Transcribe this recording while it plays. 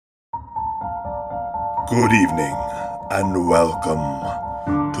Good evening, and welcome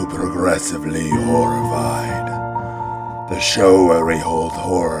to Progressively Horrified, the show where we hold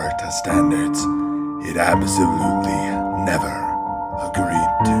horror to standards it absolutely never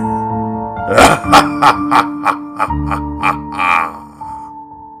agreed to.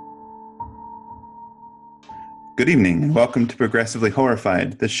 Good evening, and welcome to Progressively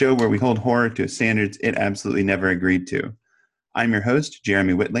Horrified, the show where we hold horror to standards it absolutely never agreed to. I'm your host,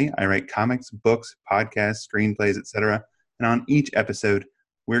 Jeremy Whitley. I write comics, books, podcasts, screenplays, etc. And on each episode,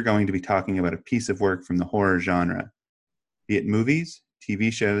 we're going to be talking about a piece of work from the horror genre. Be it movies,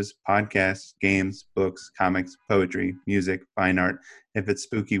 TV shows, podcasts, games, books, comics, poetry, music, fine art. If it's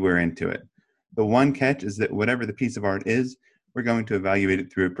spooky, we're into it. The one catch is that whatever the piece of art is, we're going to evaluate it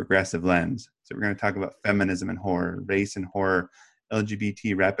through a progressive lens. So we're going to talk about feminism and horror, race and horror,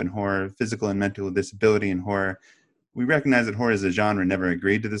 LGBT rep and horror, physical and mental disability and horror. We recognize that horror as a genre never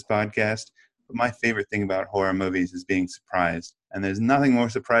agreed to this podcast, but my favorite thing about horror movies is being surprised. And there's nothing more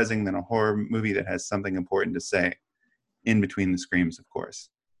surprising than a horror movie that has something important to say, in between the screams, of course.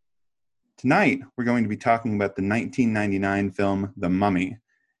 Tonight, we're going to be talking about the 1999 film, The Mummy.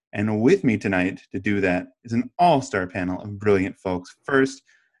 And with me tonight to do that is an all-star panel of brilliant folks. First,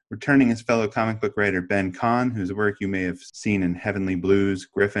 returning as fellow comic book writer Ben Kahn, whose work you may have seen in Heavenly Blues,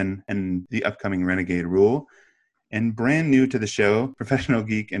 Griffin, and the upcoming Renegade Rule. And brand new to the show, professional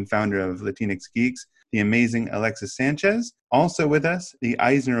geek and founder of Latinx Geeks, the amazing Alexis Sanchez. Also with us, the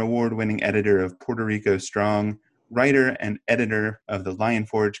Eisner Award-winning editor of Puerto Rico Strong, writer and editor of the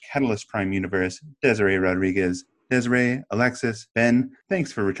Lionforge Catalyst Prime universe, Desiree Rodriguez. Desiree, Alexis, Ben,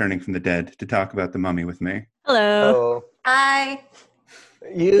 thanks for returning from the dead to talk about The Mummy with me. Hello. Oh, Hi.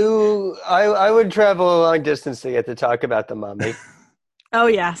 I would travel a long distance to get to talk about The Mummy. Oh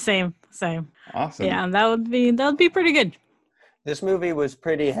yeah, same. Awesome. Yeah, that would be pretty good. This movie was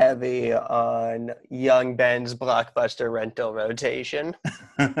pretty heavy on young Ben's blockbuster rental rotation.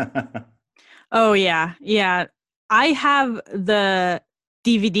 Oh yeah. I have the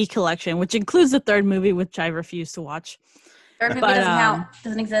DVD collection, which includes the third movie, which I refuse to watch. Third movie doesn't count.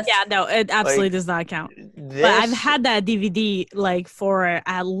 Doesn't exist. Yeah, no, it absolutely does not count. But I've had that DVD like for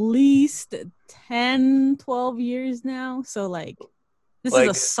at least 10, 12 years now. So this is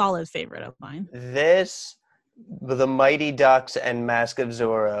a solid favorite of mine. The Mighty Ducks and Mask of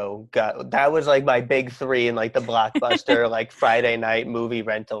Zorro that was like my big three in like the blockbuster Friday night movie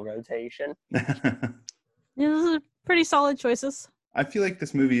rental rotation. Yeah, those are pretty solid choices. I feel like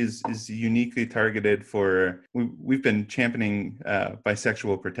this movie is uniquely targeted for, we've been championing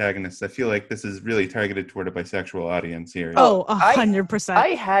bisexual protagonists. I feel like this is really targeted toward a bisexual audience here. Oh, 100%.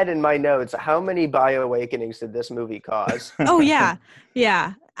 I had in my notes, how many bi-awakenings did this movie cause? Oh, yeah.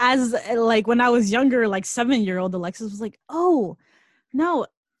 Yeah. As when I was younger, 7-year-old Alexis was like, oh, no,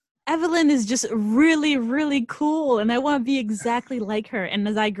 Evelyn is just really, really cool. And I want to be exactly like her. And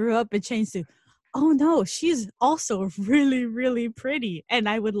as I grew up, it changed to, oh no, she's also really, really pretty, and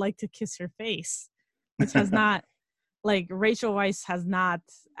I would like to kiss her face, which has not, Rachel Weisz has not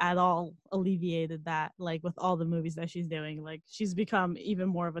at all alleviated that, with all the movies that she's doing. She's become even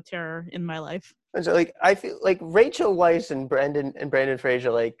more of a terror in my life. And so, I feel like Rachel Weisz and Brendan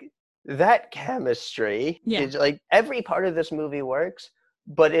Fraser, that chemistry is, every part of this movie works,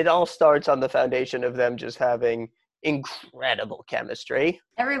 but it all starts on the foundation of them just having incredible chemistry.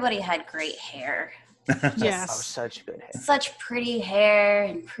 Everybody had great hair. Yes. Oh, such good hair. Such pretty hair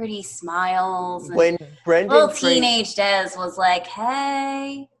and pretty smiles. And when teenage Des was like,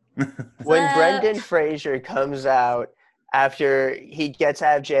 hey. When Brendan Fraser comes out after he gets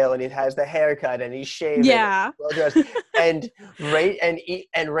out of jail and he has the haircut and he's shaved, yeah, well dressed, and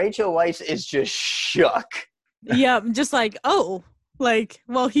Rachel Weisz is just shook. Yeah, just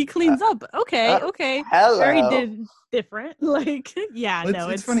well, he cleans up. Okay. Hello. Very different. Yeah,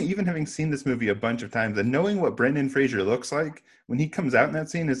 well, it's funny, even having seen this movie a bunch of times and knowing what Brendan Fraser looks like when he comes out in that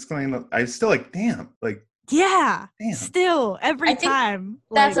scene, I still damn. Yeah. Damn. Still, every time.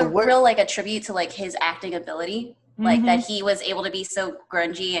 That's a real, a tribute to, his acting ability. That he was able to be so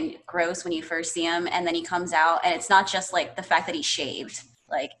grungy and gross when you first see him, and then he comes out, and it's not just, the fact that he shaved.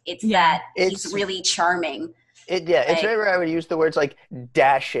 He's really charming. It's very rare I would use the words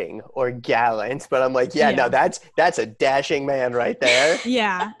dashing or gallant, but I'm no, that's a dashing man right there.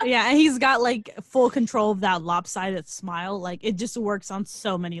 Yeah, and he's got full control of that lopsided smile. It just works on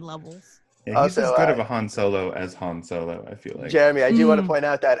so many levels. Yeah, he's as good of a Han Solo as Han Solo, I feel like. Jeremy, I do want to point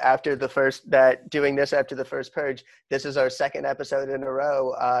out that after the first Purge, this is our second episode in a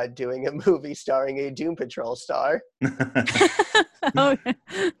row doing a movie starring a Doom Patrol star. Oh,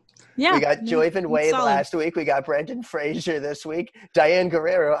 Yeah. We got Joyvan Wade solid. last week. We got Brendan Fraser this week. Diane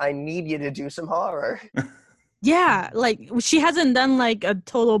Guerrero, I need you to do some horror. Yeah, like she hasn't done like a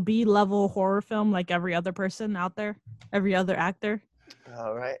total B-level horror film like every other person out there, every other actor.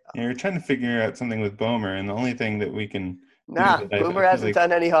 All right. Yeah, we're trying to figure out something with Bomer, and the only thing that we can Nah, Boomer hasn't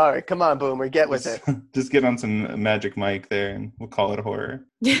done any horror. Come on, Boomer, get with it. Just get on some Magic Mike there, and we'll call it horror.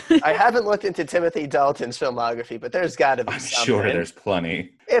 I haven't looked into Timothy Dalton's filmography, but there's got to be something. Sure, there's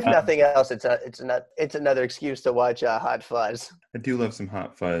plenty. If nothing else, it's another excuse to watch Hot Fuzz. I do love some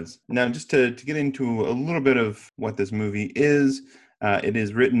Hot Fuzz. Now, just to get into a little bit of what this movie is, it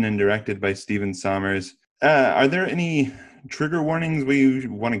is written and directed by Stephen Sommers. Are there any trigger warnings we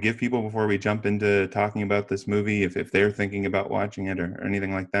want to give people before we jump into talking about this movie, if they're thinking about watching it or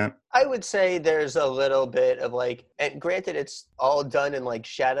anything like that? I would say there's a little bit of like, and granted it's all done in like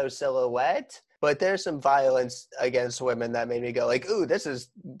shadow silhouette, but there's some violence against women that made me go like, ooh, this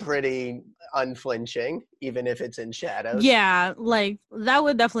is pretty unflinching, even if it's in shadows. Yeah, like that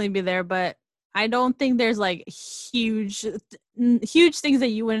would definitely be there, but I don't think there's like huge things that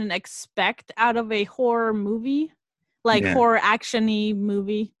you wouldn't expect out of a horror movie. Like horror action-y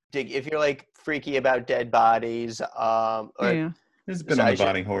movie. If you're like freaky about dead bodies, or there's been on the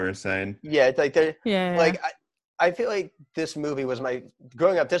body horror side. Yeah, it's like like I feel like this movie was my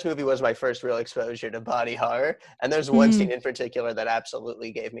first real exposure to body horror, and there's one scene in particular that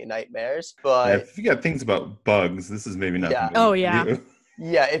absolutely gave me nightmares. But if you got things about bugs, this is maybe not. Yeah. Oh yeah.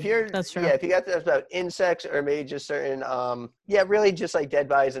 Yeah, if you're that's true. Yeah, if you got stuff about insects or maybe just certain really just like dead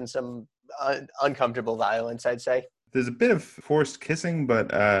bodies and some uncomfortable violence, I'd say. There's a bit of forced kissing,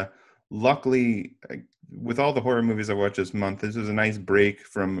 but luckily, with all the horror movies I watched this month, this was a nice break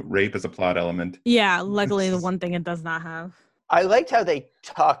from rape as a plot element. Yeah, luckily the one thing it does not have. I liked how they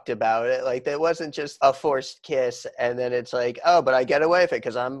talked about it. Like, it wasn't just a forced kiss, and then it's like, oh, but I get away with it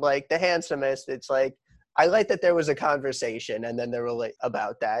because I'm, like, the handsomest. It's like, I like that there was a conversation, and then they were like,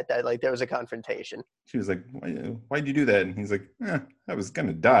 about that, like, there was a confrontation. She was like, why'd you do that? And he's like, I was going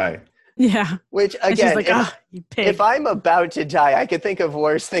to die. Yeah. Which, again, like, if I'm about to die, I could think of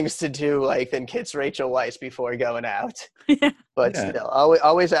worse things to do, like, than kiss Rachel Weisz before going out. Yeah. But still,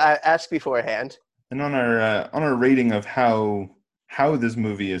 always ask beforehand. And on our rating of how this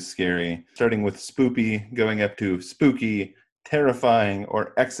movie is scary, starting with spoopy, going up to spooky, terrifying,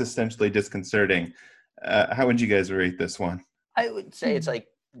 or existentially disconcerting, how would you guys rate this one? I would say it's like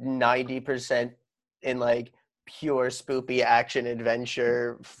 90% in like pure spoopy action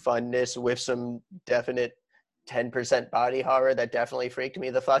adventure funness with some definite 10% body horror that definitely freaked me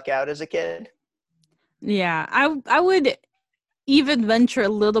the fuck out as a kid. Yeah, I would even venture a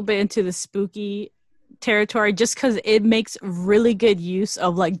little bit into the spooky territory just because it makes really good use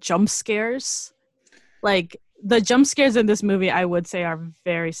of like jump scares. Like the jump scares in this movie, I would say, are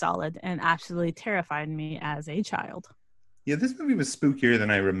very solid and absolutely terrified me as a child. Yeah, this movie was spookier than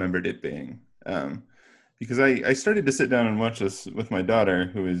I remembered it being. Because I started to sit down and watch this with my daughter,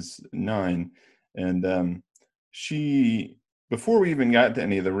 who is 9, and she, before we even got to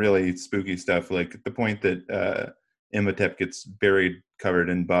any of the really spooky stuff, like at the point that Imhotep gets buried covered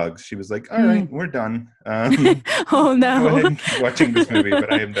in bugs, she was like, all right, we're done. Oh no. Go ahead and keep watching this movie,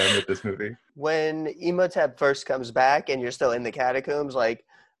 but I am done with this movie. When Imhotep first comes back and you're still in the catacombs, like,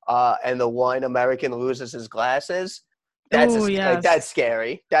 and the one American loses his glasses, that's like, that's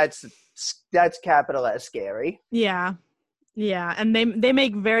scary. That's capital S scary. Yeah. And they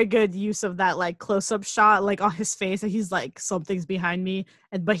make very good use of that like close-up shot like on his face, and he's like, something's behind me,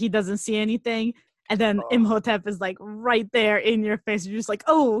 but he doesn't see anything, and then Imhotep is like right there in your face. You're just like,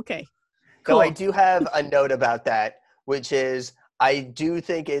 oh, okay, cool. So I do have a note about that, which is I do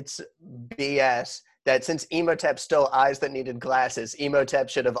think it's BS that since Imhotep stole eyes that needed glasses, Imhotep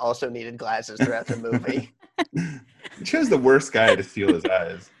should have also needed glasses throughout the movie. He chose the worst guy to steal his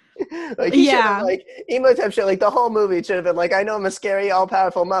eyes. Like, like Imhotep should, like, the whole movie should have been like, I know I'm a scary,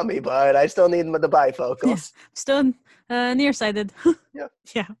 all-powerful mummy, but I still need the bifocals. Yeah. Still nearsighted.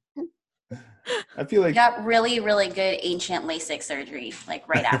 Yeah. I feel like you got really, really good ancient LASIK surgery, like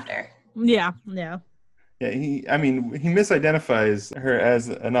right after. Yeah. Yeah, he misidentifies her as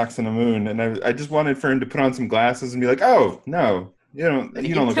Anck-su-namun, and I just wanted for him to put on some glasses and be like, oh, no, you don't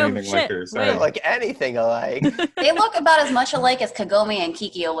look anything like her. Sorry. They don't look anything alike. They look about as much alike as Kagome and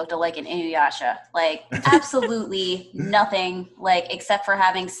Kikyo looked alike in Inuyasha. Like, absolutely nothing, like, except for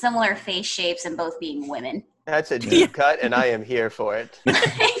having similar face shapes and both being women. That's a deep cut, and I am here for it.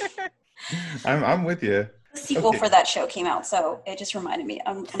 I'm with you. The sequel for that show came out, so it just reminded me.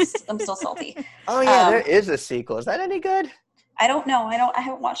 I'm still salty. Oh yeah, there is a sequel. Is that any good? I don't know. I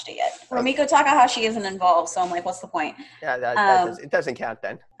haven't watched it yet. Rumiko Takahashi isn't involved, so I'm like, what's the point? Yeah, it doesn't count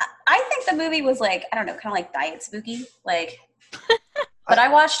then. I think the movie was like, I don't know, kind of like diet spooky. Like, but I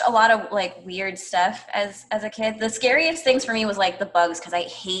watched a lot of like weird stuff as a kid. The scariest things for me was like the bugs, because I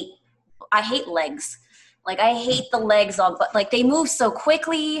hate legs. Like, I hate the legs on, but like they move so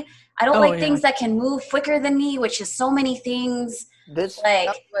quickly. I don't like things that can move quicker than me, which is so many things. This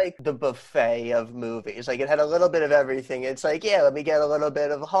felt like the buffet of movies. Like, it had a little bit of everything. It's like, yeah, let me get a little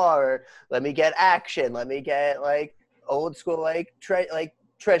bit of horror. Let me get action. Let me get like old school like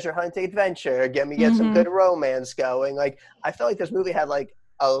treasure hunt adventure. Get some good romance going. Like, I felt like this movie had like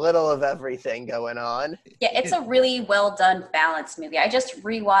a little of everything going on. Yeah, it's a really well done, balanced movie. I just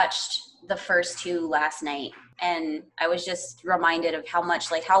rewatched the first two last night, and I was just reminded of how much,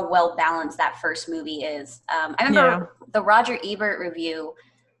 like, how well balanced that first movie is. I remember the Roger Ebert review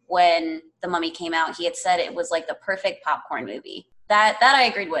when The Mummy came out. He had said it was like the perfect popcorn movie. That I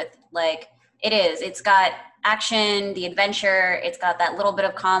agreed with. Like, it is. It's got action, the adventure. It's got that little bit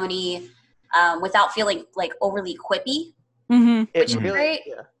of comedy without feeling like overly quippy, which is great.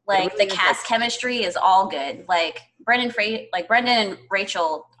 Yeah. Like, the cast chemistry is all good. Like, Brendan and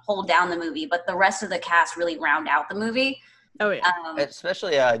Rachel hold down the movie, but the rest of the cast really round out the movie. Oh yeah,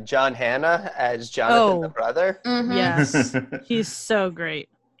 especially John Hannah as Jonathan the brother. Yes, he's so great.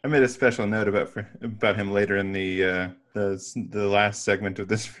 I made a special note about him later in the last segment of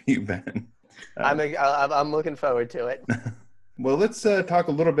this review, Ben. I'm looking forward to it. Well, let's talk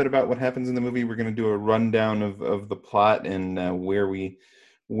a little bit about what happens in the movie. We're going to do a rundown of the plot and where we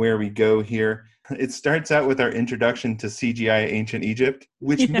go here. It starts out with our introduction to CGI Ancient Egypt,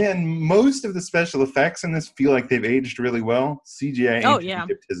 which, man, most of the special effects in this feel like they've aged really well. CGI Ancient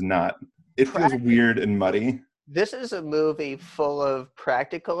Egypt has not. It feels weird and muddy. This is a movie full of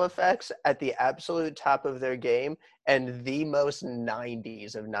practical effects at the absolute top of their game and the most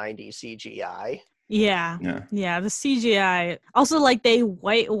 90s of 90s CGI. Yeah, the CGI. Also, like, they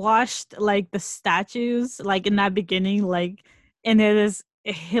whitewashed, like, the statues, like, in that beginning, like, and it is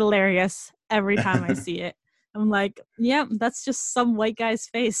hilarious every time I see it. I'm like, yeah, that's just some white guy's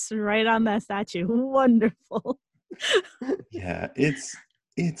face right on that statue. Wonderful. Yeah,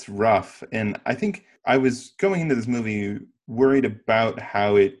 it's rough. And I think I was going into this movie worried about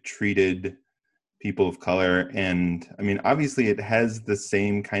how it treated people of color. And I mean, obviously it has the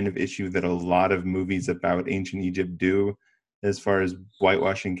same kind of issue that a lot of movies about ancient Egypt do as far as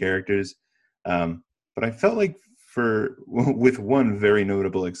whitewashing characters. But I felt like with one very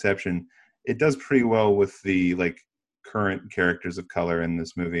notable exception, it does pretty well with the like current characters of color in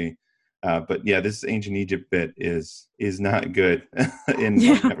this movie. But yeah, this ancient Egypt bit is not good in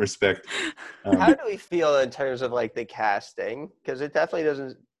that respect. How do we feel in terms of like the casting? Because it definitely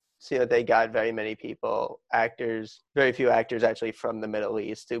doesn't seem that they got very few actors actually from the Middle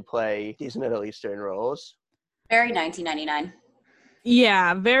East to play these Middle Eastern roles. Very 1999.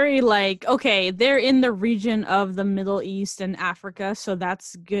 Yeah, very like, okay, they're in the region of the Middle East and Africa, so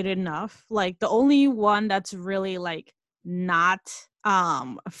that's good enough. Like, the only one that's really like not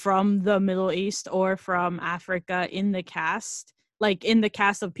from the Middle East or from Africa in the cast, like in the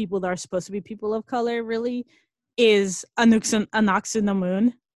cast of people that are supposed to be people of color, really, is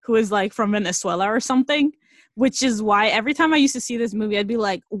Anck-su-namun, who is like from Venezuela or something, which is why every time I used to see this movie, I'd be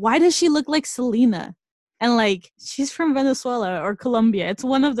like, why does she look like Selena? And like, she's from Venezuela or Colombia. It's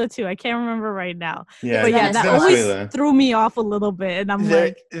one of the two. I can't remember right now. Yeah, but yeah, that always threw me off a little bit. And I'm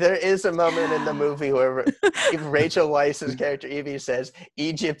there is a moment in the movie where Rachel Weisz's character Evie says,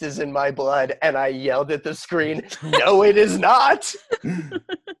 "Egypt is in my blood," and I yelled at the screen, "No, it is not."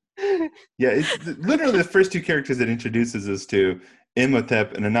 Yeah, it's literally the first two characters it introduces us to,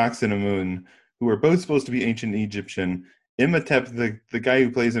 Imhotep and Anck-su-namun, who are both supposed to be ancient Egyptian. Imhotep, the guy who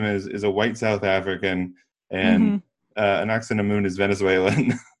plays him, is a white South African, and Anck-su-namun is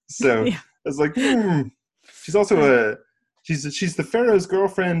Venezuelan. So I was like, she's also she's the pharaoh's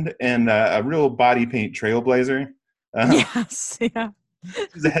girlfriend and a real body paint trailblazer. Yes, yeah.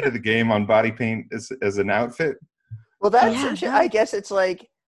 She's ahead of the game on body paint as an outfit. Well, I guess it's like,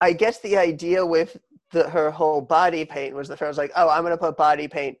 I guess the idea with her whole body paint was the pharaoh's like, oh, I'm going to put body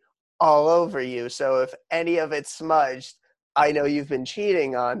paint all over you, so if any of it's smudged, I know you've been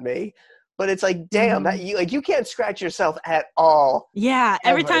cheating on me. But it's like, damn, that you can't scratch yourself at all. Yeah,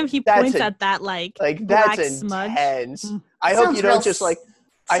 every time he points at that that's intense. Smudge. I hope you don't just like.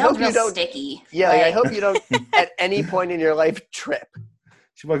 I hope you don't sticky. Yeah, like, I hope you don't at any point in your life trip.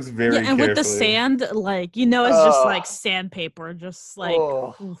 She walks very carefully. And with the sand, like, it's just like sandpaper, just like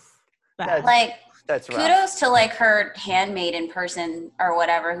bad. Like, that's rough. Kudos to like her handmaiden person or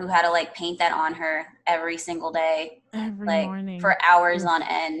whatever who had to like paint that on her every single day, every morning for hours on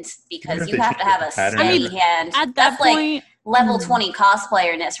end, because you have to have a steady hand. At that point, level 20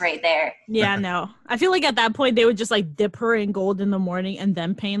 cosplayerness right there. Yeah, no. I feel like at that point they would just like dip her in gold in the morning and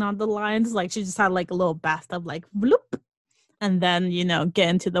then paint on the lines. Like she just had like a little bathtub, like bloop, and then get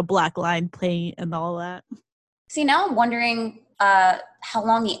into the black line paint and all that. See, now I'm wondering how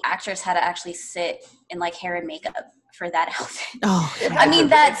long the actress had to actually sit in like hair and makeup for that outfit. Oh, I mean,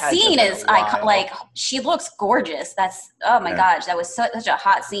 that scene is like she looks gorgeous. That's my gosh, that was such a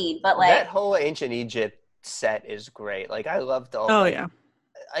hot scene. But like that whole ancient Egypt set is great. Like I loved all. Oh yeah.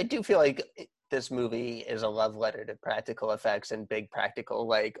 I do feel like this movie is a love letter to practical effects and big practical,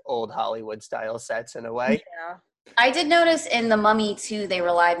 like old Hollywood style sets in a way. Yeah. I did notice in The Mummy 2 they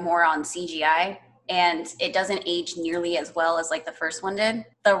relied more on CGI. And it doesn't age nearly as well as like the first one did.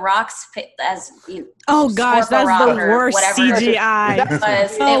 The Rock's as oh gosh, that's the worst CGI. It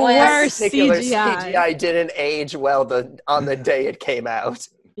was worst CGI didn't age well on the day it came out.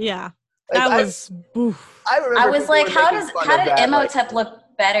 Yeah, like, that was. I was like, how did Imhotep look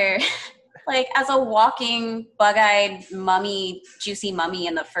better? Like as a walking bug-eyed mummy, juicy mummy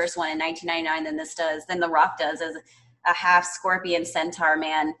in the first one in 1999 than The Rock does as a half scorpion centaur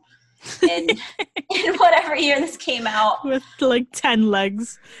man. in whatever year this came out with like 10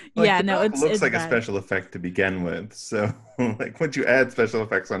 legs. Like, yeah, no, it looks like bad. A special effect to begin with. So like once you add special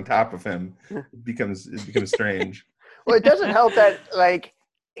effects on top of him, it becomes strange. Well, it doesn't help that like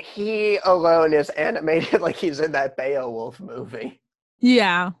he alone is animated like he's in that Beowulf movie.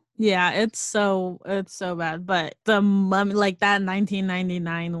 Yeah, it's so bad. But the Mummy, like that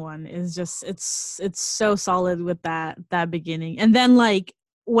 1999 one, is just it's so solid with that beginning, and then like.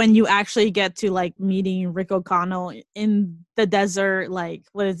 When you actually get to like meeting Rick O'Connell in the desert, like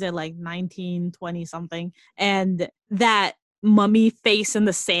what is it, like 1920 something, and that mummy face in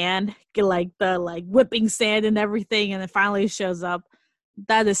the sand, like the like whipping sand and everything, and it finally shows up.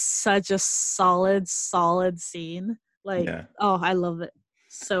 That is such a solid scene. Like, oh, I love it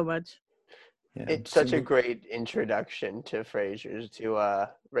so much. Yeah, it's such a great introduction to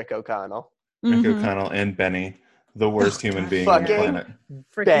Rick O'Connell. Rick O'Connell and Benny. The worst human being on the planet.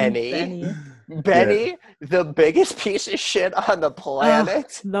 Benny, the biggest piece of shit on the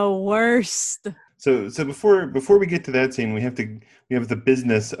planet. The worst. So before we get to that scene, we have the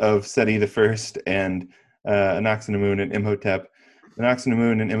business of Seti the First and Anck-su-namun and Imhotep.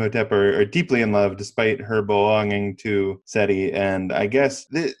 Anck-su-namun and Imhotep are deeply in love, despite her belonging to Seti. And I guess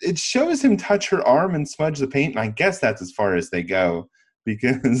it shows him touch her arm and smudge the paint. And I guess that's as far as they go.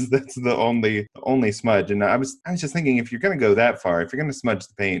 Because that's the only smudge, and I was just thinking, if you're gonna go that far, if you're gonna smudge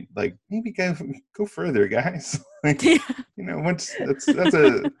the paint, like maybe go further, guys. Like, once that's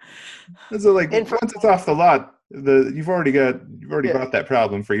a like once it's off the lot, you've already bought that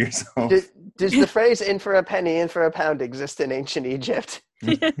problem for yourself. Does the phrase "in for a penny, in for a pound" exist in ancient Egypt?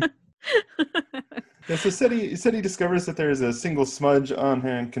 Yeah, so Seti discovers that there is a single smudge on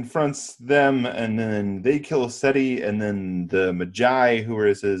her and confronts them, and then they kill Seti, and then the Magi, who are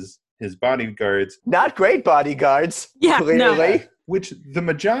his bodyguards. Not great bodyguards, clearly. No. Which, the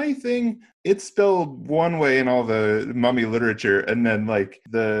Magi thing, it's spelled one way in all the mummy literature, and then like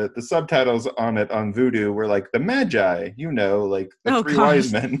the subtitles on it on Vudu were like the Magi, like the three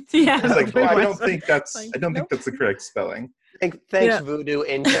wise men. Yeah, it's like, well, I don't think that's the correct spelling. Thanks, Voodoo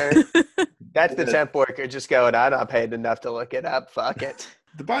intern. That's the temp worker just going, I'm not paid enough to look it up. Fuck it.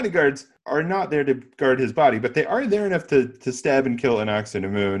 The bodyguards are not there to guard his body, but they are there enough to stab and kill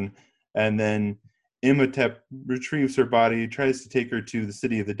Anck-su-namun. And then Imhotep retrieves her body, tries to take her to the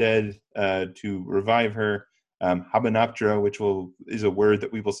city of the dead to revive her. Habanaptra, which is a word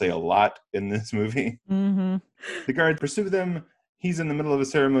that we will say a lot in this movie. Mm-hmm. The guards pursue them. He's in the middle of a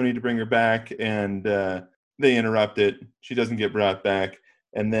ceremony to bring her back, and they interrupt it. She doesn't get brought back.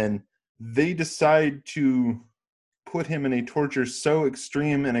 And then they decide to put him in a torture so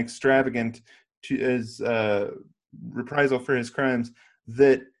extreme and extravagant as reprisal for his crimes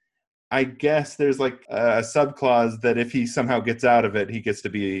that I guess there's like a subclause that if he somehow gets out of it, he gets to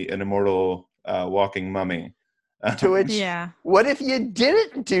be an immortal walking mummy. To which, what if you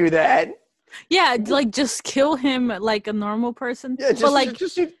didn't do that? Yeah, like just kill him like a normal person. Yeah,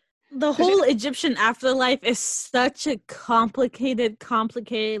 the whole Egyptian afterlife is such a complicated,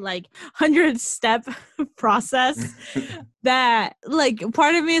 like 100-step process that like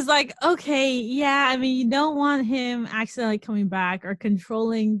part of me is like, okay, yeah, I mean, you don't want him accidentally coming back or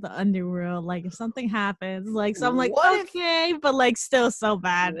controlling the underworld. Like if something happens, like, so I'm like, but like still so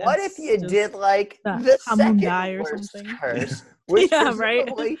bad. What if you did like the second worst curse? Which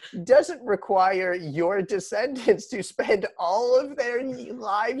doesn't require your descendants to spend all of their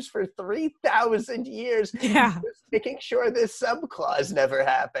lives for 3,000 years just making sure this subclause never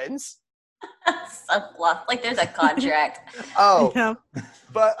happens. Subclass, like there's a contract. Oh,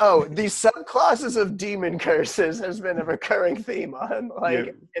 but the subclasses of demon curses has been a recurring theme on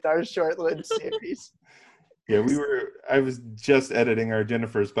in our short-lived series. Yeah, I was just editing our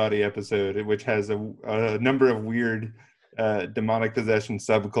Jennifer's Body episode, which has a number of weird demonic possession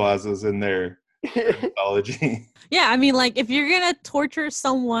subclasses in their mythology. Yeah, I mean, like, if you're gonna torture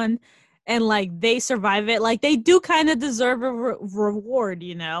someone and, like, they survive it, like, they do kind of deserve a reward,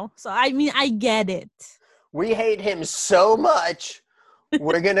 you know? So, I mean, I get it. We hate him so much,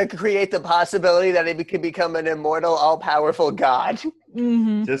 we're going to create the possibility that he can become an immortal, all-powerful god.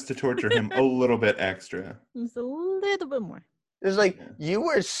 Mm-hmm. Just to torture him a little bit extra. Just a little bit more. It's like, you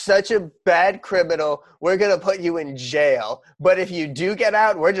were such a bad criminal, we're going to put you in jail. But if you do get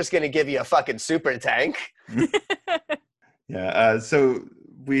out, we're just going to give you a fucking super tank. Yeah, so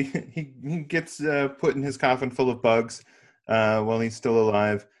he gets put in his coffin full of bugs while he's still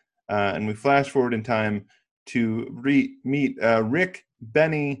alive. And we flash forward in time to meet Rick,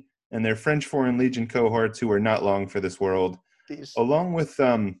 Benny, and their French Foreign Legion cohorts who are not long for this world. Along with,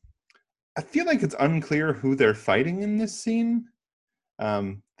 I feel like it's unclear who they're fighting in this scene.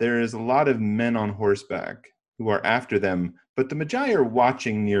 There is a lot of men on horseback who are after them, but the Magi are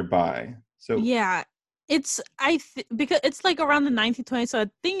watching nearby. So yeah, it's because it's like around the 1920s, so I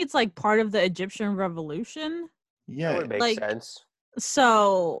think it's like part of the Egyptian Revolution. Yeah, that would make sense.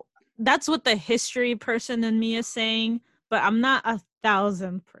 So that's what the history person in me is saying, but I'm not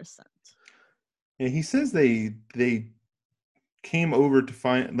 1,000%. Yeah, he says they came over to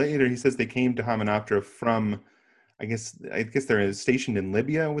find later. He says they came to Hamunaptra from, I guess they're stationed in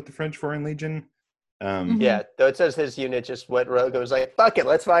Libya with the French Foreign Legion. Yeah, though it says his unit just went rogue. It was like, fuck it,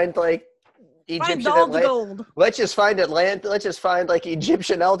 let's find like Egyptian gold. Let's just find Atlantis. Let's just find like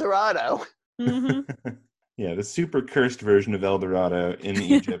Egyptian El Dorado. Mm-hmm. Yeah, the super cursed version of El Dorado in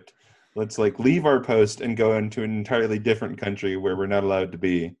Egypt. Let's like leave our post and go into an entirely different country where we're not allowed to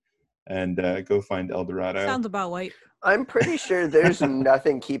be, and go find El Dorado. Sounds about right. I'm pretty sure there's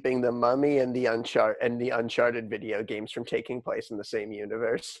nothing keeping the Mummy and the Uncharted video games from taking place in the same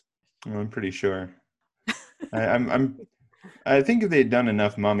universe. I'm pretty sure. I think if they'd done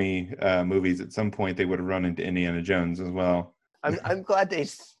enough Mummy movies, at some point they would have run into Indiana Jones as well. I'm glad they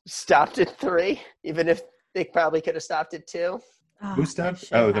stopped at 3, even if they probably could have stopped at 2. Who stopped?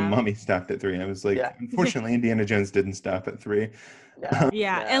 Oh, the Mummy stopped at 3. I was like, unfortunately, Indiana Jones didn't stop at 3.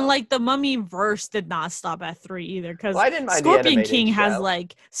 Yeah, and like the Mummy verse did not stop at 3 either, because well, Scorpion King has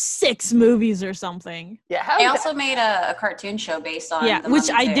like 6 movies or something. Yeah, they also made a cartoon show based on the which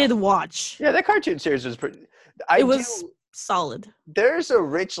Mummy I did watch. Yeah, the cartoon series was pretty. It was solid. There's a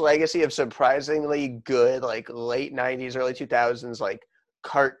rich legacy of surprisingly good, like late 90s, early 2000s, like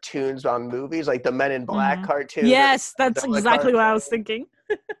cartoons on movies, like the Men in Black cartoons. Yes, that's exactly what I was thinking.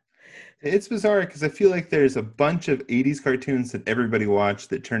 It's bizarre because I feel like there's a bunch of 80s cartoons that everybody watched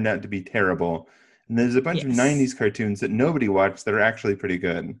that turned out to be terrible. And there's a bunch of 90s cartoons that nobody watched that are actually pretty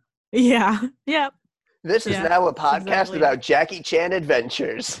good. Yeah. Yep. This is now a podcast about Jackie Chan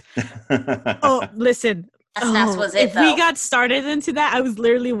adventures. Oh, listen. Was it, if we got started into that, I was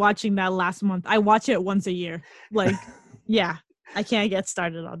literally watching that last month. I watch it once a year. Like, yeah. I can't get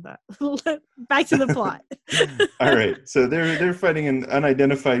started on that. Back to the plot. All right. So they're fighting an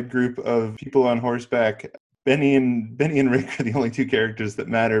unidentified group of people on horseback. Benny and Rick are the only 2 characters that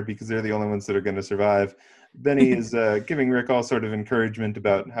matter because they're the only ones that are going to survive. Benny is giving Rick all sort of encouragement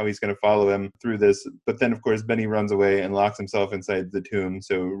about how he's going to follow him through this. But then, of course, Benny runs away and locks himself inside the tomb.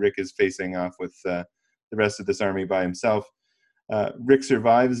 So Rick is facing off with the rest of this army by himself. Rick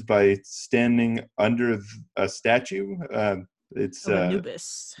survives by standing under a statue. It's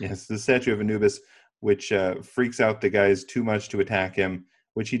Anubis. Yes, the statue of Anubis, which freaks out the guys too much to attack him,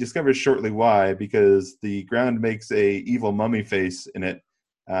 which he discovers shortly why, because the ground makes a evil mummy face in it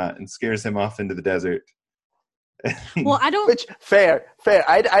and scares him off into the desert. Well, I don't... Which, fair.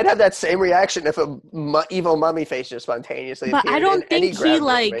 I'd have that same reaction if a evil mummy face just spontaneously appeared. But I don't think he,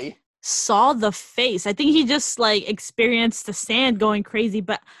 like, saw the face. I think he just, like, experienced the sand going crazy,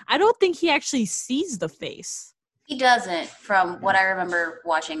 but I don't think he actually sees the face. He doesn't, from what I remember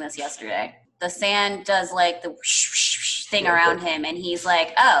watching this yesterday. The sand does like the whoosh, whoosh, whoosh thing around him, and he's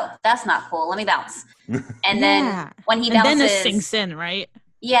like, oh, that's not cool. Let me bounce. And then when he bounces... And then it sinks in, right?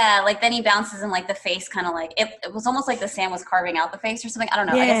 Yeah, like then he bounces and like the face kind of like... It was almost like the sand was carving out the face or something. I don't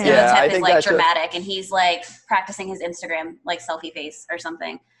know. Yeah. I guess Imhotep is like dramatic, and he's like practicing his Instagram like selfie face or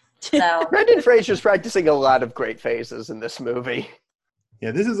something. So Brendan Fraser's practicing a lot of great faces in this movie.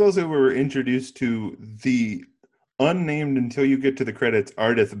 Yeah, this is also where we're introduced to the... unnamed until you get to the credits,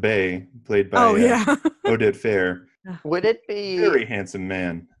 Ardith Bay, played by Oded Fehr. Would it be very handsome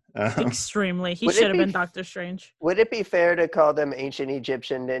man? Extremely. He should have been Doctor Strange. Would it be fair to call them ancient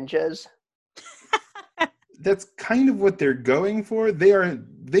Egyptian ninjas? That's kind of what they're going for.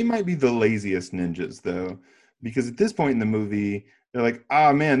 They might be the laziest ninjas, though, because at this point in the movie, they're like,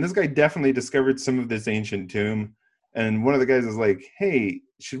 "Ah, man, this guy definitely discovered some of this ancient tomb." And one of the guys is like, "Hey,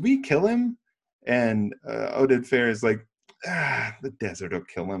 should we kill him?" And Oded Fehr is like, "The desert will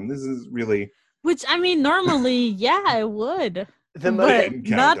kill him. This is really..." Which, I mean, normally, yeah, it would. But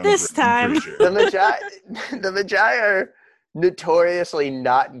not this time. Sure. The Magi are notoriously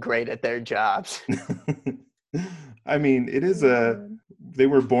not great at their jobs. I mean, it is they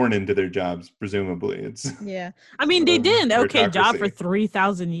were born into their jobs, presumably. Yeah. I mean, they did an okay job for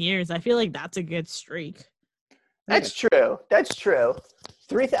 3,000 years. I feel like that's a good streak. That's true.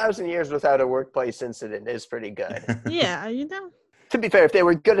 3,000 years without a workplace incident is pretty good. Yeah, To be fair, if they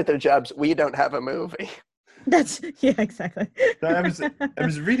were good at their jobs, we don't have a movie. Exactly. I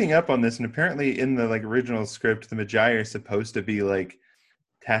was reading up on this, and apparently in the original script, the Magi are supposed to be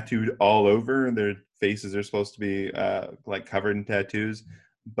tattooed all over, and their faces are supposed to be covered in tattoos.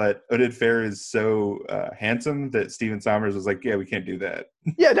 But Oded Fehr is so handsome that Stephen Sommers was like, "Yeah, we can't do that."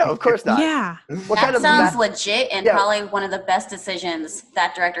 Yeah, no, of course not. Yeah, that sounds legit, and probably one of the best decisions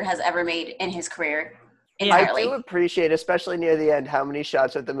that director has ever made in his career. Entirely. I do appreciate, especially near the end, how many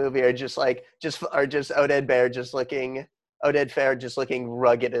shots of the movie are just Oded Fehr just looking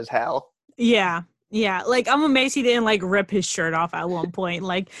rugged as hell. Yeah. Yeah, I'm amazed he didn't rip his shirt off at one point,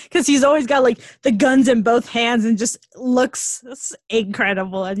 because he's always got the guns in both hands and just looks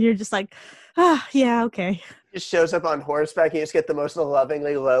incredible, and you're just like, yeah, okay. Just shows up on horseback, you just get the most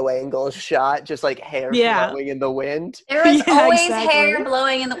lovingly low angle shot, just hair blowing in the wind. There is always hair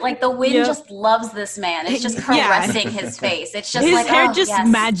blowing in the wind just loves this man. It's just caressing his face. It's just his hair just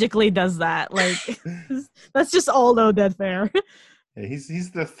magically does that. That's just all Oded Fehr. Yeah,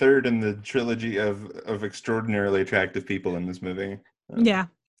 he's the third in the trilogy of extraordinarily attractive people in this movie. Yeah.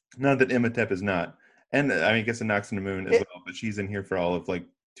 Not that Imhotep is not. And I guess Anck-su-Namun as well, but she's in here for all of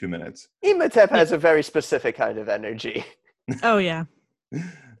 2 minutes. Imhotep has a very specific kind of energy. Oh, yeah.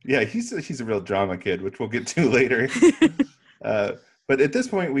 Yeah, he's a real drama kid, which we'll get to later. But at this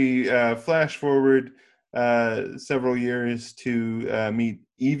point, we flash forward several years to meet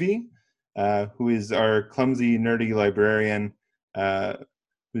Evie, who is our clumsy, nerdy librarian.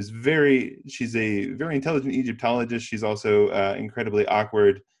 She's a very intelligent Egyptologist. She's also incredibly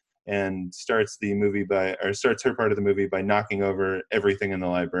awkward, and starts her part of the movie by knocking over everything in the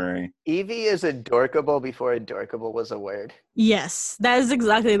library. Evie is adorkable before adorkable was a word. Yes, that is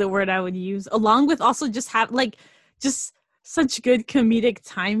exactly the word I would use, along with also just have just such good comedic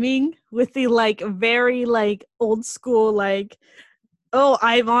timing with the very old school oh,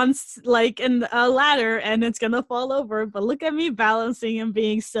 I'm on in a ladder and it's gonna fall over, but look at me balancing and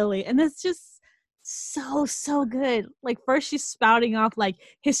being silly. And it's just so good. First she's spouting off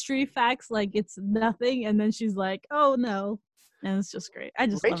history facts it's nothing, and then she's like, oh no. And it's just great. I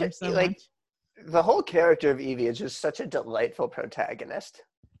just love her so much. The whole character of Evie is just such a delightful protagonist.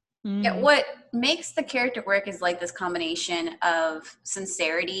 Mm-hmm. Yeah, what makes the character work is this combination of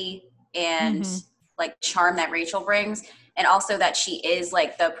sincerity and charm that Rachel brings. And also that she is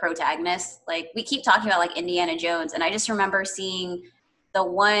the protagonist. We keep talking about Indiana Jones, and I just remember seeing the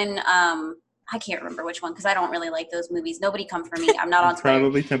one, I can't remember which one because I don't really like those movies. Nobody come for me. I'm not on Twitter.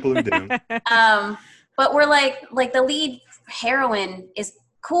 Probably Temple of Doom. But we're the lead heroine is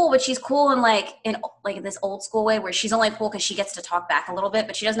cool, but she's cool in this old school way where she's only cool because she gets to talk back a little bit,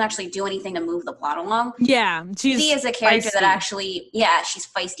 but she doesn't actually do anything to move the plot along. Yeah, Evie is a character that actually, she's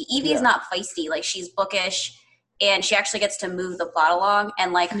feisty. Evie is not feisty. She's bookish. And she actually gets to move the plot along,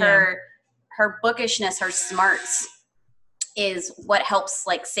 and her bookishness, her smarts, is what helps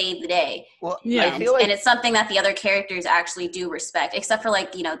save the day. Well, and it's something that the other characters actually do respect, except for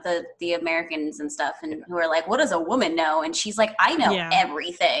the Americans and stuff, and who are what does a woman know? And she's like, I know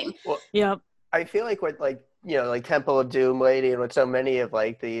everything. Well, yep. I feel what Temple of Doom lady, and what so many of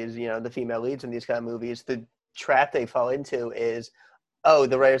these the female leads in these kind of movies, the trap they fall into is, oh,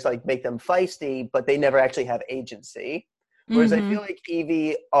 the writers make them feisty, but they never actually have agency. Whereas I feel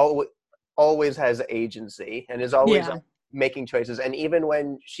Evie always has agency and is always making choices. And even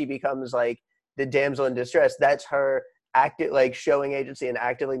when she becomes the damsel in distress, that's her showing agency and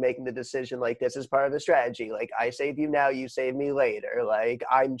actively making the decision. This is part of the strategy. I save you now, you save me later.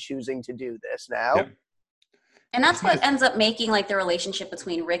 I'm choosing to do this now. Yep. And that's what ends up making the relationship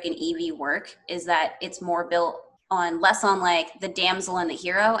between Rick and Evie work, is that it's more built on less on the damsel and the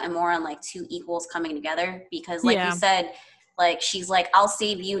hero, and more on two equals coming together, because you said, she's I'll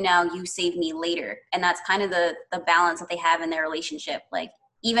save you now, you save me later. And that's kind of the balance that they have in their relationship.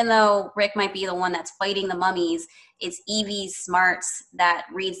 even though Rick might be the one that's fighting the mummies, it's Evie's smarts that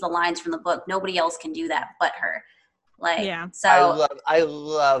reads the lines from the book. Nobody else can do that but her. Like, yeah. So I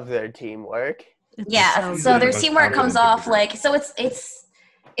love their teamwork. Yeah, so their teamwork comes off like, so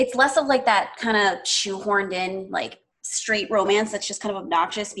it's less of like that kind of shoehorned in like straight romance that's just kind of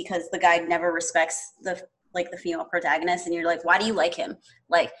obnoxious because the guy never respects the female protagonist, and you're like, why do you like him?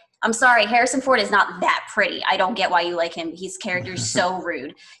 Like, I'm sorry, Harrison Ford is not that pretty. I don't get why you like him. His character's so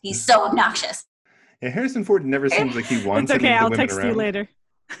rude. He's so obnoxious. Yeah, Harrison Ford never seems like he wants. It's okay. I'll women text around. You later.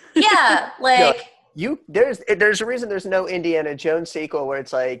 Yeah, like there's a reason there's no Indiana Jones sequel where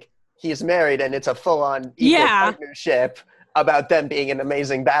it's like he's married and it's a full-on equal partnership about them being an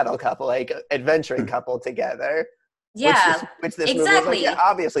amazing battle couple, like adventuring couple together. Yeah, which this exactly. Movie was like,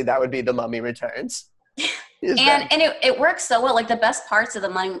 obviously that would be The Mummy Returns. And it works so well. Like the best parts of The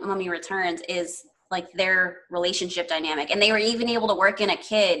Mummy Returns is like their relationship dynamic, and they were even able to work in a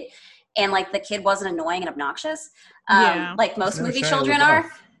kid, and like the kid wasn't annoying and obnoxious, like most movie children are.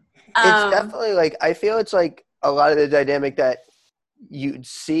 It's definitely like, I feel it's like a lot of the dynamic that you'd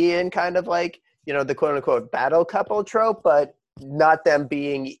see in kind of like, you know, the quote unquote battle couple trope, but not them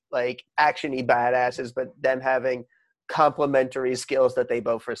being like actiony badasses, but them having complementary skills that they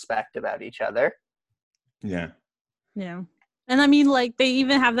both respect about each other. Yeah. Yeah. And I mean, like, they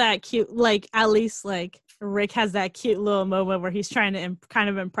even have that cute, like, at least, like, Rick has that cute little moment where he's trying to kind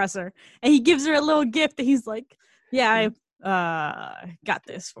of impress her. And he gives her a little gift and he's like, yeah, I got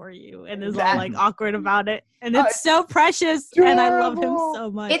this for you. And is all, like, awkward about it. And it's so precious. Adorable. And I love him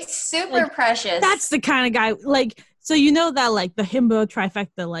so much. It's super precious. That's the kind of guy, like, so you know that, like, the himbo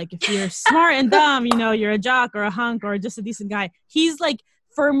trifecta, like, if you're smart and dumb, you know, you're a jock or a hunk or just a decent guy. He's, like,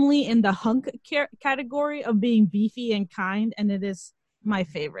 firmly in the hunk category of being beefy and kind, and it is my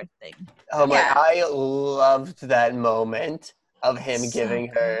favorite thing. Oh my! Yeah. I loved that moment of him giving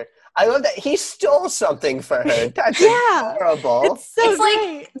her. I love that he stole something for her. That's adorable. It's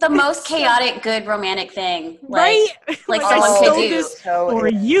like the most chaotic, good romantic thing, right? Like someone could do. This for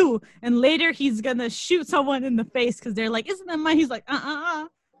you, and later he's gonna shoot someone in the face because they're like, "Isn't that mine?" He's like,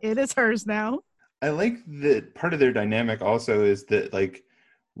 it is hers now." I like that part of their dynamic also is that like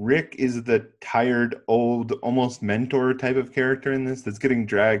Rick is the tired, old, almost mentor type of character in this that's getting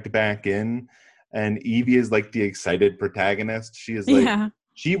dragged back in. And Evie is like the excited protagonist. She is like,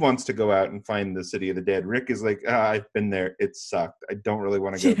 she wants to go out and find the city of the dead. Rick is like, I've been there. It sucked. I don't really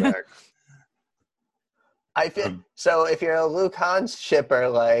want to go back. I feel so if you're a Luke Hans shipper,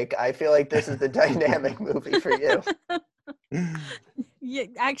 like, I feel like this is the dynamic movie for you. Yeah,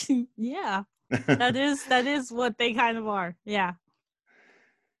 actually, yeah. That is what they kind of are. Yeah.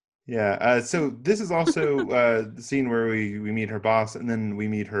 Yeah, so this is also the scene where we meet her boss, and then we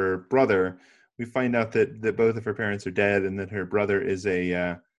meet her brother. We find out that both of her parents are dead, and that her brother is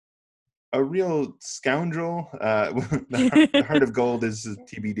a real scoundrel. The Heart of Gold is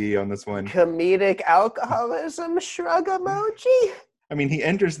TBD on this one. Comedic alcoholism shrug emoji. I mean, he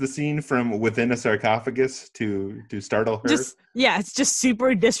enters the scene from within a sarcophagus to startle her. It's just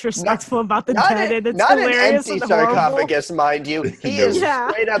super disrespectful about the dead, and it's not hilarious. An empty sarcophagus, mind you. He is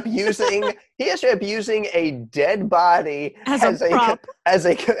straight up using a dead body as a prop. as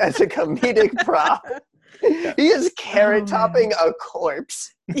a comedic prop. Yeah. He is carrot topping a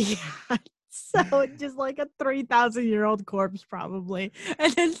corpse. Yeah. So just like a 3,000-year-old corpse, probably,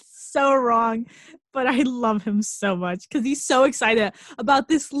 and it's so wrong. But I love him so much because he's so excited about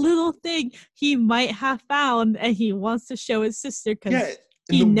this little thing he might have found, and he wants to show his sister because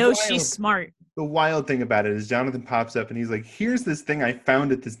he knows she's smart. The wild thing about it is Jonathan pops up and he's like, "Here's this thing I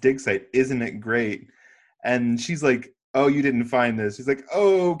found at this dig site. Isn't it great?" And she's like, "Oh, you didn't find this." He's like,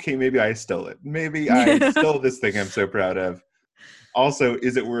 "Oh, okay, maybe I stole it. Maybe I stole this thing I'm so proud of. Also,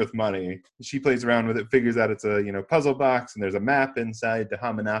 is it worth money?" She plays around with it, figures out it's a puzzle box, and there's a map inside to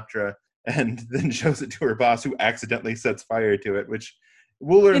Hamunaptra, and then shows it to her boss, who accidentally sets fire to it, which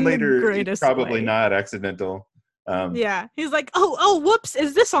we'll learn later is probably not accidental. He's like, oh, whoops,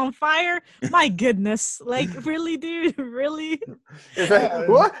 is this on fire? My goodness, like, really, dude, really? Like,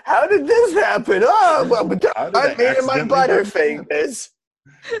 what? How did this happen? Oh, well, I made it my butterfingers.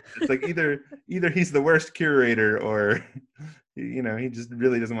 It's like either he's the worst curator, or he just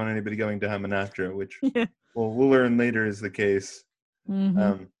really doesn't want anybody going to Hamunaptra, which we'll learn later is the case.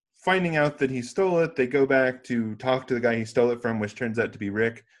 Mm-hmm. Finding out that he stole it, they go back to talk to the guy he stole it from, which turns out to be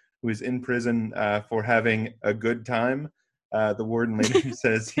Rick, who is in prison for having a good time. The warden later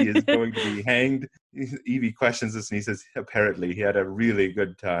says he is going to be hanged. Evie questions this, and he says apparently he had a really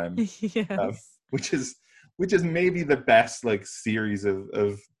good time. Yes. Which is maybe the best series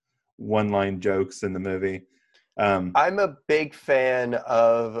of one-line jokes in the movie. I'm a big fan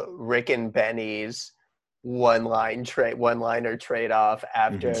of Rick and Benny's one-liner trade-off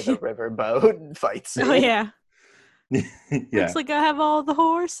after the riverboat fight scene. Oh yeah. Yeah. Looks like I have all the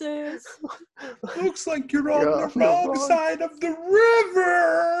horses. Looks like you're on the wrong side of the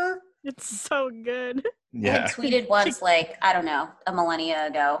river. It's so good. Yeah. I had tweeted once, like, I don't know, a millennia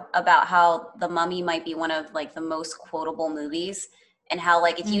ago, about how The Mummy might be one of like the most quotable movies, and how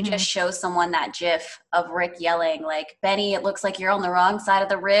like if you just show someone that gif of Rick yelling like, Benny, it looks like you're on the wrong side of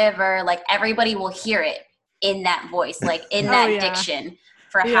the river, like everybody will hear it in that voice, like in that diction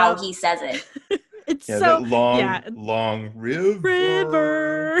for how he says it. It's so that long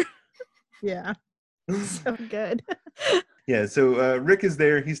river. Yeah. So good. Yeah, so Rick is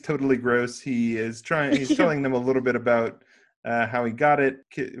there. He's totally gross. He's telling them a little bit about how he got it,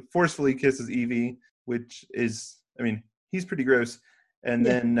 forcefully kisses Evie, which is, I mean, he's pretty gross. And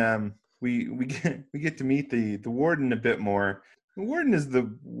then we get to meet the warden a bit more. The warden is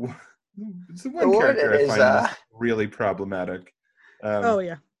it's the one character I find really problematic.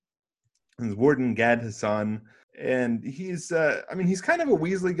 His warden, Gad Hassan. And he's kind of a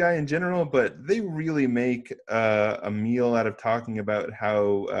Weasley guy in general, but they really make a meal out of talking about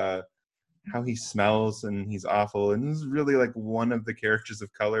how he smells and he's awful. And this is really like one of the characters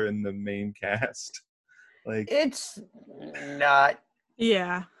of color in the main cast. Like, it's not.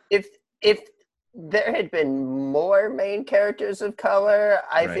 Yeah. If there had been more main characters of color,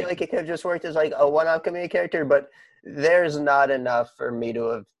 I feel like it could have just worked as like a one-off comedic character. But there's not enough for me to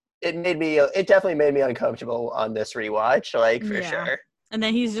have. It definitely made me uncomfortable on this rewatch, like, for sure. And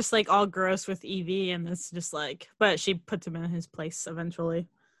then he's just, like, all gross with Evie, and it's just, like, but she puts him in his place eventually.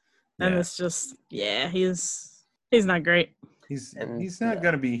 And it's just, he's not great. He's not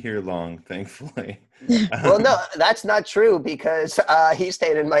going to be here long, thankfully. Well, no, that's not true, because he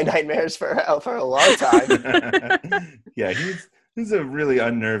stayed in my nightmares for a long time. Yeah, he's a really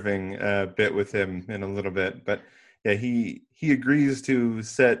unnerving bit with him in a little bit, but yeah, he agrees to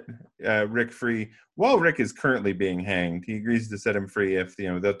set Rick free while Rick is currently being hanged. He agrees to set him free if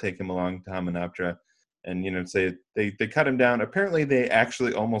they'll take him along to Hamunaptra, and say they cut him down. Apparently, they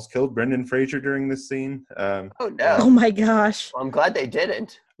actually almost killed Brendan Fraser during this scene. Oh no! Oh my gosh! Well, I'm glad they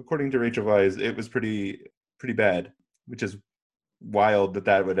didn't. According to Rachel Weisz, it was pretty bad, which is wild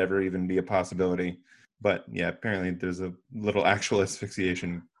that would ever even be a possibility. But yeah, apparently there's a little actual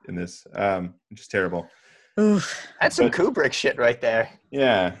asphyxiation in this, which is terrible. Oof. That's some Kubrick shit right there.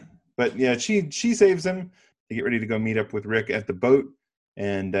 Yeah, but yeah, she saves him. They get ready to go meet up with Rick at the boat,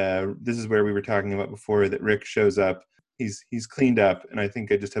 and this is where we were talking about before that Rick shows up. He's cleaned up, and I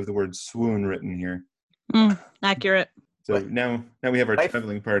think I just have the word swoon written here. Accurate. So now we have our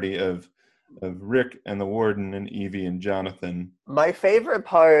traveling party of Rick and the warden and Evie and Jonathan. My favorite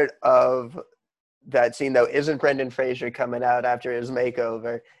part of that scene, though, isn't Brendan Fraser coming out after his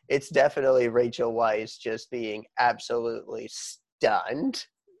makeover. It's definitely Rachel Weisz just being absolutely stunned.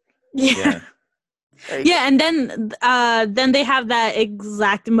 Yeah. Yeah, and then they have that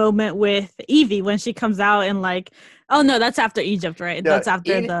exact moment with Evie when she comes out and like, oh no, that's after Egypt, right? No, that's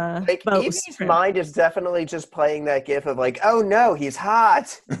after the boat. Evie's mind is definitely just playing that gif of like, oh no, he's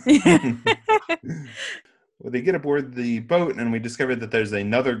hot. Well, they get aboard the boat, and we discovered that there's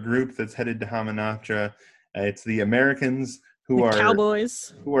another group that's headed to Hamunaptra. It's the Americans who are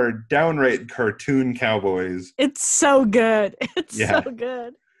cowboys, who are downright cartoon cowboys. It's so good. It's so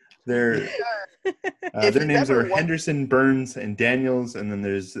good. Their names are Henderson, Burns, and Daniels, and then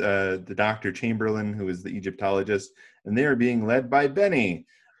there's the Dr. Chamberlain, who is the Egyptologist, and they are being led by Benny,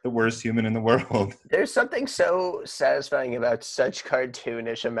 the worst human in the world. There's something so satisfying about such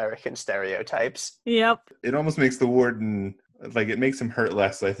cartoonish American stereotypes. Yep. It almost makes the warden, like, it makes him hurt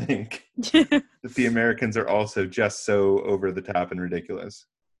less, I think. That the Americans are also just so over the top and ridiculous.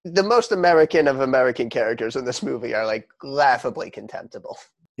 The most American of American characters in this movie are, like, laughably contemptible.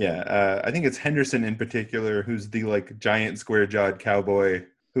 Yeah, I think it's Henderson in particular, who's the, like, giant square-jawed cowboy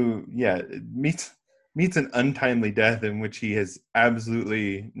who, meets an untimely death in which he has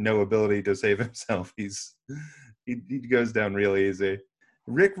absolutely no ability to save himself. He goes down really easy.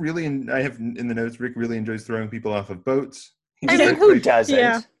 Rick really, I have in the notes, Rick really enjoys throwing people off of boats. Who doesn't?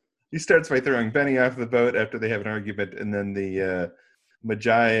 Yeah. He starts by throwing Benny off the boat after they have an argument, and then the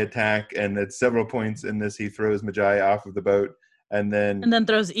Magi attack, and at several points in this, he throws Magi off of the boat, and then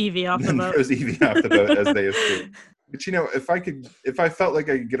throws Evie off the boat. Throws Evie off the boat as they escape. But if I felt like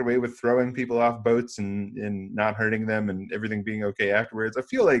I could get away with throwing people off boats and not hurting them and everything being okay afterwards, I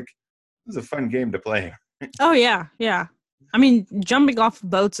feel like this is a fun game to play. Oh yeah, yeah. I mean, jumping off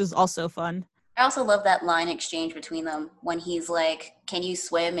boats is also fun. I also love that line exchange between them when he's like, "Can you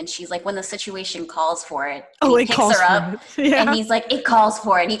swim?" And she's like, "When the situation calls for it." And he picks her up, and he's like, "It calls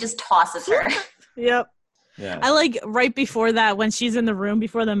for it," and he just tosses her. Yep. Yeah. I like right before that when she's in the room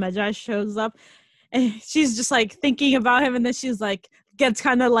before the Magi shows up, and she's just like thinking about him, and then she's like gets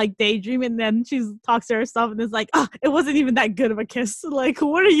kind of like daydreaming, and then she talks to herself and is like, "Oh, it wasn't even that good of a kiss. Like,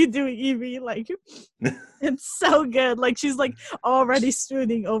 what are you doing, Evie?" Like, it's so good. Like, she's like already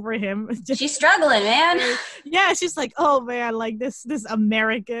swooning over him. She's struggling, man. Yeah, she's like, "Oh man, like this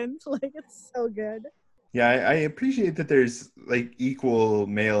American." Like, it's so good. Yeah, I appreciate that there's like equal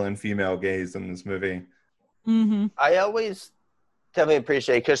male and female gaze in this movie. Mm-hmm. I always definitely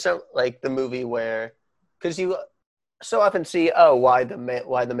appreciate because the movie where because you so often see why the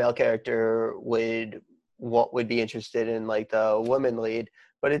male character would be interested in like the woman lead,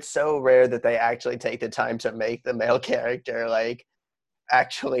 but it's so rare that they actually take the time to make the male character like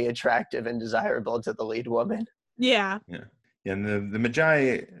actually attractive and desirable to the lead woman. Yeah. And the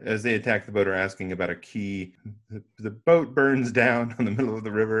Magi, as they attack the boat, are asking about a key. The boat burns down on the middle of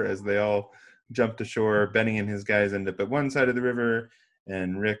the river as they all jump to shore. Benny and his guys end up at one side of the river,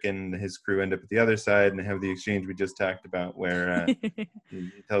 and Rick and his crew end up at the other side, and they have the exchange we just talked about where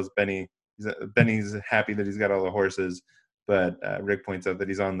he tells Benny, Benny's happy that he's got all the horses, but Rick points out that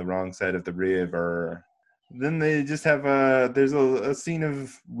he's on the wrong side of the river. Then they just have there's a scene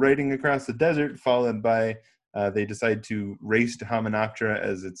of riding across the desert, followed by they decide to race to Hamunaptra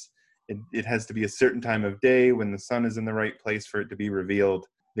as it has to be a certain time of day when the sun is in the right place for it to be revealed.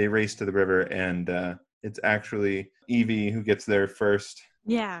 They race to the river, and it's actually Evie who gets there first.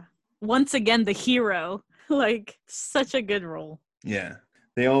 Yeah. Once again, the hero. Like, such a good role. Yeah.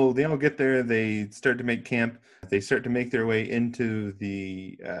 They all get there. They start to make camp. They start to make their way into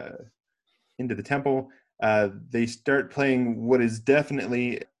the temple. They start playing what is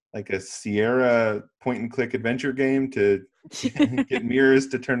definitely like a Sierra point-and-click adventure game to get mirrors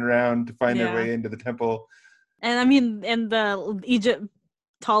to turn around to find their way into the temple. And I mean, and the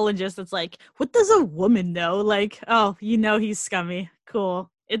Egyptologist, it's like, what does a woman know? Like, oh, he's scummy. Cool.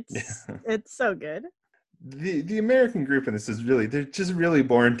 It's so good. The American group in this is they're just really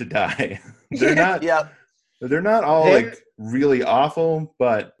born to die. They're not. Yeah. They're not all like really awful,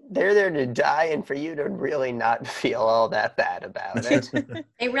 but they're there to die and for you to really not feel all that bad about it.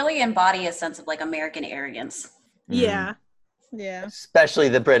 They really embody a sense of like American arrogance. Yeah. Yeah. Especially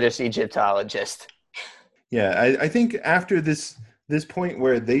the British Egyptologist. Yeah, I think after this point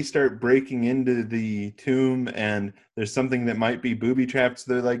where they start breaking into the tomb and there's something that might be booby trapped,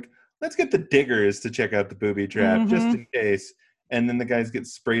 so they're like, let's get the diggers to check out the booby trap just in case. And then the guys get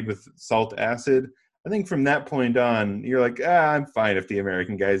sprayed with salt acid. I think from that point on, you're like, I'm fine if the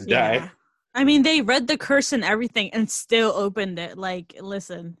American guys die. I mean, they read the curse and everything and still opened it. Like,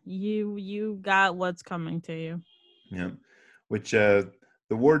 listen, you got what's coming to you. Yeah, which the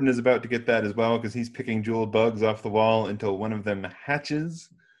warden is about to get that as well because he's picking jeweled bugs off the wall until one of them hatches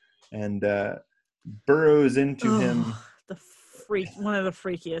and burrows into him. One of the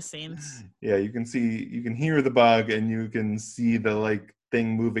freakiest scenes. Yeah, you can hear the bug and you can see the like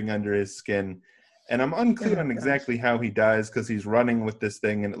thing moving under his skin. And I'm unclear on exactly how he dies because he's running with this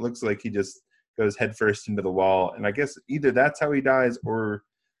thing and it looks like he just goes headfirst into the wall. And I guess either that's how he dies or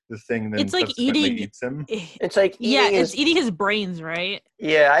the thing then eats him. It's like eating his brains, right?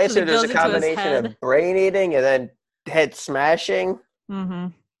 Yeah, I assume there's a combination of brain eating and then head smashing. Mm-hmm.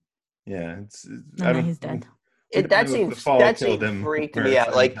 Yeah, he's dead. That scene freaked me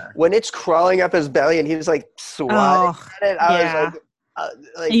out. Like when it's crawling up his belly and he's like swatting at it, I was like,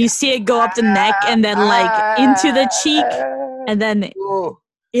 and you see it go up the neck and then like into the cheek and then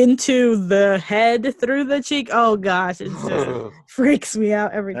into the head through the cheek. Oh gosh, it just freaks me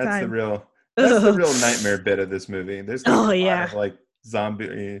out every time. That's the real nightmare bit of this movie. There's a lot of like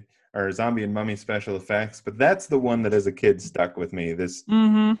zombie and mummy special effects, but that's the one that as a kid stuck with me. This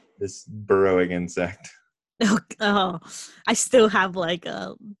burrowing insect. Oh, I still have like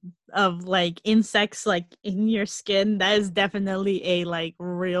of like insects like in your skin. That is definitely a like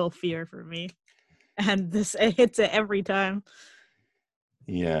real fear for me, and it hits it every time.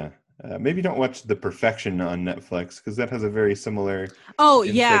 Yeah, maybe don't watch The Perfection on Netflix because that has a very similar. Oh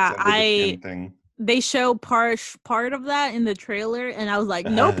yeah, they show part of that in the trailer, and I was like,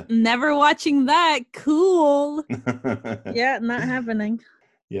 nope, never watching that. Cool. Yeah, not happening.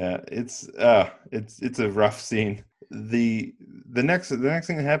 Yeah, it's a rough scene. The next thing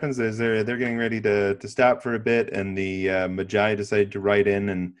that happens is they're getting ready to stop for a bit, and the Magi decide to ride in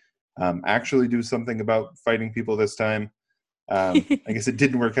and actually do something about fighting people this time. I guess it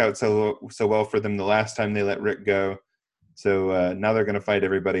didn't work out so well for them the last time they let Rick go. So now they're going to fight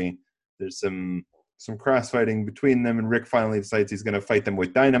everybody. There's some crossfighting between them, and Rick finally decides he's going to fight them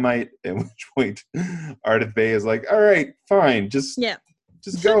with dynamite, at which point Ardith Bay is like, all right, fine, just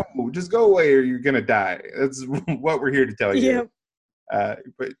go away or you're going to die. That's what we're here to tell you.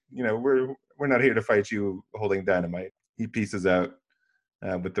 But, we're not here to fight you holding dynamite. He pieces out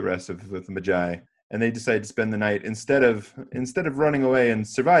with the rest of the Magi, and they decide to spend the night, instead of running away and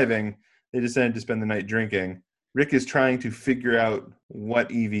surviving, they decided to spend the night drinking. Rick is trying to figure out what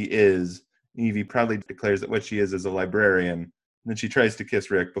Evie is. Evie proudly declares that what she is a librarian. And then she tries to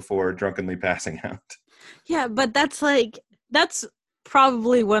kiss Rick before drunkenly passing out. Yeah, but that's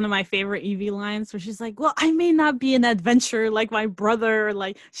probably one of my favorite Evie lines, where she's like, well, I may not be an adventurer like my brother.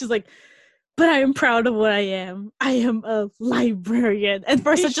 Like, she's like, but I am proud of what I am. I am a librarian. And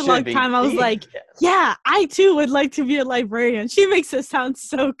for such a long time, I was like, yeah, I too would like to be a librarian. She makes it sound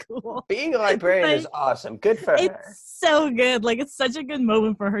so cool. Being a librarian is awesome. Good for her. It's so good. Like, it's such a good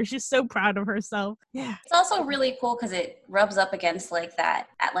moment for her. She's so proud of herself. Yeah. It's also really cool because it rubs up against that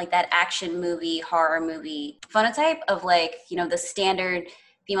action movie, horror movie phonotype of the standard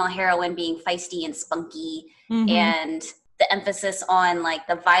female heroine being feisty and spunky, and the emphasis on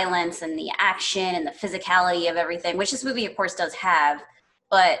the violence and the action and the physicality of everything, which this movie of course does have,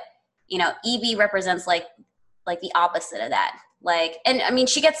 but Evie represents the opposite of that. And I mean,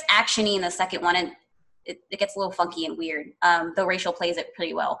 she gets actiony in the second one, and it gets a little funky and weird, though Rachel plays it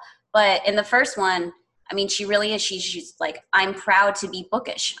pretty well. But in the first one, I mean, she really is, she's like, I'm proud to be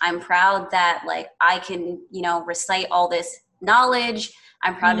bookish. I'm proud that I can, recite all this knowledge.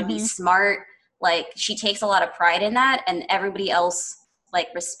 I'm proud to be smart. She takes a lot of pride in that, and everybody else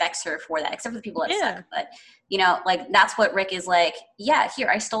respects her for that, except for the people that suck. But that's what Rick is like. Yeah, here,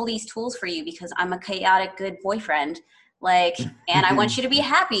 I stole these tools for you because I'm a chaotic good boyfriend. And I want you to be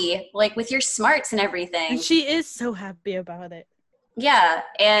happy, with your smarts and everything. And she is so happy about it. Yeah,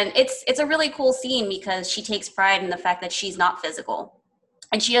 and it's a really cool scene because she takes pride in the fact that she's not physical.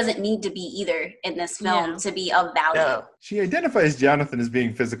 And she doesn't need to be either in this film to be of value. No. She identifies Jonathan as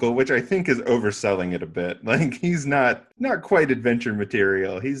being physical, which I think is overselling it a bit. He's not quite adventure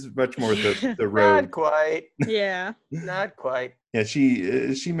material. He's much more the road. Not quite. Yeah. Not quite. Yeah,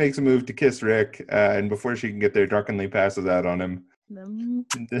 she makes a move to kiss Rick, and before she can get there, drunkenly passes out on him.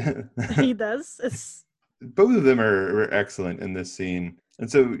 He does. Both of them are excellent in this scene. And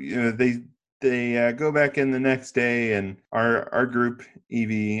so, they go back in the next day, and our group,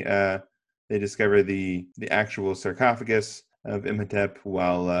 Evie, they discover the actual sarcophagus of Imhotep,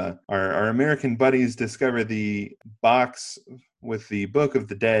 while our American buddies discover the box with the Book of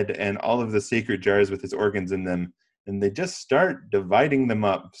the Dead and all of the sacred jars with his organs in them, and they just start dividing them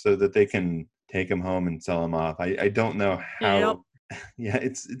up so that they can take them home and sell them off. I don't know how. Yep. Yeah,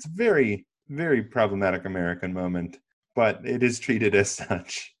 it's very, very problematic American moment, but it is treated as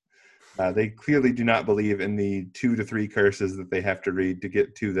such. They clearly do not believe in the 2 to 3 curses that they have to read to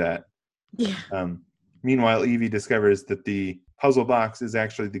get to that. Yeah. Meanwhile, Evie discovers that the puzzle box is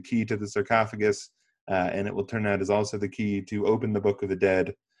actually the key to the sarcophagus, and it will turn out is also the key to open the Book of the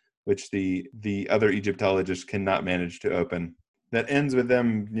Dead, which the other Egyptologists cannot manage to open. That ends with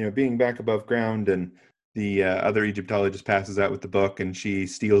them, being back above ground, and the other Egyptologist passes out with the book, and she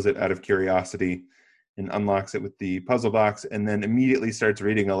steals it out of curiosity and unlocks it with the puzzle box, and then immediately starts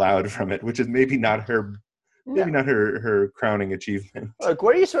reading aloud from it, which is maybe not her crowning achievement. Look,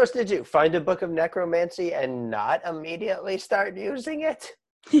 what are you supposed to do? Find a book of necromancy and not immediately start using it?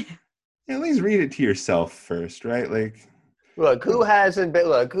 Yeah, at least read it to yourself first, right? Look, who hasn't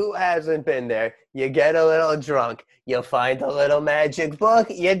been there? You get a little drunk, you find a little magic book,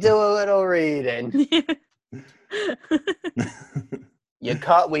 you do a little reading.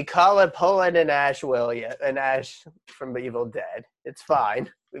 We call it pulling an Ash, will you? An Ash from Evil Dead. It's fine.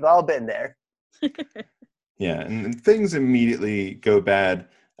 We've all been there. Yeah, and things immediately go bad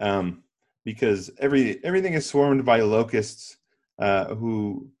because everything is swarmed by locusts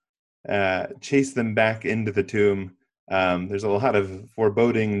who chase them back into the tomb. There's a lot of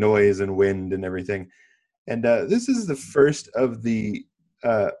foreboding noise and wind and everything. And this is the first of the...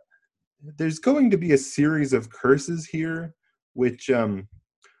 there's going to be a series of curses here, which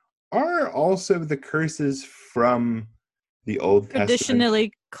are also the curses from the Old Testament.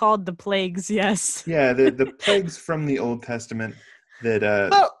 Traditionally called the plagues, yes. Yeah, the plagues from the Old Testament that,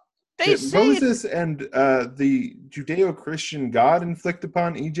 that Moses and the Judeo-Christian God inflict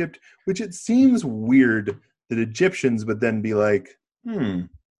upon Egypt, which it seems weird that Egyptians would then be like,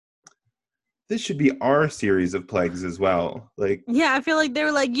 this should be our series of plagues as well. Yeah, I feel like they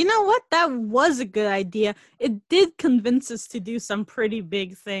were like, you know what? That was a good idea. It did convince us to do some pretty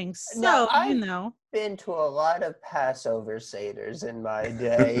big things. So, been to a lot of Passover Seders in my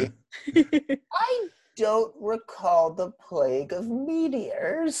day. I don't recall the plague of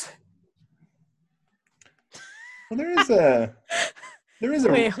meteors. Well, there is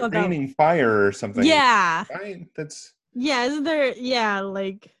a Wait, hold on. raining fire or something. Yeah. Right? That's Yeah, isn't there? Yeah,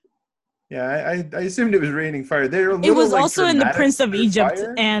 like yeah. I assumed it was raining fire. it was also in the Prince of Egypt,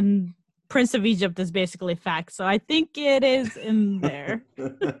 fire? and Prince of Egypt is basically fact. So I think it is in there.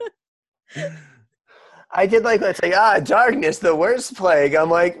 I did like let's say darkness, the worst plague. I'm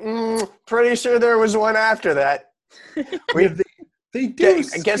like, pretty sure there was one after that. They do.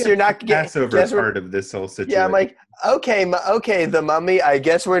 I guess you're not Passover part of this whole situation. Yeah, I'm like, okay, the mummy. I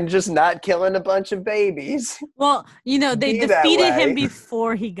guess we're just not killing a bunch of babies. Well, they defeated him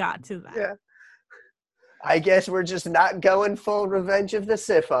before he got to that. Yeah. I guess we're just not going full Revenge of the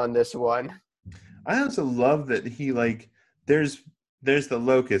Sith on this one. I also love that he there's the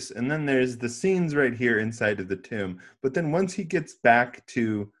locust, and then there's the scenes right here inside of the tomb. But then once he gets back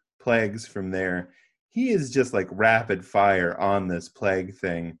to plagues from there, he is just like rapid fire on this plague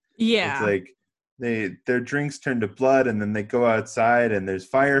thing. Yeah. It's like their drinks turn to blood, and then they go outside and there's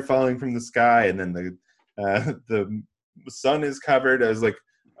fire falling from the sky, and then the sun is covered. I was like,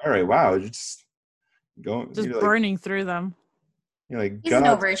 all right, wow, just burning through them. You're like, he's an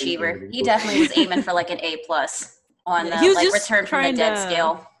overachiever. He definitely was aiming for like an A+ on the Return from the Dead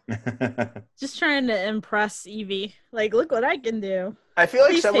scale. Just trying to impress Evie. Like, look what I can do. I feel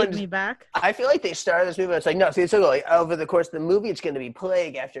like take me back. I feel like they started this movie. It's like, no, see, it's like over the course of the movie, it's going to be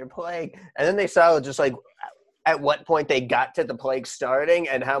plague after plague, and then they saw just like at what point they got to the plague starting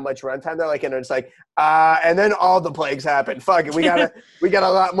and how much runtime they're like, and it's like, and then all the plagues happen. Fuck it, we got a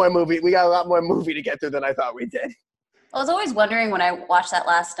lot more movie. We got a lot more movie to get through than I thought we did. I was always wondering when I watched that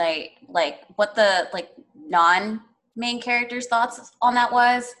last night, like what the non-main characters' thoughts on that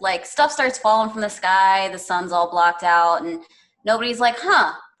was. Like stuff starts falling from the sky, the sun's all blocked out, and nobody's like,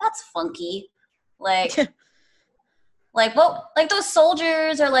 huh, that's funky. Like, like those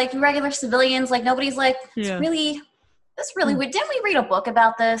soldiers or like regular civilians, like nobody's like, that's really weird. Didn't we read a book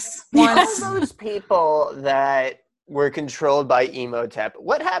about this once? All those people that were controlled by Imhotep,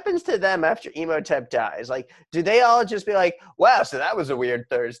 what happens to them after Imhotep dies? Like, do they all just be like, wow, so that was a weird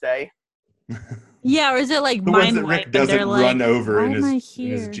Thursday? Yeah, or is it like mind wipe? Rick doesn't run over in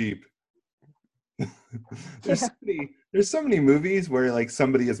his Jeep. There's so many movies where like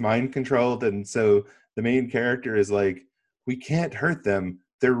somebody is mind controlled, and so the main character is like, we can't hurt them.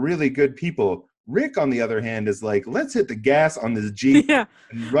 They're really good people. Rick, on the other hand, is like, let's hit the gas on this Jeep and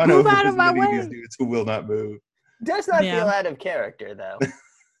run over as many of these dudes who will not move. Does not feel out of character, though.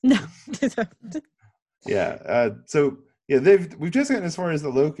 No. Yeah. We've just gotten as far as the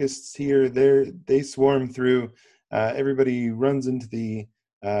locusts here. They swarm through. Everybody runs into the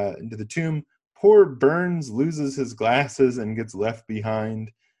tomb. Poor Burns loses his glasses and gets left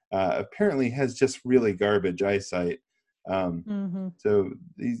behind. Apparently has just really garbage eyesight. So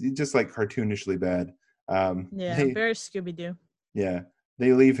he's just like cartoonishly bad. Very Scooby-Doo. Yeah.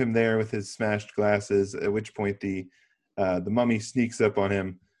 They leave him there with his smashed glasses, at which point the mummy sneaks up on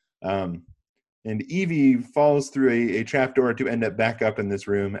him. And Evie falls through a trapdoor to end up back up in this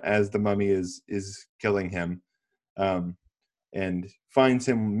room as the mummy is killing him. And finds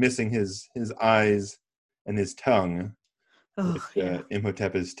him missing his eyes and his tongue, which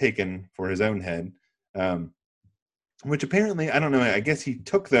Imhotep has taken for his own head. Which apparently, I don't know, I guess he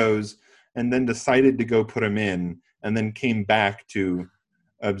took those and then decided to go put them in and then came back to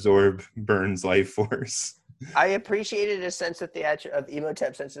absorb Burns' life force. I appreciated his sense of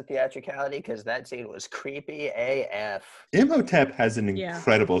Imhotep's sense of theatricality, because that scene was creepy AF. Imhotep has an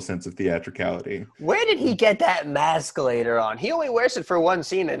incredible sense of theatricality. Where did he get that mask later on? He only wears it for one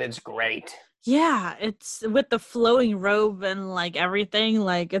scene, and it's great. Yeah, it's with the flowing robe and like everything.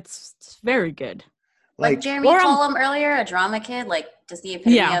 Like it's very good. Like Jeremy called him earlier, a drama kid. Like just the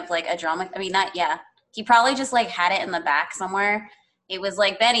epitome of like a drama. I mean, he probably just like had it in the back somewhere. It was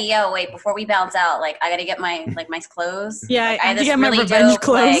like, Benny, wait, before we bounce out, like I gotta get my clothes. Yeah, I have to get my revenge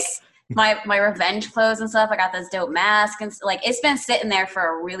clothes. My revenge clothes and stuff. I got this dope mask and like it's been sitting there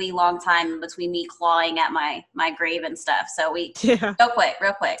for a really long time between me clawing at my grave and stuff. So real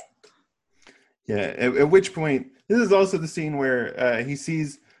quick. Yeah. At which point, this is also the scene where he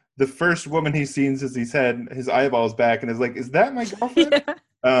sees the first woman he sees since he's had his eyeballs back, and is like, "Is that my girlfriend?"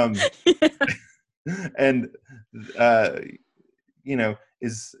 And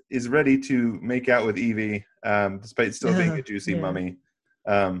is ready to make out with Evie, despite still being a juicy mummy,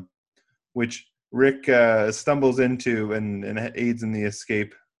 which Rick stumbles into and aids in the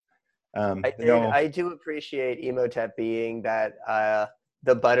escape. I do appreciate Imhotep being that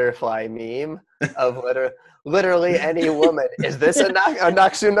the butterfly meme of literally any woman. Is this a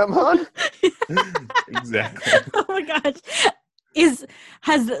Naxunamon? Exactly. Oh my gosh.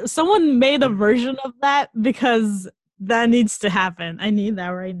 Has someone made a version of that? Because that needs to happen. I need that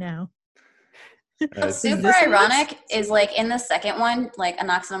right now. What's super ironic is like in the second one, like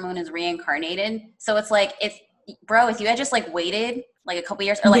Anaxunamun is reincarnated. So it's like if you had just like waited like a couple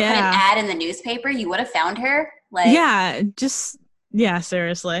years or like put an ad in the newspaper, you would have found her. Like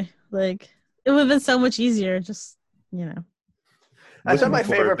seriously. Like it would have been so much easier. Just That's one of my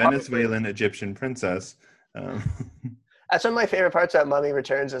favorite Venezuelan Egyptian princess. That's one of my favorite parts about Mummy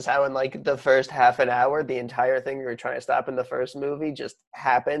Returns is how in like the first half an hour, the entire thing you were trying to stop in the first movie just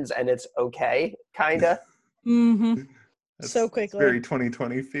happens and it's okay, kinda. Mm-hmm. So quickly. Very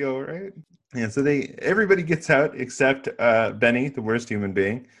 2020 feel, right? Yeah, so everybody gets out except Benny, the worst human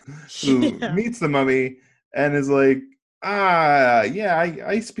being, who meets the mummy and is like,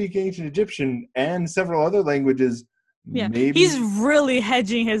 I speak ancient Egyptian and several other languages. Yeah, maybe he's really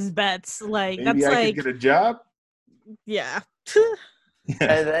hedging his bets. Like maybe that's I like could get a job. Yeah.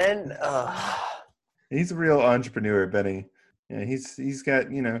 And then he's a real entrepreneur, Benny. Yeah, he's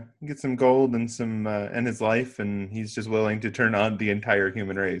got he gets some gold and some in his life, and he's just willing to turn on the entire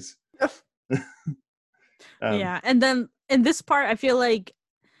human race. Yeah, and then in this part, I feel like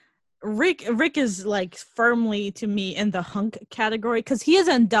Rick is like firmly to me in the hunk category because he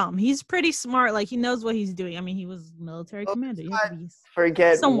isn't dumb. He's pretty smart. Like he knows what he's doing. I mean, he was military commander.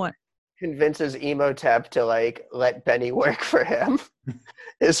 Forget somewhat. Convinces Emotep to like let Benny work for him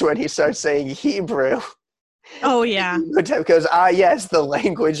is when he starts saying Hebrew. Oh yeah. Emotep goes, yes, the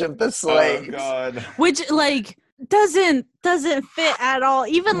language of the slaves. Oh God. Which like doesn't fit at all.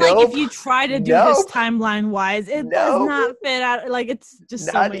 Even like if you try to do this timeline wise, it does not fit out. Like it's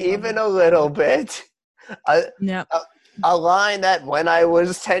just not even a little bit. A line that when I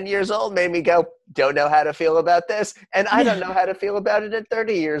was 10 years old made me go, don't know how to feel about this. And I don't know how to feel about it at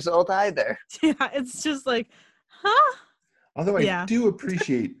 30 years old either. Yeah, it's just like, huh? Although I do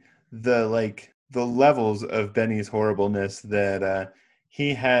appreciate the levels of Benny's horribleness that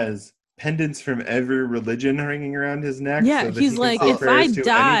he has pendants from every religion hanging around his neck. Yeah, so that he's he like, if I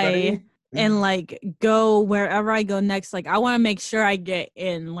die and like go wherever I go next, like I want to make sure I get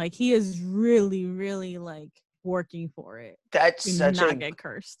in. Like he is really, really like working for it. That's get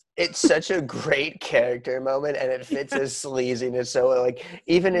cursed. It's such a great character moment, and it fits his sleaziness. So like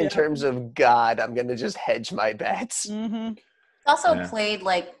even in terms of God, I'm gonna just hedge my bets. Mm-hmm. It's also played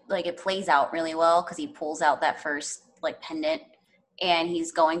like it plays out really well because he pulls out that first like pendant and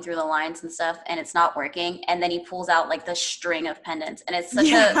he's going through the lines and stuff and it's not working, and then he pulls out like the string of pendants, and it's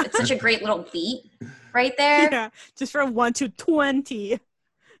such a great little beat right there. Yeah, just from 1 to 20.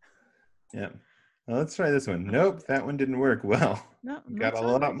 Yeah. Well, let's try this one. Nope, that one didn't work well. No, got a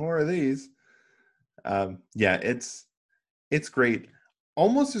lot more of these. It's great.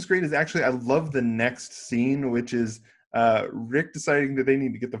 Almost as great as actually I love the next scene, which is Rick deciding that they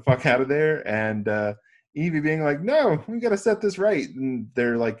need to get the fuck out of there, and Evie being like, no, we gotta set this right. And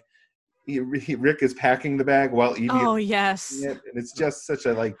they're like, Rick is packing the bag while Evie is it, and it's just such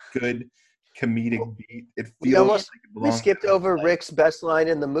a like good comedic beat. It feels we skipped over Rick's best line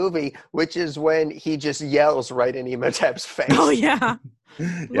in the movie, which is when he just yells right in Emotep's face. Oh yeah.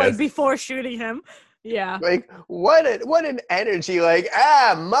 Like before shooting him. Yeah. Like what an energy, like,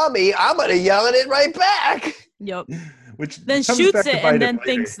 mommy, I'm gonna yell at it right back. Yep. Which then shoots it and then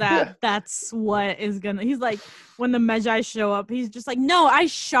thinks that that's what is gonna. He's like, when the Magi show up, he's just like, no, I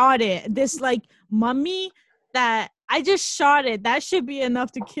shot it. This like mummy that I just shot it. That should be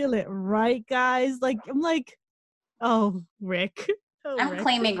enough to kill it, right, guys? Like, I'm like, oh, Rick. Oh, I'm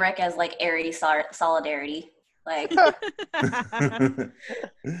claiming Rick as like Aries solidarity. Like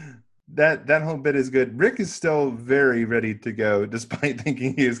that whole bit is good. Rick is still very ready to go, despite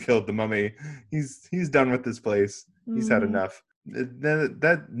thinking he has killed the mummy. He's done with this place. He's had enough.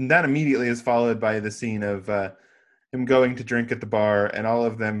 That immediately is followed by the scene of him going to drink at the bar and all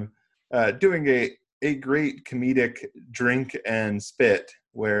of them doing a great comedic drink and spit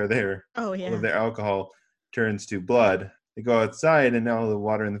where all of their alcohol turns to blood. They go outside and all the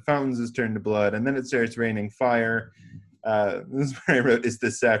water in the fountains is turned to blood, and then it starts raining fire. This is where I wrote, is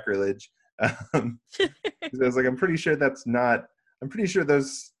this sacrilege? I was like, I'm pretty sure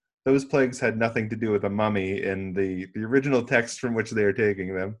those plagues had nothing to do with a mummy in the original text from which they are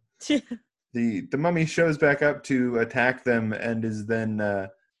taking them. The mummy shows back up to attack them and is then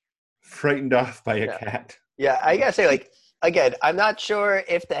frightened off by a cat. Yeah, I gotta say, like, again, I'm not sure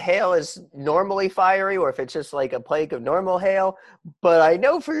if the hail is normally fiery or if it's just like a plague of normal hail, but I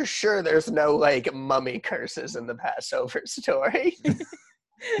know for sure there's no like mummy curses in the Passover story.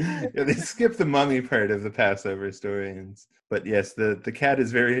 Yeah, they skip the mummy part of the Passover story, but yes, the cat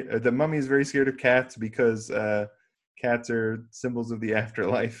is the mummy is very scared of cats because cats are symbols of the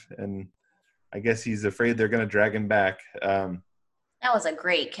afterlife, and I guess he's afraid they're going to drag him back. That was a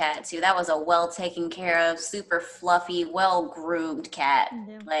great cat too. That was a well taken care of, super fluffy, well groomed cat.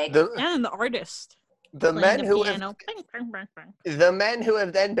 Yeah. Like and the artist. The men who have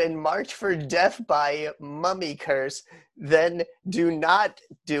then been marked for death by mummy curse then do not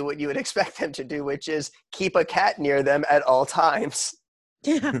do what you would expect them to do, which is keep a cat near them at all times.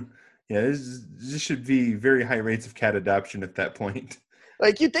 Yeah. Yeah, this should be very high rates of cat adoption at that point.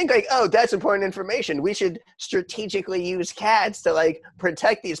 Like, you'd think, like, oh, that's important information. We should strategically use cats to, like,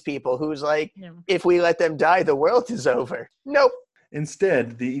 protect these people who's like, if we let them die, the world is over. Nope.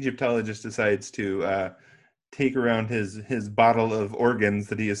 Instead, the Egyptologist decides to take around his bottle of organs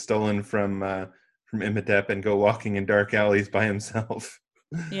that he has stolen from Imhotep and go walking in dark alleys by himself.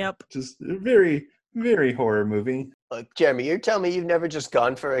 Yep. Just a very, very horror movie. Look, Jeremy, you're telling me you've never just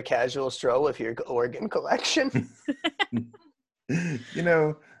gone for a casual stroll with your organ collection? You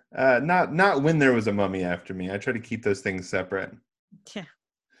know, not when there was a mummy after me. I try to keep those things separate. Yeah.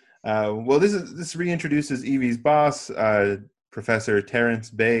 Well, this reintroduces Evie's boss, Professor Terrence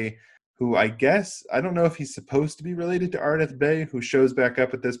Bay, who I don't know if he's supposed to be related to Ardeth Bay, who shows back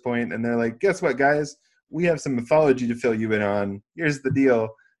up at this point, and they're like, guess what, guys? We have some mythology to fill you in on. Here's the deal.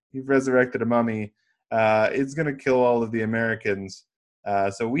 You've resurrected a mummy. It's going to kill all of the Americans,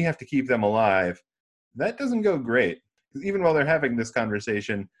 so we have to keep them alive. That doesn't go great. Even while they're having this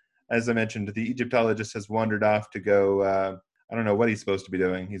conversation, as I mentioned, the Egyptologist has wandered off to go, I don't know what he's supposed to be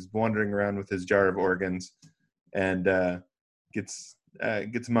doing. He's wandering around with his jar of organs and gets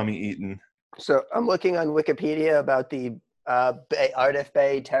mummy eaten. So I'm looking on Wikipedia about the Ardeth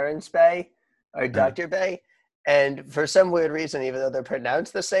Bay, Terrence Bay, or Dr. Bay, and for some weird reason, even though they're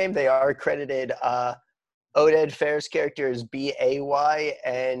pronounced the same, they are credited Oded Fehr's character is B-A-Y,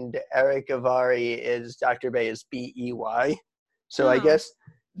 and Eric Avari is Dr. Bay is B-E-Y. So I guess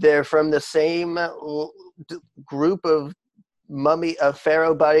they're from the same group of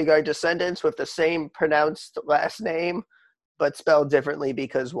Pharaoh bodyguard descendants with the same pronounced last name, but spelled differently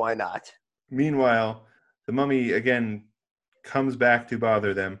because why not? Meanwhile, the mummy again comes back to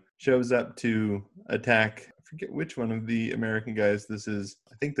bother them, shows up to attack. I forget which one of the American guys this is.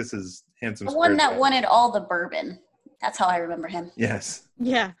 I think this is Handsome the one that guy. wanted all the bourbon. That's how I remember him. Yes.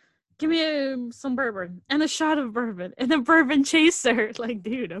 Yeah. Give me some bourbon and a shot of bourbon and a bourbon chaser. Like,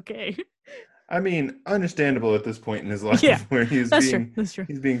 dude, okay. I mean, understandable at this point in his life where he's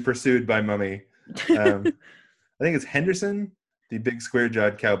being pursued by mummy. I think it's Henderson, the big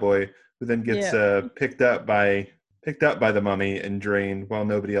square-jawed cowboy, who then gets picked up by the mummy and drained while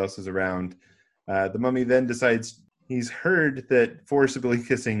nobody else is around. The mummy then decides he's heard that forcibly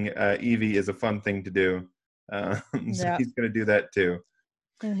kissing Evie is a fun thing to do. So he's going to do that too.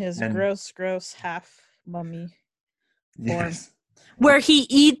 In his gross half mummy form. Yes. Where he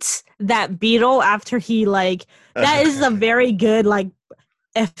eats that beetle after he that is a very good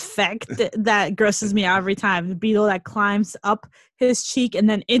effect that grosses me out every time. The beetle that climbs up his cheek and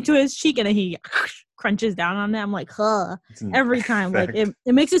then into his cheek and then he crunches down on it. I'm like, huh. Every time. Like it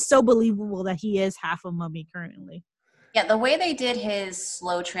makes it so believable that he is half a mummy currently. Yeah, the way they did his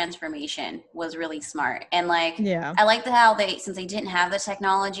slow transformation was really smart. And I liked how since they didn't have the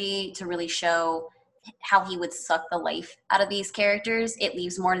technology to really show how he would suck the life out of these characters, it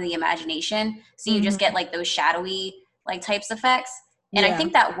leaves more to the imagination. So you just get those shadowy types effects. And I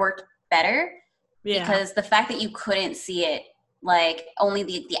think that worked better because the fact that you couldn't see it, only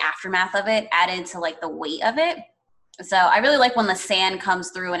the aftermath of it added to the weight of it. So I really like when the sand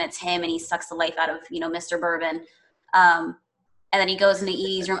comes through and it's him and he sucks the life out of, Mr. Bourbon. And then he goes into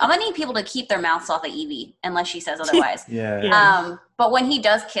Evie's room. I'm gonna need people to keep their mouths off of Evie unless she says otherwise. But when he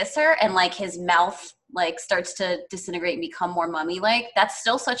does kiss her and his mouth starts to disintegrate and become more mummy-like, that's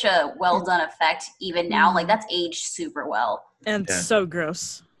still such a well done effect even now. That's aged super well. And so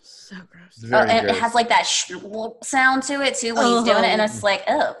gross. So gross. And it has that sound to it too when he's doing it, and it's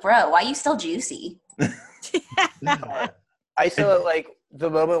oh, bro, why are you still juicy? I saw the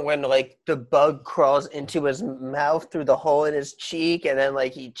moment when the bug crawls into his mouth through the hole in his cheek and then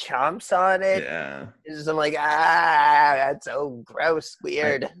he chomps on it. Yeah. I'm like, that's so gross,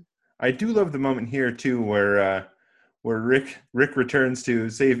 weird. I do love the moment here too where Rick returns to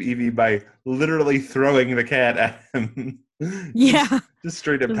save Evie by literally throwing the cat at him. Yeah. Just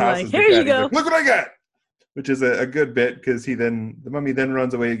straight up tosses the here cat. You go. Look what I got! Which is a good bit because the mummy then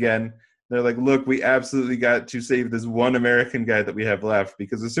runs away again. They're like, look, we absolutely got to save this one American guy that we have left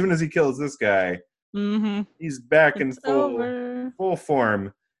because as soon as he kills this guy, Mm-hmm. He's back in It's over. full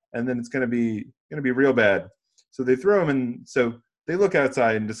form, and then it's gonna be real bad. So they throw him in. So they look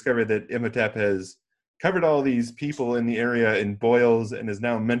outside and discover that Imhotep has covered all these people in the area in boils and is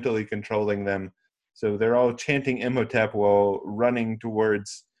now mentally controlling them. So they're all chanting Imhotep while running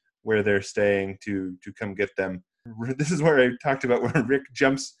towards where they're staying to come get them. This is where I talked about where Rick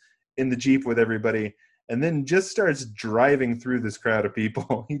jumps in the Jeep with everybody and then just starts driving through this crowd of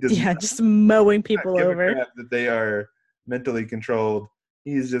people. He does just mowing people give over. a crap that they are mentally controlled.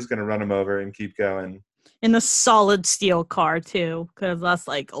 He's just going to run them over and keep going. In a solid steel car, too, because that's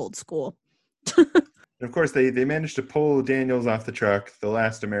like old school. And of course, they managed to pull Daniels off the truck, the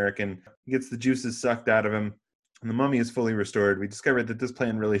last American. He gets the juices sucked out of him, and the mummy is fully restored. We discovered that this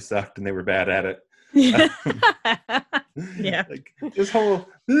plan really sucked, and they were bad at it. Yeah. Like this whole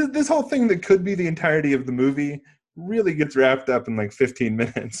thing that could be the entirety of the movie really gets wrapped up in like 15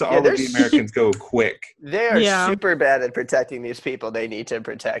 minutes. All of the Americans go quick. They are super bad at protecting these people they need to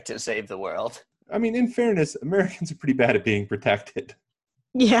protect to save the world. I mean, in fairness, Americans are pretty bad at being protected.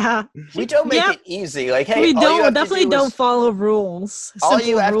 Yeah. We don't make it easy. Like, hey, we don't follow rules. All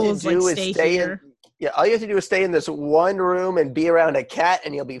you have to do is stay here. All you have to do is stay in this one room and be around a cat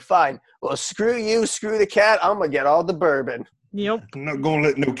and you'll be fine. Well, screw you, screw the cat. I'm going to get all the bourbon. Yep. I'm not going to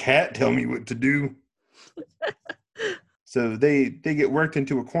let no cat tell me what to do. So they get worked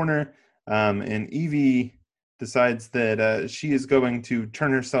into a corner, and Evie decides that she is going to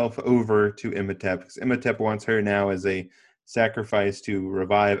turn herself over to Imhotep, because Imhotep wants her now as a sacrifice to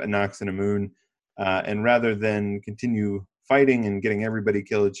revive Anck-su-namun, and rather than continue fighting and getting everybody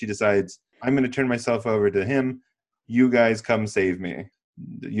killed, she decides, I'm going to turn myself over to him. You guys come save me.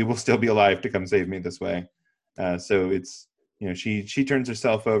 You will still be alive to come save me this way. So it's, she turns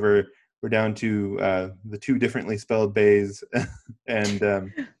herself over. We're down to the two differently spelled Bays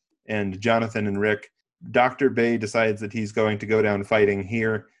and Jonathan and Rick. Dr. Bay decides that he's going to go down fighting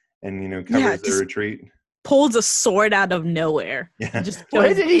here and, covers the retreat. Pulls a sword out of nowhere. Yeah.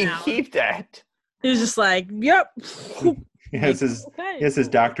 Where did he keep that? He was just like, yep. He has his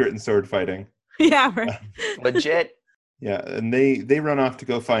doctorate in sword fighting. Yeah, right. Legit. Yeah, and they run off to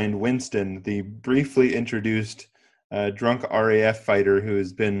go find Winston, the briefly introduced drunk RAF fighter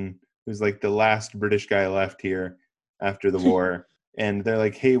who's like the last British guy left here after the war. And they're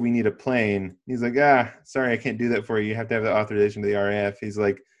like, hey, we need a plane. He's like, sorry, I can't do that for you. You have to have the authorization to the RAF. He's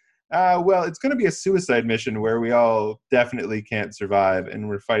like, well, it's going to be a suicide mission where we all definitely can't survive, and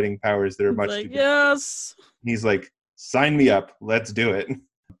we're fighting powers that are much too big. Yes. He's like, sign me up. Let's do it.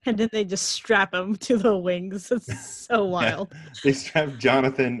 And then they just strap him to the wings. It's so wild. Yeah. They strap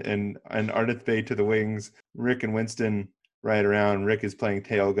Jonathan and Ardith Bay to the wings. Rick and Winston ride around. Rick is playing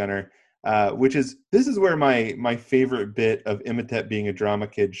tail gunner, this is where my favorite bit of Imhotep being a drama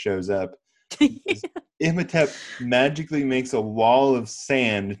kid shows up. Imhotep magically makes a wall of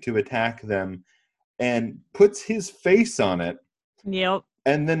sand to attack them and puts his face on it. Yep.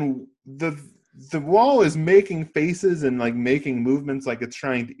 And then the wall is making faces and like making movements like it's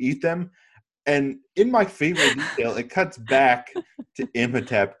trying to eat them. And in my favorite detail, it cuts back to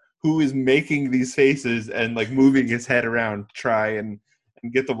Imhotep, who is making these faces and like moving his head around to try and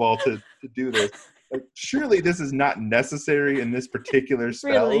get the wall to do this. Like, surely this is not necessary in this particular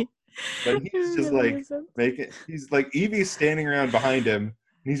spell. Really? But he's just like he's like Evie's standing around behind him, and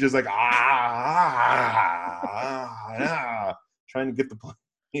he's just like trying to get the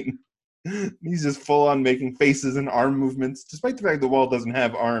plane. He's just full on making faces and arm movements, despite the fact the wall doesn't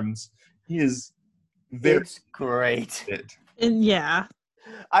have arms. He is very great. Fit. And yeah.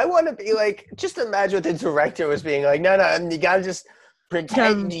 I want to be like, just imagine what the director was being like, no, you gotta just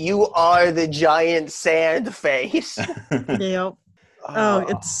pretend you are the giant sand face. Yep. Oh,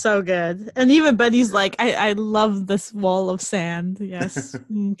 it's so good. And even Betty's like, I love this wall of sand. Yes.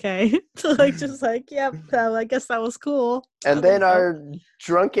 Okay. Yep. I guess that was cool. And then our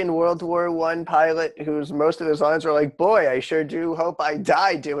drunken World War I pilot, whose most of his lines were like, boy, I sure do hope I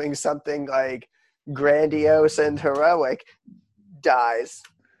die doing something like grandiose and heroic, dies.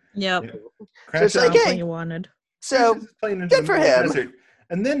 Yep. Just like, hey, you wanted. So good for him. Desert.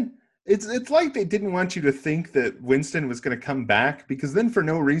 And then it's like they didn't want you to think that Winston was going to come back, because then for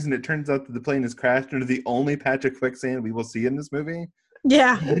no reason it turns out that the plane has crashed into the only patch of quicksand we will see in this movie.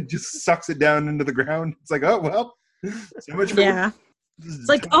 Yeah. It just sucks it down into the ground. It's like, oh well, so much for It's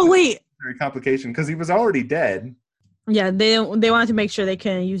like, oh wait, very complication, because he was already dead. Yeah, they wanted to make sure they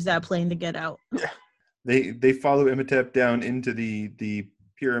can use that plane to get out. They follow Imhotep down into the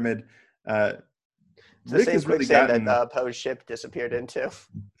pyramid. Rick has really gotten that Poe's ship disappeared into.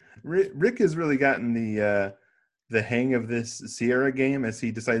 Rick has really gotten the the hang of this Sierra game as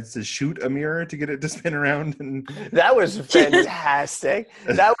he decides to shoot a mirror to get it to spin around. And that was fantastic.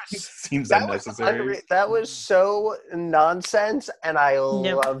 That seems unnecessary. That was so nonsense, and I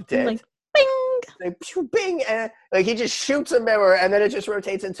loved it. Like, bing! Like, bing! And, like, he just shoots a mirror, and then it just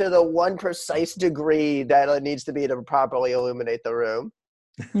rotates into the one precise degree that it needs to be to properly illuminate the room.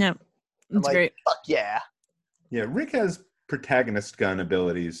 Yeah, it's like, great. Fuck yeah. Yeah, Rick has protagonist gun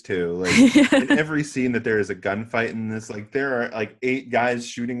abilities too. Like in every scene that there is a gunfight in this, like there are like 8 guys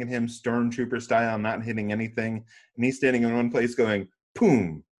shooting at him stormtrooper style, not hitting anything, and he's standing in one place going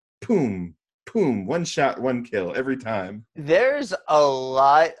boom, boom, boom, one shot, one kill every time. There's a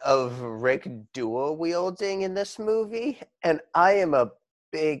lot of Rick dual wielding in this movie, and I am a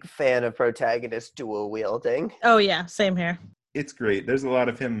big fan of protagonist dual wielding. Oh yeah, same here. It's great. There's a lot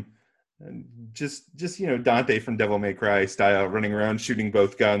of him just Dante from Devil May Cry style, running around shooting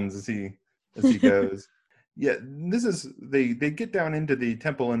both guns as he goes. Yeah, this is they get down into the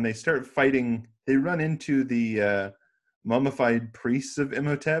temple and they start fighting. They run into the mummified priests of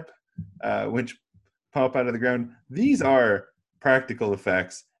Imhotep, which pop out of the ground. These are practical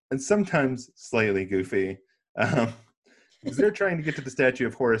effects and sometimes slightly goofy. Because they're trying to get to the statue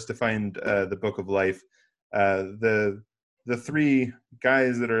of Horus to find the Book of Life. The 3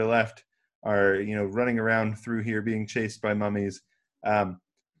 guys that are left are running around through here being chased by mummies, and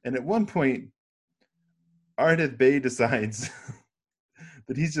at one point Ardith Bey decides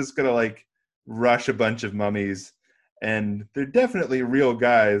that he's just gonna like rush a bunch of mummies, and they're definitely real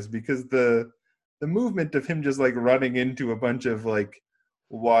guys because the movement of him just like running into a bunch of like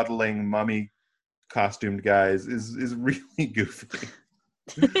waddling mummy costumed guys is really goofy.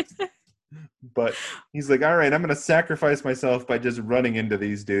 But he's like, all right, I'm going to sacrifice myself by just running into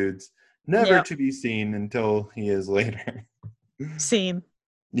these dudes. Never to be seen until he is later. Seen.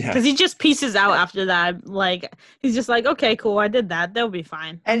 Yeah. Because he just pieces out after that. Like, he's just like, okay, cool, I did that. That'll be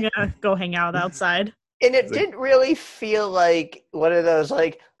fine. I'm going to go hang out outside. And it didn't really feel like one of those,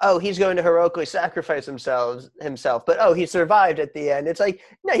 like, oh, he's going to heroically sacrifice himself, but, oh, he survived at the end. It's like,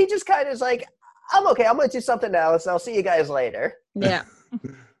 no, he just kind of is like, I'm okay, I'm going to do something else, and I'll see you guys later. Yeah.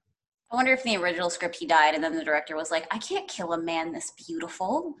 I wonder if in the original script he died and then the director was like, I can't kill a man this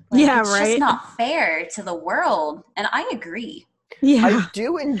beautiful. Like, yeah, it's right. It's just not fair to the world. And I agree. Yeah. I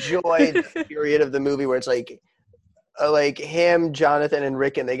do enjoy the period of the movie where it's like him, Jonathan, and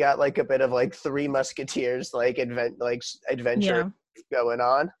Rick, and they got like a bit of like 3 Musketeers adventure going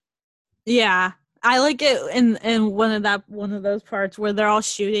on. Yeah. I like it in one of those parts where they're all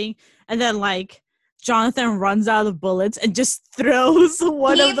shooting and then like Jonathan runs out of bullets and just throws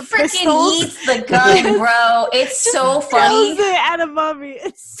one of the pistols. He freaking eats the gun, bro. It's so funny. Throws it at a mummy.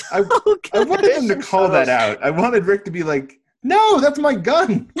 It's so good. I wanted him to call that out. I wanted Rick to be like, "No, that's my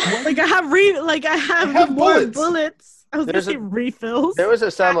gun." Like I have more bullets. I was going to say refills. There was a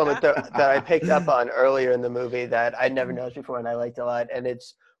sound moment that I picked up on earlier in the movie that I'd never noticed before, and I liked a lot. And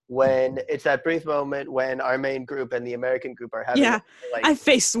it's when it's that brief moment when our main group and the American group are having I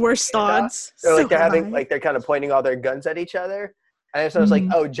faced worse thoughts. So they're kind of pointing all their guns at each other. And so it's like,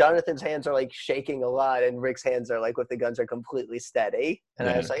 oh, Jonathan's hands are like shaking a lot and Rick's hands are like with the guns are completely steady. And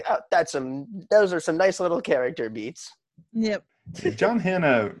I was like, oh, those are some nice little character beats. Yep. John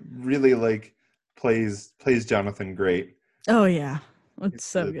Hannah really like plays Jonathan great. Oh yeah. It's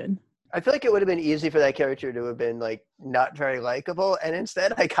so good. I feel like it would have been easy for that character to have been like not very likable, and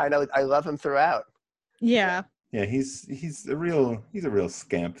instead I love him throughout. Yeah. Yeah, he's a real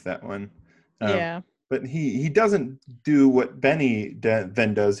scamp, that one. Yeah. But he doesn't do what Benny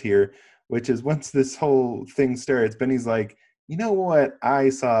then does here, which is once this whole thing starts, Benny's like, you know what? I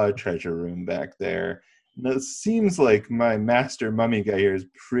saw a treasure room back there. And it seems like my master mummy guy here is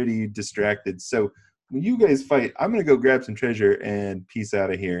pretty distracted. So when you guys fight, I'm going to go grab some treasure and peace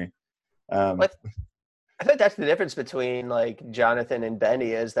out of here. I think that's the difference between like Jonathan and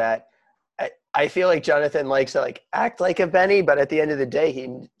Benny is that I feel like Jonathan likes to like act like a Benny, but at the end of the day,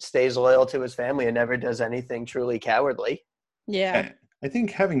 he stays loyal to his family and never does anything truly cowardly. Yeah. I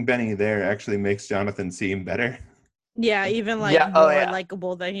think having Benny there actually makes Jonathan seem better. Yeah, even more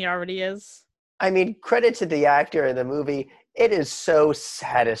likable than he already is. I mean, credit to the actor in the movie. It is so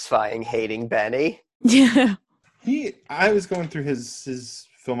satisfying hating Benny. Yeah. I was going through his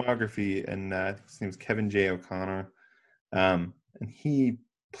filmography, and his name's Kevin J. O'Connor, and he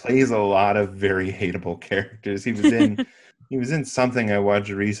plays a lot of very hateable characters. He was in something I watched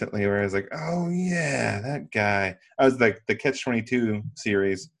recently where I was like, oh yeah, that guy. I was like the Catch-22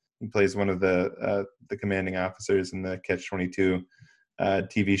 series. He plays one of the commanding officers in the Catch-22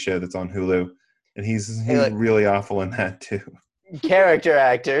 TV show that's on Hulu, and he's really awful in that too. Character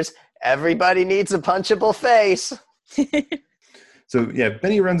actors. Everybody needs a punchable face. So yeah,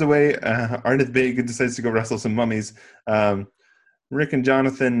 Benny runs away. Ardith Bey decides to go wrestle some mummies. Rick and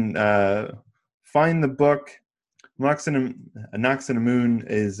Jonathan find the book. Anck-su-namun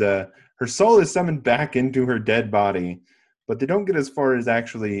is her soul is summoned back into her dead body, but they don't get as far as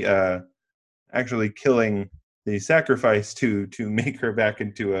actually killing the sacrifice to make her back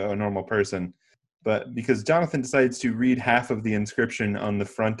into a normal person. But because Jonathan decides to read half of the inscription on the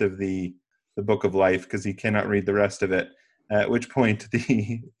front of the Book of Life because he cannot read the rest of it, at which point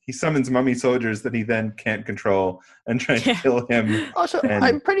he summons mummy soldiers that he then can't control and try to kill him. Also,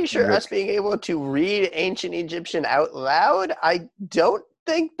 I'm pretty sure us being able to read ancient Egyptian out loud, I don't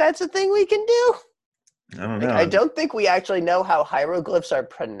think that's a thing we can do. I don't know. I don't think we actually know how hieroglyphs are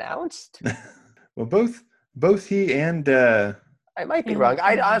pronounced. Well, both he and I might be wrong.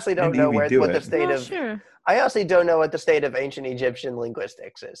 I honestly don't know what the state of. Sure. I honestly don't know what the state of ancient Egyptian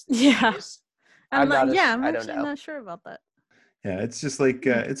linguistics is. Yeah. I'm actually not sure about that. Yeah, it's just like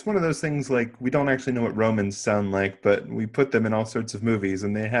it's one of those things like we don't actually know what Romans sound like, but we put them in all sorts of movies,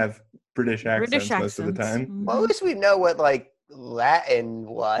 and they have British accents most of the time. Mm-hmm. Well, at least we know what like Latin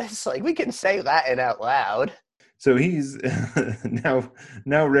was. Like we can say Latin out loud. So he's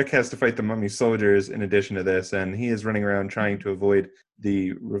now Rick has to fight the mummy soldiers in addition to this, and he is running around trying to avoid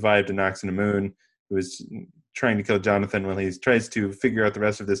the revived Anck-su-namun, who is trying to kill Jonathan while he tries to figure out the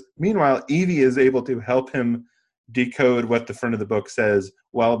rest of this. Meanwhile, Evie is able to help him decode what the front of the book says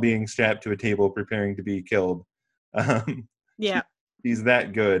while being strapped to a table preparing to be killed. Yeah. He's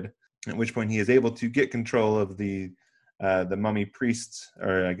that good, at which point he is able to get control of the mummy priests,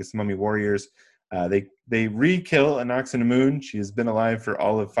 or I guess mummy warriors. They re-kill Anck-su-namun. She has been alive for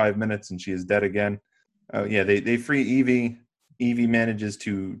all of 5 minutes and she is dead again. They free Evie. Evie manages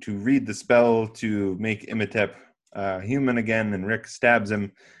to read the spell to make Imhotep human again, and Rick stabs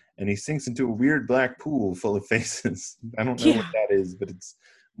him, and he sinks into a weird black pool full of faces. I don't know what that is, but it's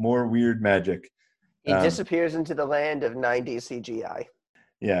more weird magic. He disappears into the land of 90s CGI.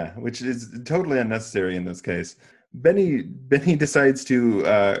 Yeah, which is totally unnecessary in this case. Benny decides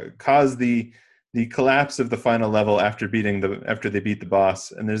to cause the collapse of the final level after they beat the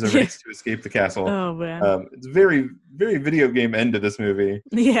boss, and there's a race to escape the castle. Oh man, it's very, very video game end to this movie.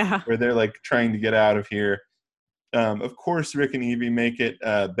 Yeah, where they're like trying to get out of here. Of course, Rick and Evie make it.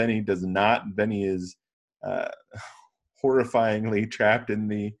 Benny does not. Benny is horrifyingly trapped in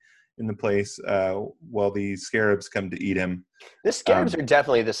the place while the scarabs come to eat him. The scarabs are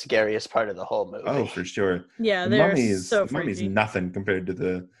definitely the scariest part of the whole movie. Oh, for sure. Yeah, the they're mummy's nothing compared to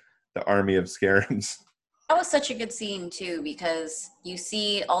the army of scarabs. That was such a good scene too, because you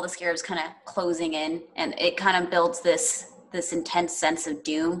see all the scarabs kind of closing in, and it kind of builds this intense sense of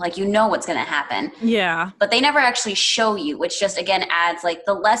doom. Like, you know what's going to happen. Yeah. But they never actually show you, which just, again, adds, like,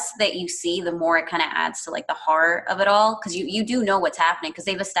 the less that you see, the more it kind of adds to, like, the horror of it all. Because you do know what's happening, because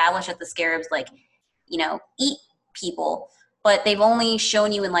they've established that the scarabs, like, eat people. But they've only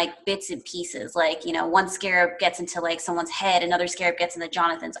shown you in, like, bits and pieces. Like, one scarab gets into, like, someone's head. Another scarab gets into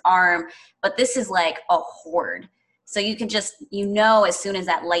Jonathan's arm. But this is, like, a horde. So you can just, as soon as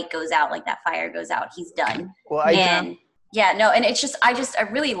that light goes out, like, that fire goes out, he's done. Well, Yeah, no, and it's just, I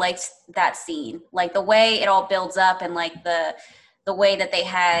really liked that scene. Like, the way it all builds up, and, like, the way that they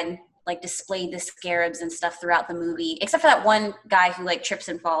had, like, displayed the scarabs and stuff throughout the movie, except for that one guy who, like, trips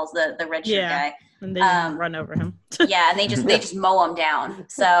and falls, the red shirt guy. And they just run over him. Yeah, and they just mow him down.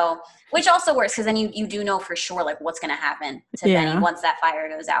 So, which also works, because then you do know for sure, like, what's going to happen to Benny once that fire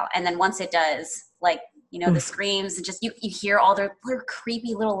goes out. And then once it does, like, the screams, and just you hear all their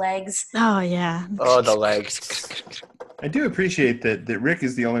creepy little legs. Oh, yeah. Oh, the legs. I do appreciate that Rick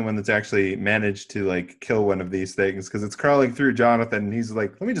is the only one that's actually managed to, like, kill one of these things, because it's crawling through Jonathan, and he's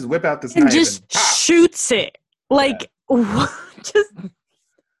like, let me just whip out this knife. And just shoots it. Like,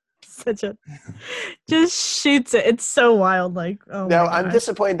 just shoots it. It's so wild. Like, oh no, my I'm gosh.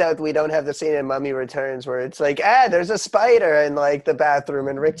 disappointed that we don't have the scene in Mummy Returns where it's like, there's a spider in, like, the bathroom,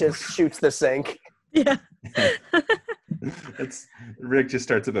 and Rick just shoots the sink. Yeah. Rick just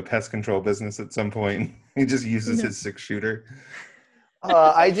starts up a pest control business at some point. He just uses his 6-shooter.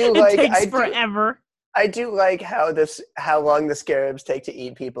 I do like. It takes forever. I do like how long the scarabs take to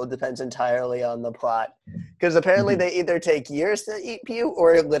eat people depends entirely on the plot, because apparently they either take years to eat you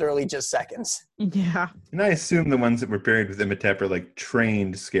or literally just seconds. Yeah. And I assume the ones that were buried with Imhotep are like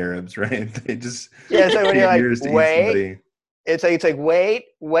trained scarabs, right? They just so when you're like, years to wait, it's like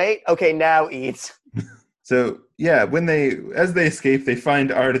wait, okay, now eat. So yeah, as they escape, they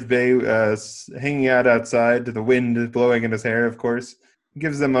find Ardith Bey hanging out outside, to the wind blowing in his hair. Of course,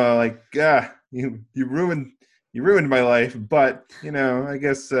 gives them a like, you ruined you ruined my life, but I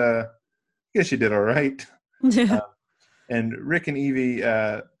guess you did all right. And Rick and Evie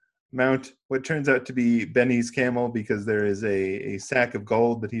mount what turns out to be Benny's camel because there is a sack of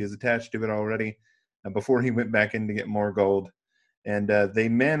gold that he has attached to it already before he went back in to get more gold. And they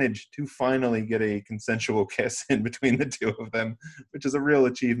managed to finally get a consensual kiss in between the two of them, which is a real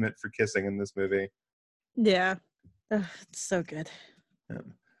achievement for kissing in this movie. Yeah. Oh, it's so good.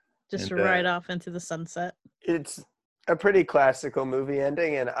 Just right off into the sunset. It's a pretty classical movie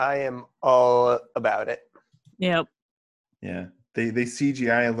ending, and I am all about it. Yep. Yeah. They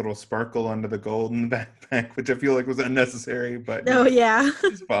CGI a little sparkle under the gold in the backpack, which I feel like was unnecessary, but oh yeah,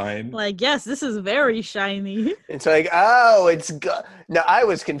 it's fine. Like, yes, this is very shiny. It's like, oh, it's gold. No, I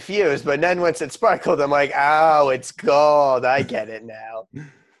was confused, but then once it sparkled, I'm like, oh, it's gold. I get it now.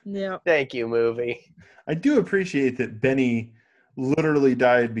 Yeah. Thank you, movie. I do appreciate that Benny literally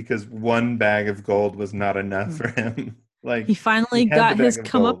died because one bag of gold was not enough for him. Like he finally got his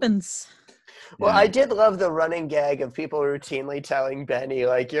comeuppance. Well, I did love the running gag of people routinely telling Benny,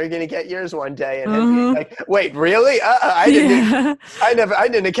 like, "You're gonna get yours one day," and him being like, "Wait, really? I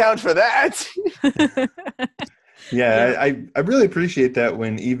didn't account for that." I really appreciate that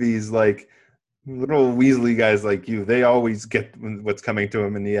when Evie's like, little Weasley guys like you, they always get what's coming to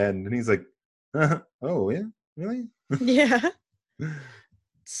him in the end, and he's like, "Oh yeah, really?" Yeah,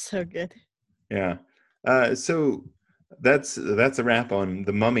 so good. Yeah, so that's a wrap on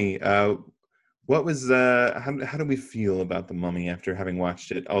The Mummy. What was how do we feel about The Mummy after having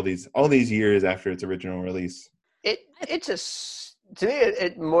watched it all these years after its original release? It's just, to me,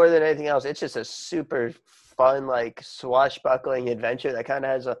 it more than anything else, it's just a super fun, like, swashbuckling adventure that kind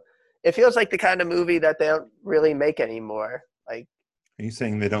of has it feels like the kind of movie that they don't really make anymore. Like, are you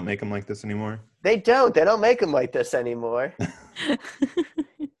saying they don't make them like this anymore? They don't make them like this anymore.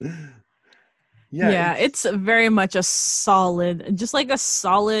 Yeah, it's very much a solid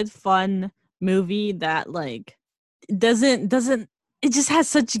fun movie that like doesn't it just has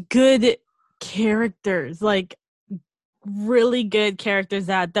such good characters, like really good characters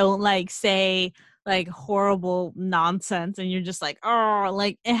that don't like say like horrible nonsense and you're just like, oh,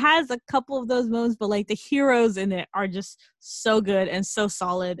 like it has a couple of those moments, but like the heroes in it are just so good and so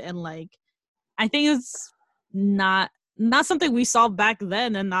solid, and like I think it's not something we saw back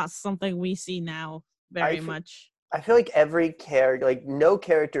then and not something we see now very much. I feel like every character, like no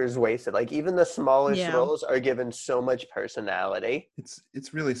character is wasted. Like even the smallest roles are given so much personality.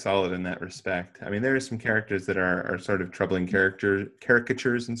 It's really solid in that respect. I mean, there are some characters that are sort of troubling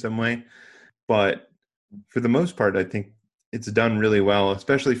caricatures in some way, but for the most part, I think it's done really well,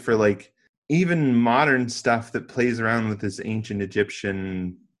 especially for like even modern stuff that plays around with this ancient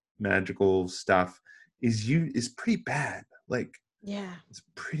Egyptian magical stuff is pretty bad. Like, yeah, it's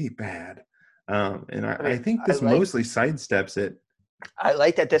pretty bad. And I think this mostly sidesteps it. I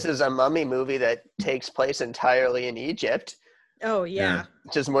like that this is a mummy movie that takes place entirely in Egypt. Oh, yeah.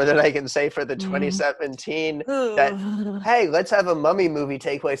 Which is more than I can say for the 2017. Hey, let's have a mummy movie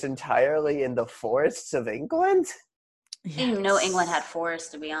take place entirely in the forests of England. Yes. I didn't know England had forests,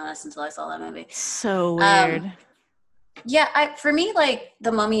 to be honest, until I saw that movie. So weird. For me, like,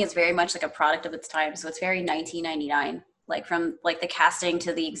 The Mummy is very much like a product of its time. So it's very 1999. Like from like the casting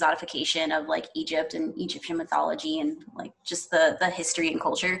to the exotification of like Egypt and Egyptian mythology and like just the history and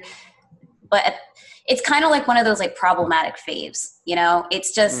culture. But it's kind of like one of those like problematic faves, you know?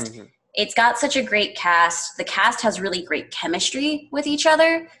 It's just, it's got such a great cast. The cast has really great chemistry with each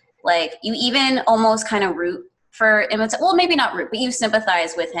other. Like you even almost kind of root for Emmett. Well, maybe not root, but you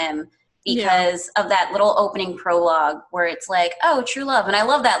sympathize with him because of that little opening prologue where it's like, oh, true love. And I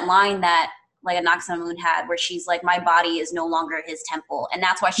love that line that like a Nox on the Moon had where she's like, my body is no longer his temple. And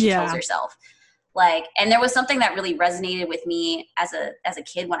that's why she kills herself. Like, and there was something that really resonated with me as a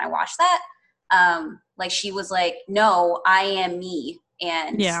kid when I watched that. Like she was like, no, I am me.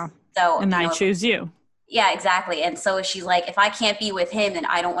 And so, and I choose you. Yeah, exactly. And so she's like, if I can't be with him, then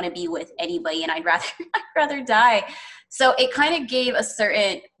I don't want to be with anybody. And I'd rather die. So it kind of gave a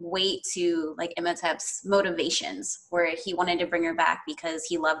certain weight to like Imhotep's motivations where he wanted to bring her back because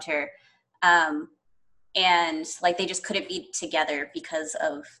he loved her. And like they just couldn't be together because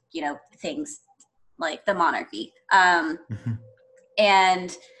of, you know, things like the monarchy. And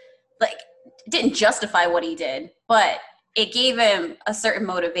like didn't justify what he did, but it gave him a certain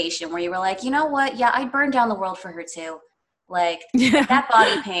motivation where you were like, you know what? Yeah, I'd burn down the world for her too. Like that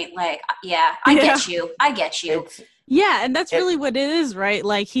body paint, like, I get you. Yeah, and that's really what it is, right?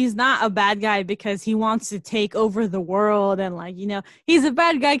 Like, he's not a bad guy because he wants to take over the world and, like, you know, he's a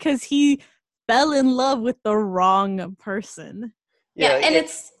bad guy because he fell in love with the wrong person. Yeah, and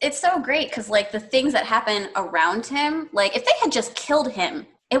it's so great because like the things that happen around him, like if they had just killed him,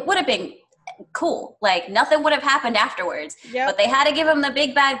 it would have been cool. Like nothing would have happened afterwards. Yep. But they had to give him the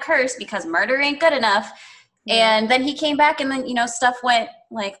big bad curse because murder ain't good enough. Yeah. And then he came back and then, you know, stuff went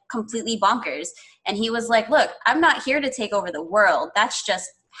like completely bonkers. And he was like, look, I'm not here to take over the world. That's just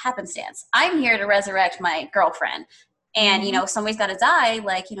happenstance. I'm here to resurrect my girlfriend. And, you know, somebody's got to die.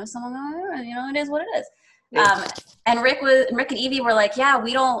 Like, you know, someone, you know, it is what it is. And Rick and Evie were like, yeah,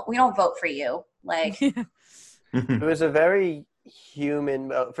 we don't vote for you. Like, it was a very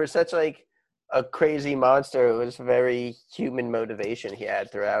human for such like a crazy monster. It was very human motivation he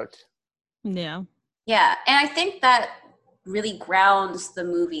had throughout. Yeah. Yeah. And I think that really grounds the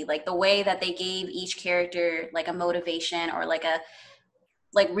movie, like the way that they gave each character like a motivation or like a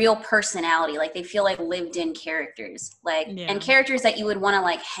real personality, like they feel like lived in characters, like and characters that you would want to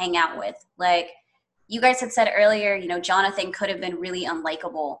like hang out with. Like you guys had said earlier, you know, Jonathan could have been really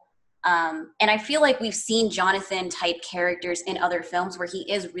unlikable. And I feel like we've seen Jonathan type characters in other films where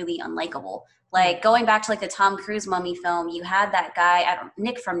he is really unlikable. Like going back to like the Tom Cruise Mummy film, you had that guy,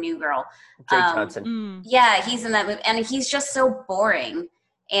 Nick from New Girl. Jake Johnson. Yeah, he's in that movie. And he's just so boring.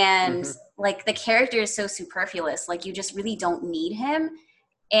 And like the character is so superfluous. Like you just really don't need him.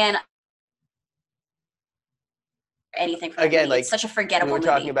 And anything from again, like it's such a forgettable movie.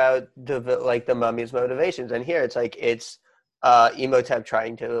 We're talking about the Mummy's motivations, and here it's like it's Imhotep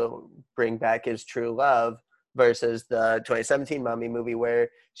trying to bring back his true love versus the 2017 Mummy movie where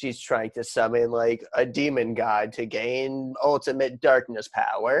she's trying to summon like a demon god to gain ultimate darkness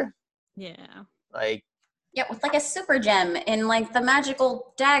power. Yeah. Like yeah, with like a super gem in like the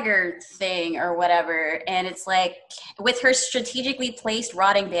magical dagger thing or whatever. And it's like with her strategically placed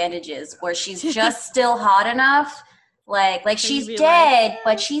rotting bandages where she's just still hot enough. Like she's dead,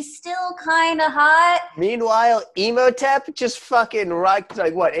 but she's still kind of hot. Meanwhile, Imhotep just fucking rocked,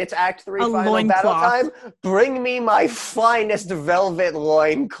 like what? It's Act 3 final battle time? Bring me my finest velvet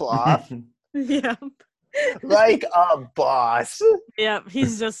loincloth. Yeah. Like a boss. Yeah,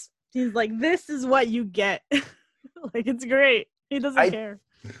 he's like, this is what you get. Like, it's great. He doesn't care.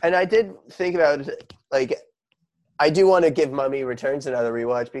 And I did think about, like, I do want to give Mummy Returns another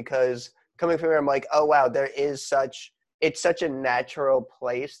rewatch because coming from here, I'm like, oh, wow, it's such a natural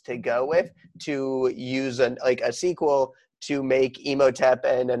place to go with to use a sequel to make Imhotep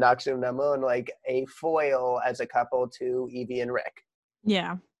and Anaxunamun like a foil as a couple to Evie and Rick.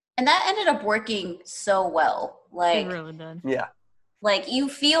 Yeah. And that ended up working so well. Like, it really did. Yeah. Like you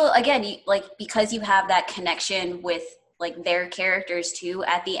feel again, because you have that connection with like their characters too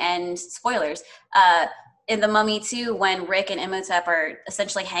at the end, spoilers, in The Mummy 2, when Rick and Imhotep are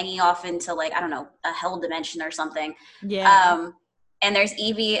essentially hanging off into like, I don't know, a hell dimension or something. Yeah. And there's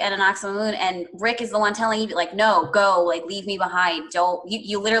Evie and Anaxunamun, and Rick is the one telling Evie, like, no, go, like, leave me behind. Don't,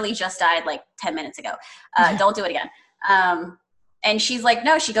 you literally just died like 10 minutes ago. Don't do it again. And she's like,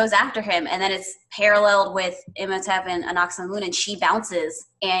 no, she goes after him. And then it's paralleled with Imhotep and Anaxunamun, and she bounces,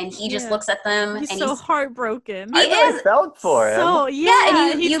 and he just looks at them. He's and so heartbroken. I really felt for him. So,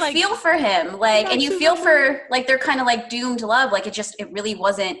 and you like, feel for him. Like, and you feel for, like, they're kind of like doomed love. Like, it really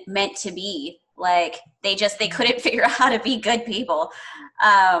wasn't meant to be. Like, they couldn't figure out how to be good people.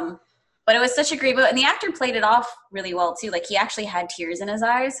 But it was such a great book. And the actor played it off really well, too. Like, he actually had tears in his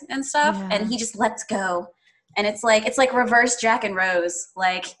eyes and stuff. Yeah. And he just lets go. And it's like reverse Jack and Rose.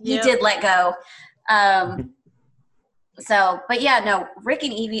 Like, he did let go. But yeah, no, Rick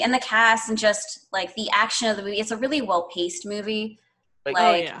and Evie and the cast and just, like, the action of the movie. It's a really well-paced movie. All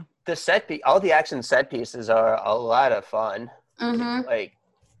the action set pieces are a lot of fun. Mm-hmm. Like,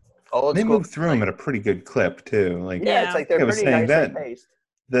 they move through them at a pretty good clip, too. Like, it's like they're pretty nicely paced.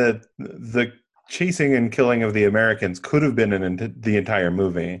 The chasing and killing of the Americans could have been in the entire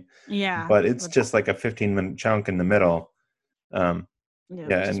movie. Yeah. But it's just like a 15-minute chunk in the middle. And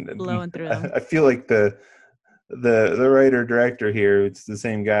blowing through them. I feel like the writer-director here, it's the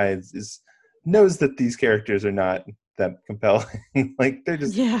same guy, knows that these characters are not that compelling. Like, they're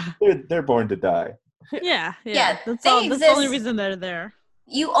just they're born to die. Yeah. That's the only reason they're there.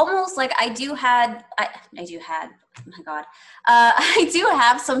 You almost like I do have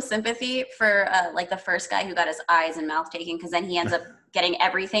some sympathy for like the first guy who got his eyes and mouth taken, because then he ends up getting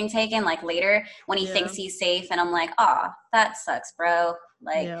everything taken like later when he thinks he's safe, and I'm like, that sucks, bro.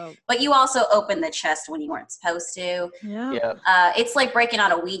 Like, but you also opened the chest when you weren't supposed to. It's like breaking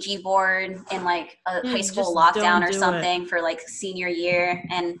out a Ouija board in like a high school lockdown or something for like senior year,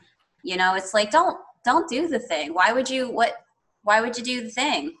 and you know, it's like don't do the thing. Why would you do the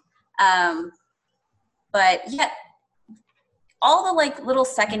thing? But yeah, all the like little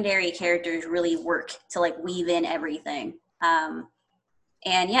secondary characters really work to like weave in everything.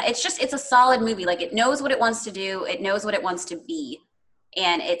 And yeah, it's a solid movie. Like, it knows what it wants to do, it knows what it wants to be,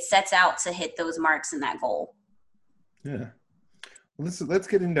 and it sets out to hit those marks and that goal. Yeah. Well, let's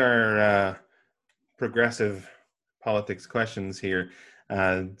get into our progressive politics questions here.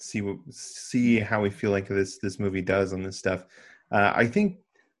 See how we feel like this movie does on this stuff. I think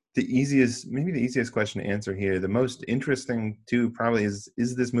maybe the easiest question to answer here, the most interesting too, probably is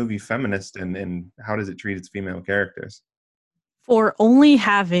this movie feminist, and how does it treat its female characters? For only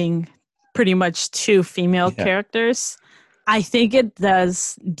having pretty much 2 female characters, I think it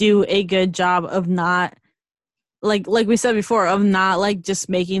does do a good job of not, like we said before, of not like just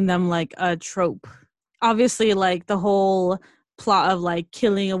making them like a trope. Obviously, like the whole plot of like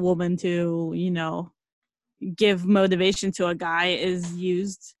killing a woman to, you know, give motivation to a guy is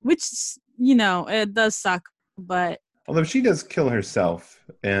used, which, you know, it does suck. But although she does kill herself,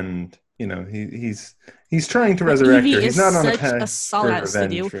 and you know, he's trying to resurrect her. He's not on a path for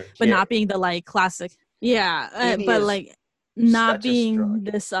revenge, but not being the like classic. Yeah, but like not being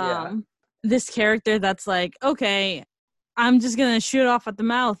this this character that's like, okay, I'm just gonna shoot off at the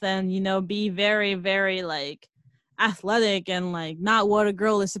mouth and, you know, be very, very like athletic and like not what a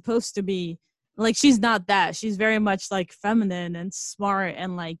girl is supposed to be. Like, she's not that. She's very much like feminine and smart,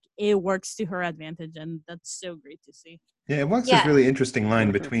 and like it works to her advantage, and that's so great to see. Yeah, it walks this really interesting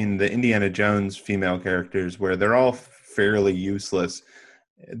line between the Indiana Jones female characters, where they're all fairly useless.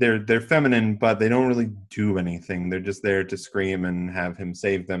 They're feminine, but they don't really do anything. They're just there to scream and have him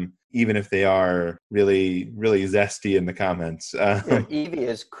save them, even if they are really, really zesty in the comments. Evie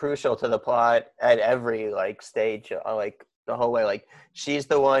is crucial to the plot at every like stage, like the whole way. Like, she's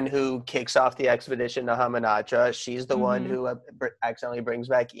the one who kicks off the expedition to Hamunaptra. She's the one who accidentally brings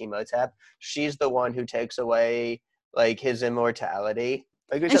back Imhotep. She's the one who takes away like his immortality.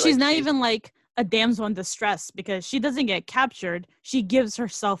 Like, and she's not even like a damsel in distress, because she doesn't get captured. She gives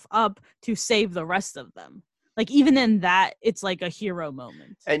herself up to save the rest of them. Like, even in that, it's like a hero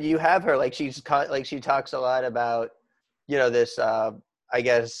moment. And you have her, like, she talks a lot about, you know, this I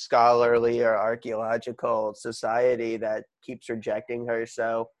guess scholarly or archaeological society that keeps rejecting her.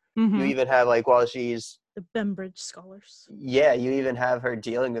 So you even have, like, while she's the Bembridge scholars. Yeah, you even have her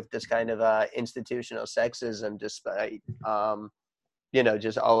dealing with this kind of institutional sexism, despite you know,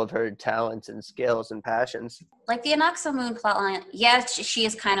 just all of her talents and skills and passions. Like the Anaxa Moon plotline, yeah, she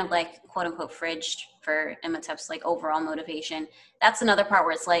is kind of like quote unquote fridged for Imhotep's like overall motivation. That's another part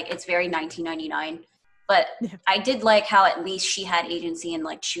where it's like, it's very 1999. But I did like how at least she had agency in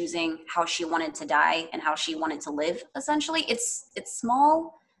like choosing how she wanted to die and how she wanted to live, essentially. It's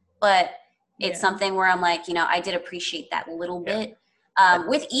small, but it's something where I'm like, you know, I did appreciate that little bit.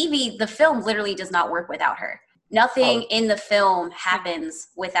 With Evie, the film literally does not work without her. Nothing in the film happens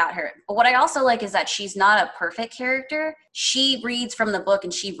without her. But what I also like is that she's not a perfect character. She reads from the book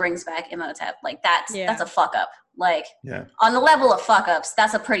and she brings back Imhotep. Like, that's a fuck up. Like, on the level of fuck ups,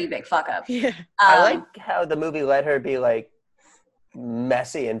 that's a pretty big fuck up. Yeah. I like how the movie let her be like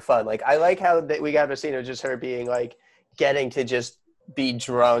messy and fun. Like, I like how we got a scene of just her being like getting to just be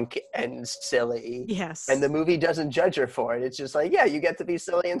drunk and silly. Yes. And the movie doesn't judge her for it. It's just like, yeah, you get to be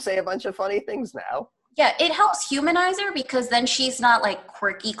silly and say a bunch of funny things now. Yeah, it helps humanize her, because then she's not like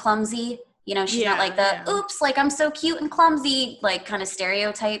quirky, clumsy. You know, she's not like the, oops, like I'm so cute and clumsy, like kind of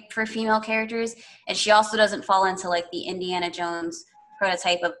stereotype for female characters. And she also doesn't fall into like the Indiana Jones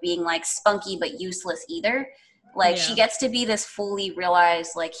prototype of being like spunky but useless either. Like she gets to be this fully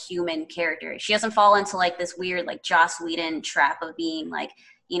realized like human character. She doesn't fall into like this weird like Joss Whedon trap of being like,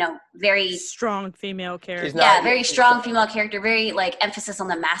 you know, very strong female character. Very strong female character, very like emphasis on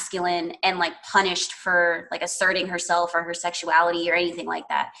the masculine and like punished for like asserting herself or her sexuality or anything like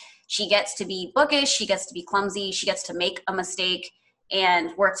that. She gets to be bookish, she gets to be clumsy, she gets to make a mistake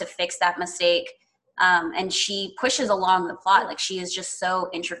and work to fix that mistake. And she pushes along the plot. Like, she is just so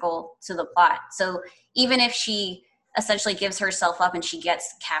integral to the plot. So even if she essentially gives herself up and she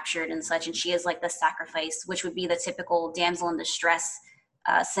gets captured and such, and she is like the sacrifice, which would be the typical damsel in distress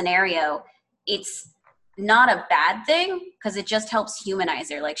scenario, it's not a bad thing, because it just helps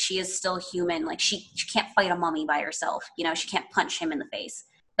humanize her. Like, she is still human. Like, she can't fight a mummy by herself. You know, she can't punch him in the face.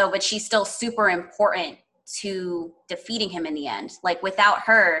 So, but she's still super important to defeating him in the end. Like, without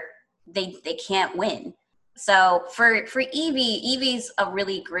her, they can't win. So for Evie's a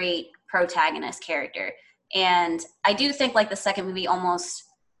really great protagonist character. And I do think like the second movie almost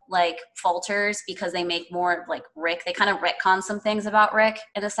like falters because they make more like Rick. They kind of retcon some things about Rick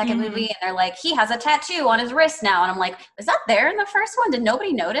in the second movie, and they're like, he has a tattoo on his wrist now, and I'm like, is that there in the first one? Did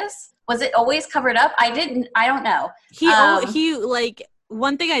nobody notice? Was it always covered up? I don't know. He like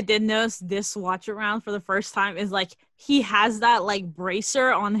one thing I did notice this watch around for the first time is like he has that like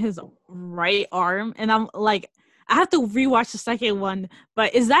bracer on his right arm, and I'm like, I have to rewatch the second one.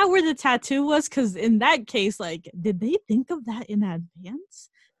 But is that where the tattoo was? Because in that case, like, did they think of that in advance?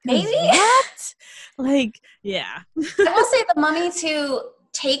 Maybe. What? Like, yeah. I will say The Mummy 2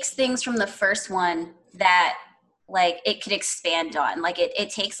 takes things from the first one that like it could expand on. Like it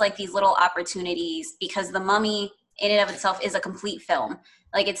takes like these little opportunities, because The Mummy in and of itself is a complete film.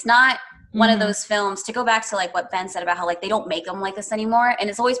 Like it's not one of those films, to go back to like what Ben said about how like they don't make them like this anymore. And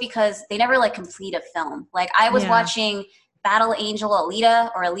it's always because they never like complete a film. Like I was watching Battle Angel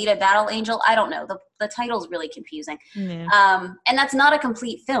Alita or Alita Battle Angel. I don't know. The title's really confusing. Yeah. And that's not a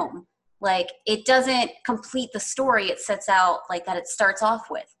complete film. Like it doesn't complete the story it sets out like that it starts off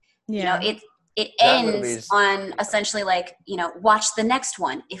with. Yeah. You know, it ends on essentially like, you know, watch the next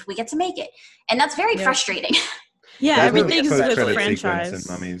one if we get to make it. And that's very frustrating. Yeah, everything's with the franchise.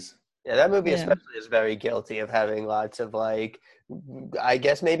 Mummies. Yeah, that movie especially is very guilty of having lots of like, I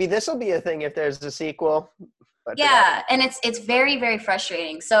guess maybe this will be a thing if there's a sequel. But yeah, and it's very, very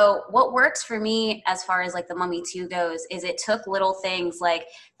frustrating. So what works for me as far as like The Mummy 2 goes is it took little things like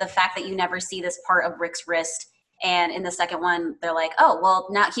the fact that you never see this part of Rick's wrist. And in the second one, they're like, oh, well,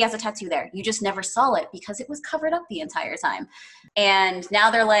 now he has a tattoo there. You just never saw it because it was covered up the entire time. And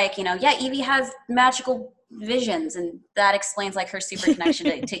now they're like, you know, yeah, Evie has magical visions, and that explains like her super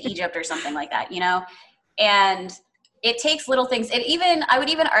connection to Egypt or something like that, you know? And it takes little things. I would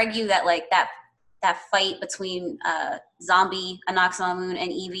even argue that like that fight between Zombie, Anaxamamoon,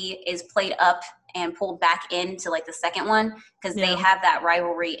 and Evie is played up and pulled back into like the second one, because they have that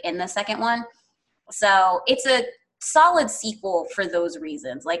rivalry in the second one. So it's a solid sequel for those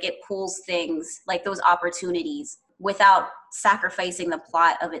reasons. Like it pulls things like those opportunities without sacrificing the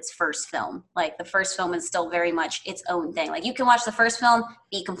plot of its first film. Like the first film is still very much its own thing. Like you can watch the first film,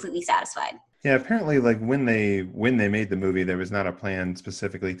 be completely satisfied. Yeah, apparently like when they made the movie, there was not a plan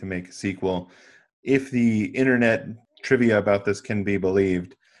specifically to make a sequel. If the internet trivia about this can be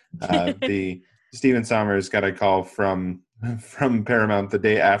believed, the Stephen Sommers got a call from Paramount the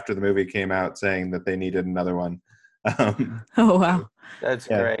day after the movie came out saying that they needed another one. Oh, wow. That's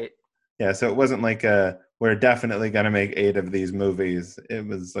great. Yeah, so it wasn't like we're definitely going to make 8 of these movies. It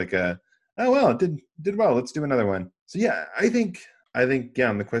was like oh, well, it did well. Let's do another one. So, yeah, I think yeah,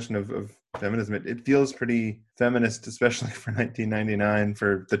 on the question of feminism, it feels pretty feminist, especially for 1999,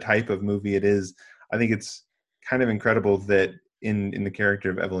 for the type of movie it is. I think it's kind of incredible that in the character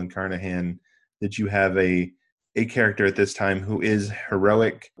of Evelyn Carnahan, that you have a character at this time who is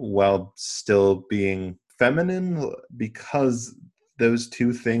heroic while still being feminine, because those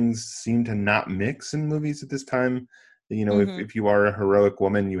two things seem to not mix in movies at this time. You know, if you are a heroic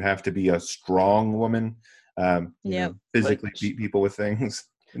woman, you have to be a strong woman, physically beat people with things.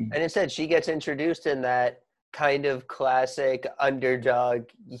 And instead, she gets introduced in that kind of classic underdog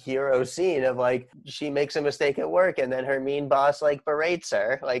hero scene of like, she makes a mistake at work and then her mean boss like berates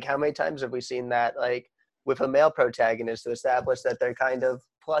her. Like, how many times have we seen that, like, with a male protagonist to establish that they're kind of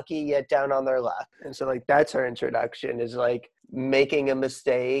plucky yet down on their luck? And so like that's her introduction, is like making a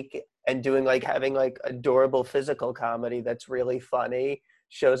mistake and doing like having like adorable physical comedy that's really funny,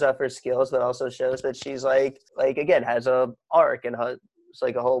 shows off her skills, but also shows that she's like again has a arc and it's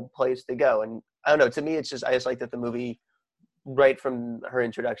like a whole place to go. And I don't know, to me I just like that the movie right from her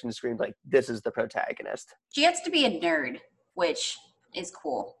introduction screamed like, this is the protagonist. She gets to be a nerd, which is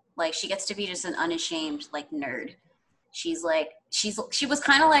cool. Like she gets to be just an unashamed like nerd. She was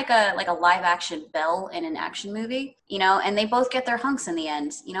kind of like a live action Belle in an action movie, you know, and they both get their hunks in the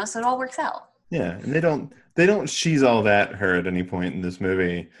end, you know, so it all works out. Yeah, and they don't she's all that her at any point in this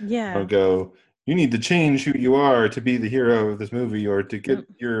movie. Yeah. Or go, you need to change who you are to be the hero of this movie or to get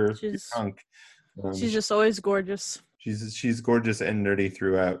your hunk. She's just always gorgeous. She's gorgeous and nerdy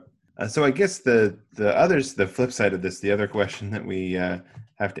throughout. So I guess the flip side of this, the other question that we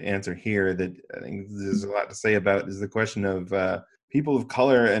have to answer here that I think there's a lot to say about, is the question of people of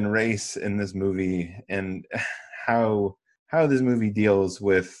color and race in this movie, and how this movie deals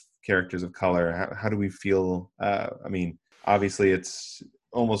with characters of color. How do we feel? I mean, obviously it's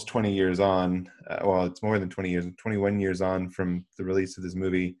almost 20 years on. Well, it's more than 20 years, 21 years on from the release of this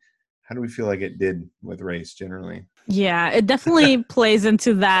movie. How do we feel like it did with race generally? Yeah, it definitely plays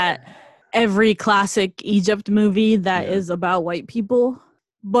into that every classic Egypt movie that is about white people,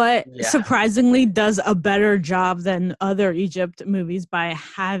 but surprisingly does a better job than other Egypt movies by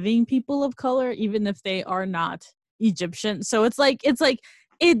having people of color, even if they are not Egyptian. So it's like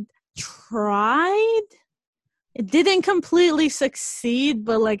it tried. It didn't completely succeed,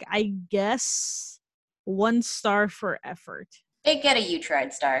 but like I guess 1 star for effort. They get a You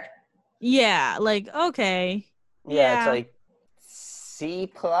Tried star. Yeah, like, okay. Yeah, it's like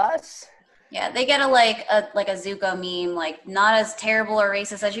C+. Yeah, they get a Zuko meme, like not as terrible or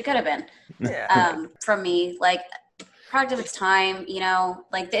racist as you could have been. Yeah. From me, like product of its time, you know,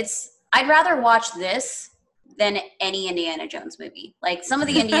 like I'd rather watch this than any Indiana Jones movie. Like some of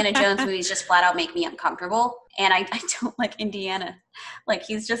the Indiana Jones movies just flat out make me uncomfortable, and I don't like Indiana. Like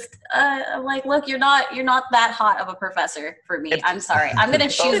he's just like, look, you're not that hot of a professor for me. I'm sorry. I'm gonna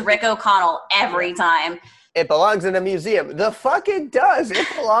choose Rick O'Connell every time. It belongs in a museum. The fuck it does. It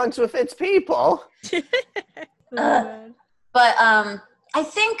belongs with its people. But I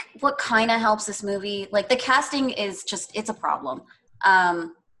think what kind of helps this movie, like the casting is just, it's a problem.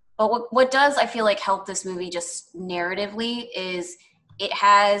 But what does, I feel like, help this movie just narratively is it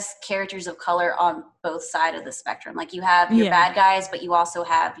has characters of color on both sides of the spectrum. Like you have your bad guys, but you also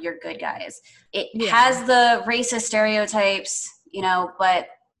have your good guys. It has the racist stereotypes, you know, but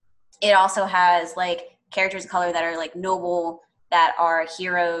it also has like characters of color that are like noble, that are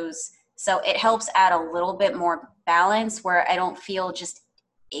heroes. So it helps add a little bit more balance where I don't feel just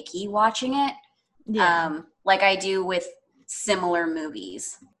icky watching it. Like I do with similar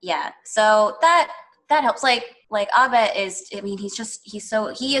movies. Yeah. So that helps. Like Abed is, I mean, he's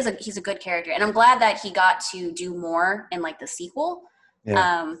a good character, and I'm glad that he got to do more in like the sequel.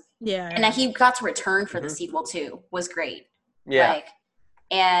 And that he got to return for the sequel too was great. Yeah. Like,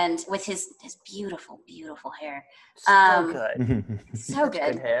 and with his beautiful, beautiful hair. So good. So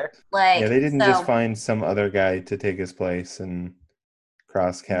good. Good hair. Like, they didn't just find some other guy to take his place and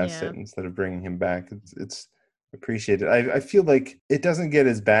cross-cast it instead of bringing him back. It's appreciated. I feel like it doesn't get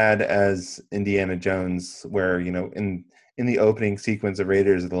as bad as Indiana Jones, where, you know, in the opening sequence of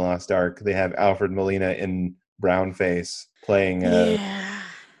Raiders of the Lost Ark, they have Alfred Molina in brownface playing a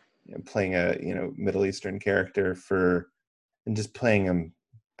Middle Eastern character and just playing him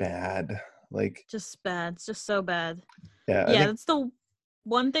bad, like just bad. It's just so bad. Yeah, that's the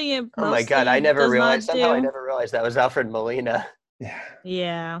one thing it oh my god, I never realized that was Alfred Molina.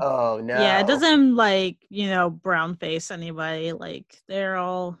 Yeah. Oh no. Yeah, it doesn't like, you know, brown face anybody. Like they're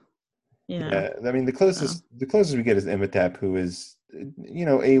all, you know. Yeah, I mean the closest we get is Imhotep, who is, you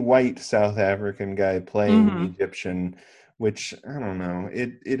know, a white South African guy playing Egyptian, which I don't know.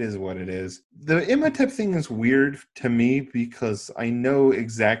 It is what it is. The Imhotep thing is weird to me because I know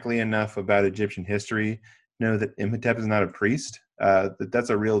exactly enough about Egyptian history to know that Imhotep is not a priest. That's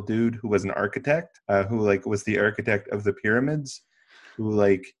a real dude who was an architect, who like was the architect of the pyramids, who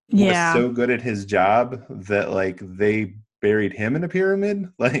like was so good at his job that like they buried him in a pyramid.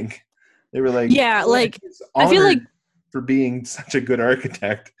 Like they were like, like I feel like for being such a good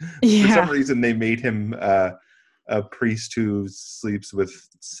architect. For some reason they made him a priest who sleeps with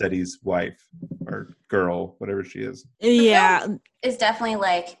Seti's wife or girl, whatever she is. Yeah. It's definitely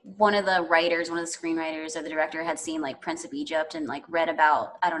like one of the screenwriters or the director had seen like Prince of Egypt and like read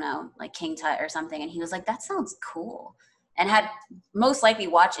about, I don't know, like King Tut or something. And he was like, that sounds cool. And had most likely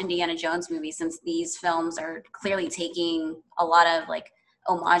watched Indiana Jones movies, since these films are clearly taking a lot of like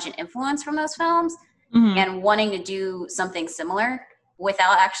homage and influence from those films, and wanting to do something similar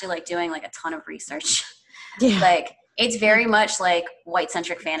without actually like doing like a ton of research. Like it's very much like white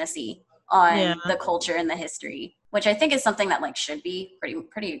centric fantasy on the culture and the history, which I think is something that like should be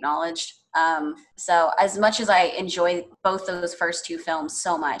pretty acknowledged. So as much as I enjoy both those first two films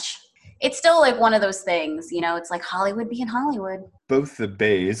so much, it's still like one of those things, you know, it's like Hollywood being Hollywood. Both the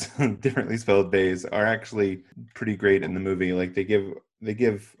bays, differently spelled bays, are actually pretty great in the movie. Like they give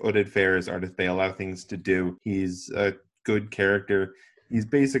Oded Fehr, Ardith Bey, a lot of things to do. He's a good character. He's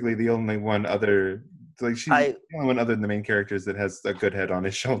basically the only one other, like she's the only one other than the main characters that has a good head on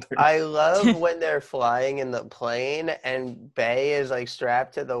his shoulder. I love when they're flying in the plane and Bay is like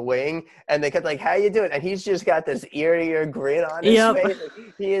strapped to the wing and they kept like, how you doing? And he's just got this ear-to-ear grin on his face.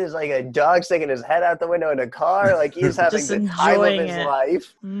 Like, he is like a dog sticking his head out the window in a car. Like he's having the time of his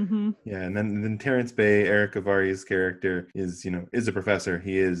life. Yeah, and then Terrence Bay, Eric Avari's character, is a professor.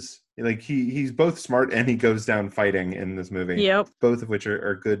 He is like he's both smart and he goes down fighting in this movie. Both of which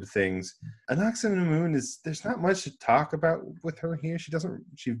are good things. Anck-su-namun there's not much to talk about with her here.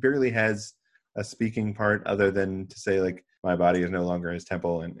 She barely has a speaking part other than to say like, my body is no longer his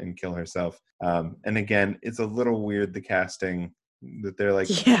temple, and kill herself. And again, it's a little weird, the casting, that they're like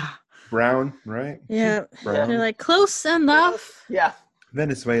brown, right? Yeah. Brown. They're like close enough. Yeah.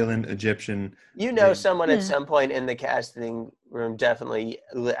 Venezuelan, Egyptian. You know, someone at some point in the casting room definitely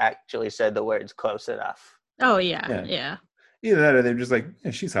actually said the words close enough. Oh, yeah. Either that or they're just like,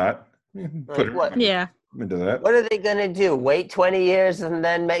 she's hot. Put her. What? Yeah. I'm into that. What are they going to do? Wait 20 years and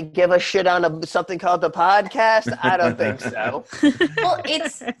then give a shit on something called the podcast? I don't think so. Well,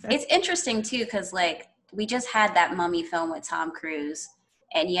 it's interesting too, because like we just had that Mummy film with Tom Cruise,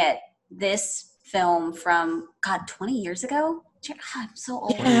 and yet this film from 20 years ago. God, I'm so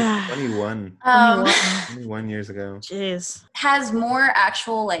old. 21 years ago. Jeez. Has more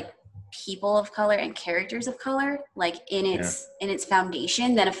actual like people of color and characters of color like in its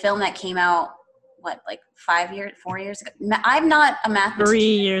foundation than a film that came out 4 years ago. I'm not a mathematician.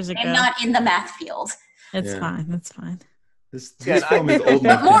 3 years ago. I'm not in the math field. It's fine. It's fine. This film is old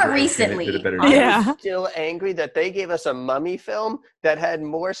enough. But more recently. I'm still angry that they gave us a Mummy film that had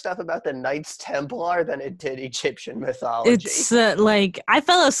more stuff about the Knights Templar than it did Egyptian mythology. It's I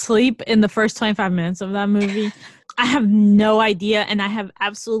fell asleep in the first 25 minutes of that movie. I have no idea, and I have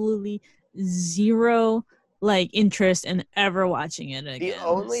absolutely zero interest in ever watching it again. The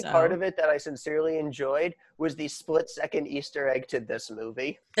only part of it that I sincerely enjoyed was the split-second Easter egg to this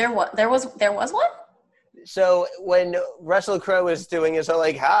movie. There was one? So when Russell Crowe was doing his whole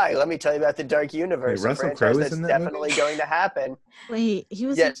hi, let me tell you about the Dark Universe. Wait, Russell Crowe is in that definitely movie? going to happen. Wait, he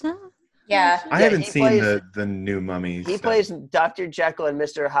was in that? Yeah. I haven't seen the new Mummy. He plays Dr. Jekyll and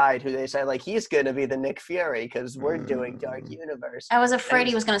Mr. Hyde, who they say he's going to be the Nick Fury because we're doing Dark Universe. I was afraid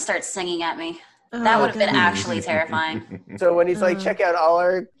he was going to start singing at me. That would have been actually terrifying. So when he's check out all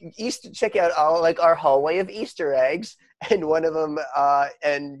our hallway of Easter eggs, and one of them,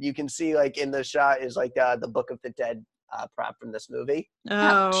 and you can see in the shot is the Book of the Dead prop from this movie.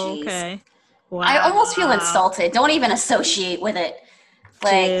 Oh, okay. Wow. I almost feel insulted. Don't even associate with it.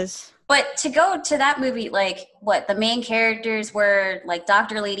 But to go to that movie, the main characters were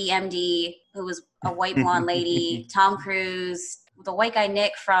Dr. Lady MD, who was a white blonde lady, Tom Cruise, the white guy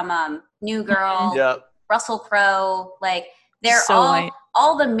Nick from New Girl, Russell Crowe, they're so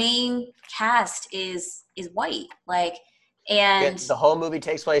all the main cast is white, and the whole movie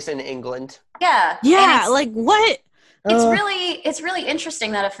takes place in England. Yeah, what? It's really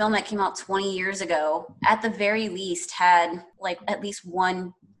interesting that a film that came out 20 years ago, at the very least, had at least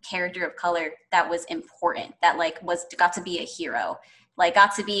one character of color that was important, that got to be a hero.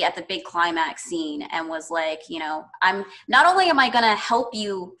 Got to be at the big climax scene and was I'm not only am I going to help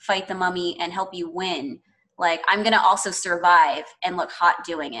you fight the mummy and help you win, I'm going to also survive and look hot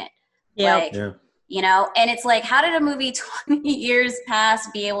doing it. And it's how did a movie 20 years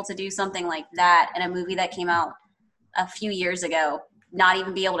past be able to do something like that in a movie that came out a few years ago, not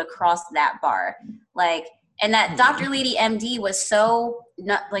even be able to cross that bar? And that Dr. Lady MD was so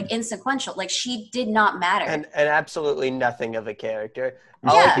not insequential. She did not matter. And absolutely nothing of a character.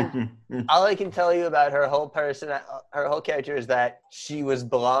 Yeah. All I can tell you about her whole character is that she was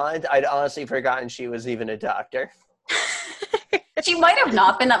blonde. I'd honestly forgotten she was even a doctor. She might have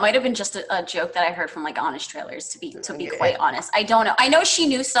not been. That might have been just a joke that I heard from honest trailers. To be quite honest, I don't know. I know she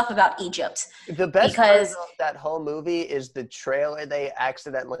knew stuff about Egypt. The best part of that whole movie is the trailer they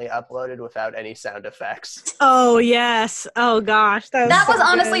accidentally uploaded without any sound effects. Oh yes. Oh gosh, that was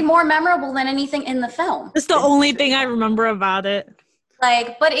honestly more memorable than anything in the film. It's the only thing I remember about it.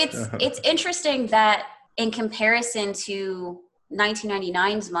 But it's interesting that in comparison to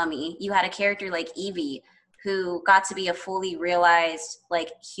 1999's Mummy, you had a character like Evie, who got to be a fully realized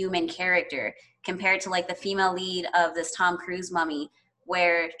human character, compared to the female lead of this Tom Cruise Mummy,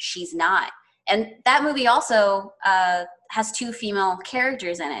 where she's not. And that movie also has two female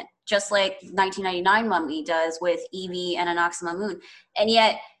characters in it, just like 1999 Mummy does with Evie and Inox Mamoun. And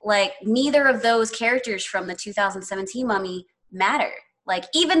yet, neither of those characters from the 2017 Mummy matter.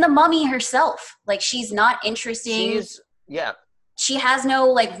 Even the mummy herself, she's not interesting. She has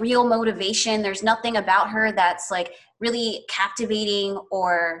no real motivation. There's nothing about her that's really captivating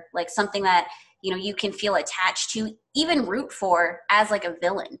or something that you can feel attached to, even root for as a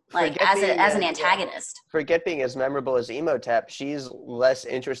villain, as an antagonist. Forget being as memorable as Emotep. She's less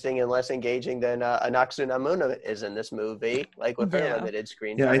interesting and less engaging than Inox Mamoun is in this movie, with her limited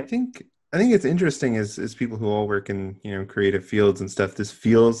screen time. I think it's interesting as people who all work in creative fields and stuff. This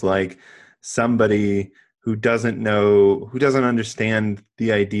feels like somebody who doesn't understand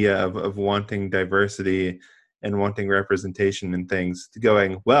the idea of wanting diversity and wanting representation in things, to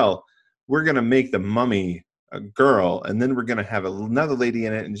going, well, we're going to make the mummy a girl, and then we're going to have another lady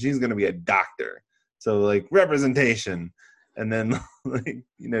in it, and she's going to be a doctor. So representation, and then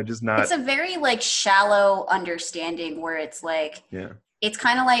just not. It's a very shallow understanding where it's it's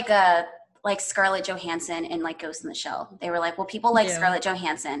kind of like Scarlett Johansson in Ghost in the Shell. They were well, people like Scarlett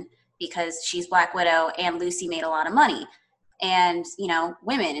Johansson because she's Black Widow and Lucy made a lot of money, and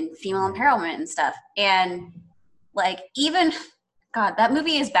women and female empowerment and stuff. And even God, that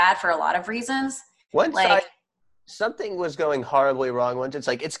movie is bad for a lot of reasons. Once like, something was going horribly wrong once. It's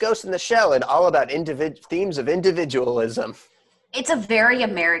like, it's Ghost in the Shell and all about themes of individualism. It's a very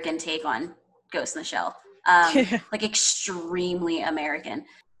American take on Ghost in the Shell. Like extremely American.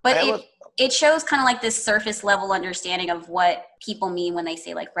 But it shows kind of like this surface level understanding of what people mean when they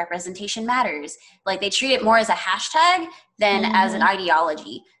say like representation matters. Like they treat it more as a hashtag than as an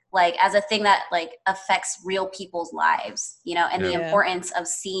ideology, like as a thing that like affects real people's lives, you know, and the importance of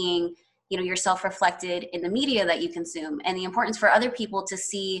seeing, you know, yourself reflected in the media that you consume, and the importance for other people to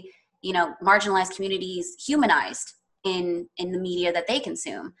see, you know, marginalized communities humanized in the media that they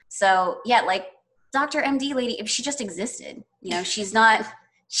consume. So yeah, like Dr. MD lady, if she just existed, you know, she's not,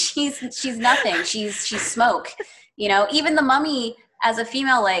 she's nothing. She's smoke, you know. Even the mummy as a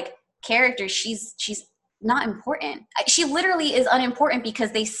female like character, she's not important. She literally is unimportant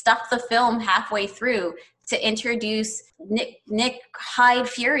because they stopped the film halfway through to introduce Nick Hyde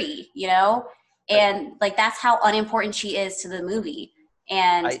Fury, you know, and like that's how unimportant she is to the movie.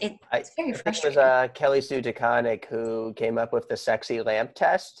 And it's very frustrating. It was Kelly Sue DeConnick who came up with the sexy lamp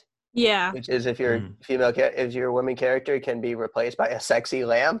test. Yeah. Which is if your if your woman character can be replaced by a sexy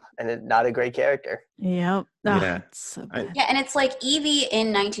lamp, and it's not a great character. Yep. Yeah. So Yeah, and it's like Evie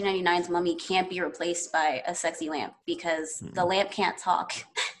in 1999's Mummy can't be replaced by a sexy lamp because the lamp can't talk.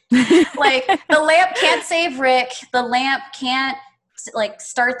 Like the lamp can't save Rick. The lamp can't like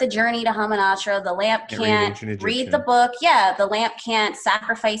start the journey to Hamunaptra. The lamp can't read the book. Yeah, the lamp can't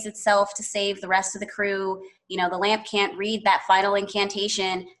sacrifice itself to save the rest of the crew. You know, the lamp can't read that final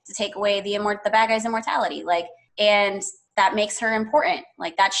incantation to take away the bad guy's immortality. Like, and that makes her important.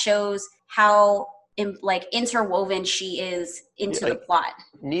 Like that shows how interwoven she is into the plot.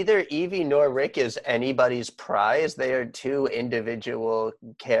 Neither Evie nor Rick is anybody's prize. They are two individual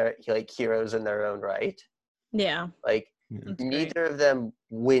heroes in their own right. Yeah. Like neither of them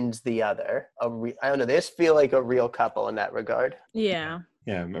wins the other. I don't know. They just feel like a real couple in that regard. Yeah.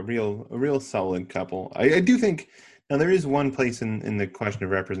 Yeah, a real solid couple. I do think now there is one place in the question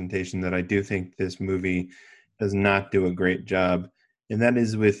of representation that I do think this movie does not do a great job, and that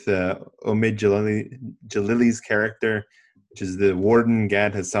is with Omid Jalili's character, which is the warden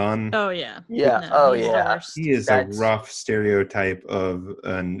Gad Hassan. Oh yeah. Yeah. No, he is a rough stereotype of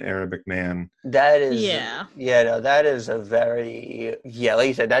an Arabic man. That is. Yeah. Yeah. No, that is a very like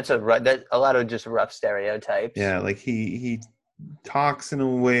you said. That's a lot of just rough stereotypes. Yeah, like he talks in a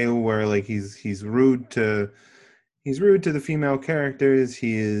way where like he's rude to the female characters.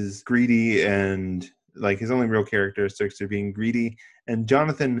 He is greedy, and like his only real characteristics are being greedy. And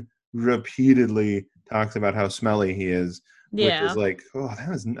Jonathan repeatedly talks about how smelly he is, which is like, oh, that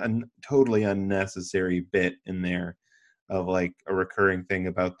was a totally unnecessary bit in there of like a recurring thing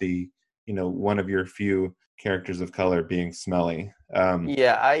about the, you know, one of your few characters of color being smelly.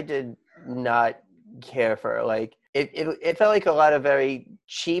 Yeah, I did not care for like it felt like a lot of very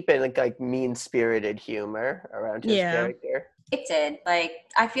cheap and like mean-spirited humor around his character. It did. Like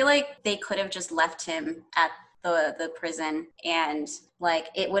I feel like they could have just left him at the prison, and like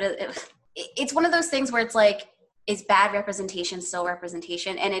it would have it's one of those things where it's like, is bad representation still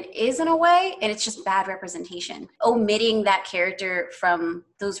representation? And it is in a way, and it's just bad representation. Omitting that character from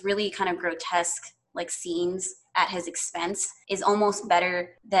those really kind of grotesque like scenes at his expense is almost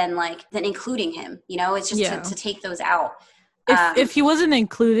better than including him, you know. It's just to take those out. If he wasn't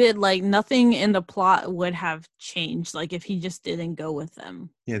included, like nothing in the plot would have changed, like if he just didn't go with them.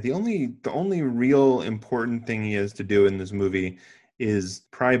 Yeah, the only real important thing he has to do in this movie is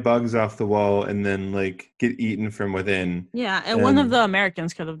pry bugs off the wall and then like get eaten from within. Yeah, and one of the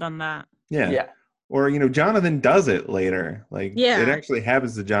Americans could have done that. Yeah. Or, you know, Jonathan does it later. Like, it actually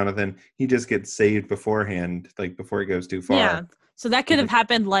happens to Jonathan. He just gets saved beforehand, like, before it goes too far. Yeah. So that could have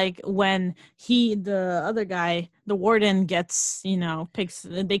happened, like, when the other guy, the warden gets, you know, picks,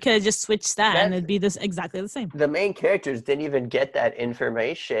 they could have just switched that and it'd be exactly the same. The main characters didn't even get that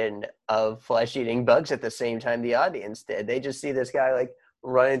information of flesh-eating bugs at the same time the audience did. They just see this guy, like,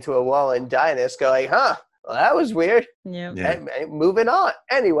 run into a wall and die, and they just go like, huh, well, that was weird. Yeah. And moving on.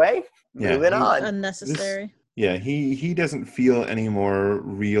 Anyway. Moving on. Unnecessary. He doesn't feel any more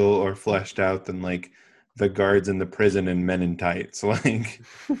real or fleshed out than like the guards in the prison and Men in Tights, like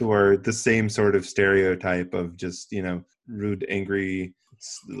who are the same sort of stereotype of just, you know, rude, angry,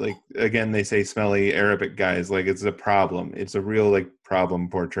 like again they say smelly Arabic guys. Like it's a problem. It's a real like problem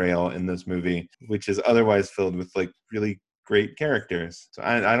portrayal in this movie, which is otherwise filled with like really great characters. So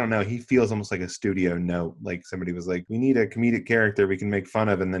I don't know. He feels almost like a studio note. Like somebody was like, we need a comedic character we can make fun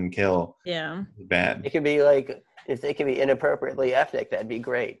of and then kill. Yeah. Bad. It could be like, if they can be inappropriately ethnic, that'd be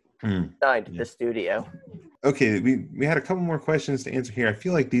great. Signed the studio. Okay, we had a couple more questions to answer here. I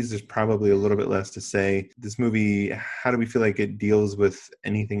feel like there's probably a little bit less to say. This movie, how do we feel like it deals with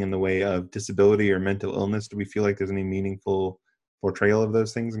anything in the way of disability or mental illness? Do we feel like there's any meaningful portrayal of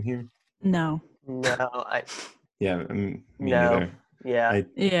those things in here? No. Yeah, me No. neither.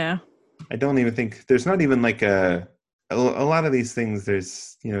 Yeah. I don't even think there's not even like a lot of these things.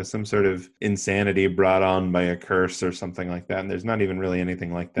 There's some sort of insanity brought on by a curse or something like that, and there's not even really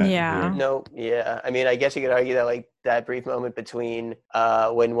anything like that. Yeah. Here. No. Yeah. I mean, I guess you could argue that like that brief moment between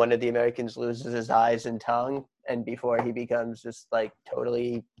when one of the Americans loses his eyes and tongue, and before he becomes just like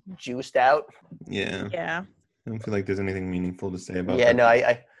totally juiced out. Yeah. Yeah. I don't feel like there's anything meaningful to say about. Yeah. that. No.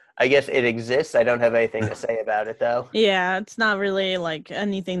 I guess it exists. I don't have anything to say about it, though. Yeah, it's not really like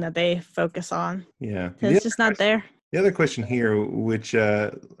anything that they focus on. Yeah. It's just not there. The other question here, which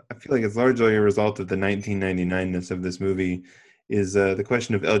I feel like is largely a result of the 1999-ness of this movie, is the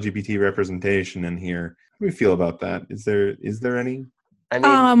question of LGBT representation in here. How do we feel about that? Is there any? I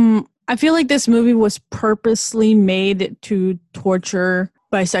mean, I feel like this movie was purposely made to torture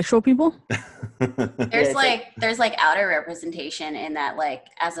bisexual people. There's like outer representation in that, like,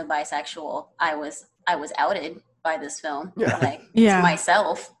 as a bisexual, I was outed by this film, like to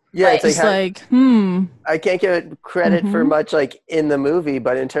myself. Yeah, like, it's like I can't get credit for much like in the movie,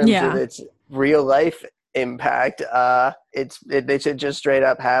 but in terms of its real life impact, they should just straight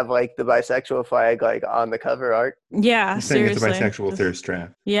up have like the bisexual flag like on the cover art. Yeah, I'm saying seriously. it's a bisexual thirst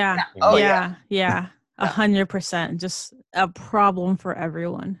trap. Yeah. Oh, yeah. 100%. Just a problem for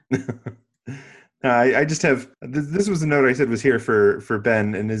everyone. I just have this was the note I said was here for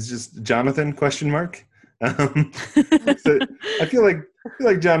Ben, and it's just Jonathan ? So I feel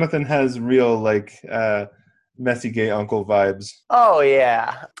like Jonathan has real like messy gay uncle vibes. Oh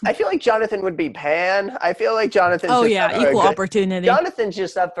yeah, I feel like Jonathan would be Pan. I feel like Jonathan's equal opportunity. Jonathan's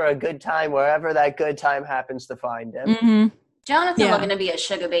just up for a good time wherever that good time happens to find him. Mm-hmm. Jonathan looking to be a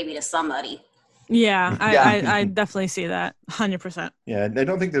sugar baby to somebody. Yeah, I definitely see that 100%. Yeah, I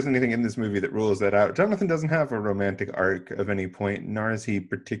don't think there's anything in this movie that rules that out. Jonathan doesn't have a romantic arc of any point, nor is he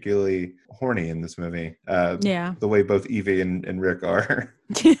particularly horny in this movie. The way both Evie and Rick are.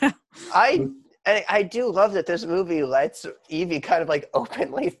 Yeah. I do love that this movie lets Evie kind of like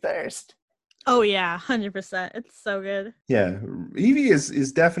openly thirst. Oh yeah, 100%. It's so good. Yeah, Evie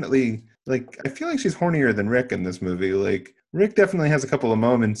is definitely like, I feel like she's hornier than Rick in this movie. Like Rick definitely has a couple of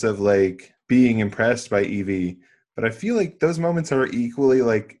moments of like being impressed by Evie, but I feel like those moments are equally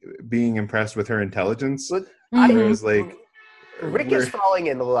like being impressed with her intelligence. Whereas like Rick is falling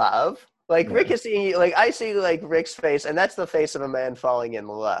in love. Like Rick is seeing, like I see like Rick's face, and that's the face of a man falling in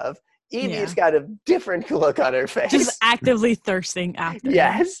love. Evie's got a different look on her face. Just actively thirsting after.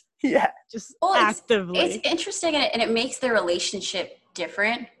 Yes. Yeah. Just actively. It's interesting, and it makes their relationship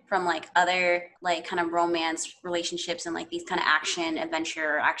different from like other like kind of romance relationships and like these kind of action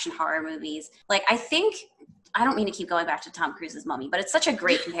adventure, action horror movies. Like I don't mean to keep going back to Tom Cruise's Mummy, but it's such a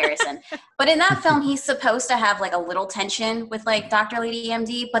great comparison. But in that film, he's supposed to have like a little tension with like Dr. Lady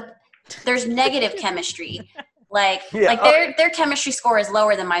MD, but there's negative chemistry. Like their chemistry score is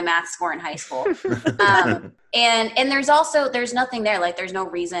lower than my math score in high school. And there's nothing there. Like there's no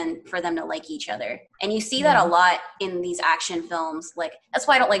reason for them to like each other. And you see that a lot in these action films. Like that's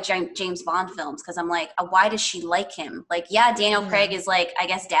why I don't like James Bond films, because I'm like, why does she like him? Like, Daniel Craig is like, I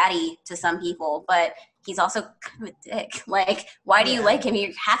guess, daddy to some people, but he's also kind of a dick. Like, why do you like him?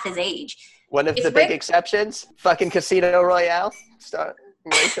 You're half his age. One of the big exceptions, fucking Casino Royale.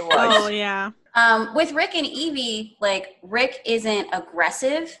 Oh yeah. With Rick and Evie, like Rick isn't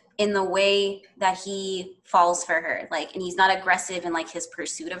aggressive in the way that he falls for her, like, and he's not aggressive in like his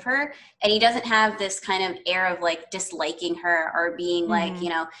pursuit of her, and he doesn't have this kind of air of like disliking her or being like,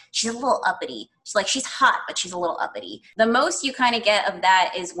 she's a little uppity. She's hot, but she's a little uppity. The most you kind of get of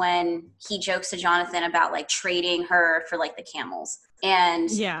that is when he jokes to Jonathan about like trading her for like the camels. And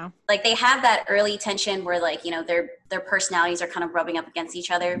like they have that early tension where like, their personalities are kind of rubbing up against each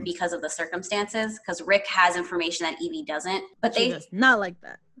other because of the circumstances, because Rick has information that Evie doesn't, but she does not like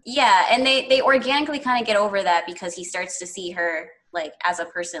that. Yeah, and they organically kind of get over that because he starts to see her like as a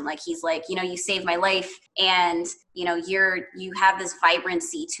person. Like he's like, you saved my life, and you have this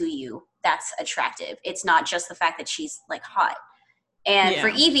vibrancy to you that's attractive. It's not just the fact that she's like hot. And for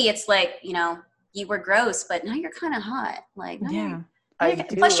Evie, it's like, you were gross, but now you're kind of hot. Like,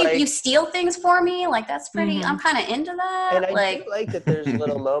 plus you steal things for me. Like that's pretty. I'm kind of into that. And I do like that there's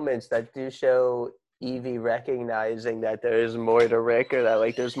little moments that do show Evie recognizing that there is more to Rick, or that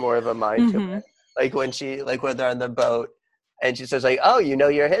like there's more of a mind to it. Like when they're on the boat And she says like, oh, you know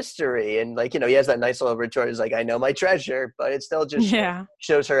your history. And like, he has that nice little retort. He's like, I know my treasure, but it still just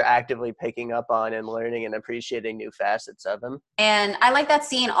shows her actively picking up on and learning and appreciating new facets of him. And I like that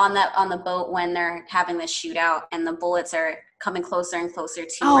scene on the boat when they're having this shootout and the bullets are coming closer and closer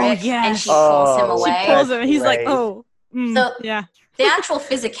to Rick. Yeah. And she pulls him away. She pulls him and he's like, oh. So the actual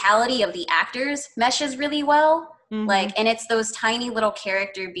physicality of the actors meshes really well. Like, and it's those tiny little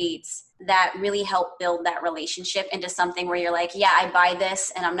character beats that really help build that relationship into something where you're like, yeah, I buy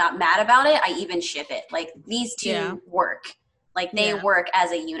this and I'm not mad about it. I even ship it. Like, these two work. Like, they work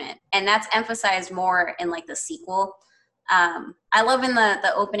as a unit. And that's emphasized more in, like, the sequel. I love in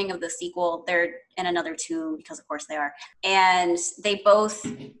the opening of the sequel, they're in another tomb, because of course they are. And they both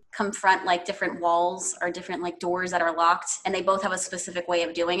confront, like, different walls or different, like, doors that are locked. And they both have a specific way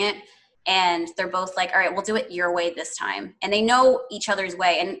of doing it. And they're both like, all right, we'll do it your way this time. And they know each other's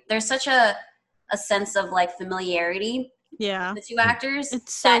way. And there's such a sense of like familiarity. Yeah. The two actors,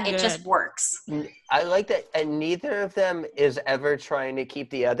 it's so that good. It just works. I like that. And neither of them is ever trying to keep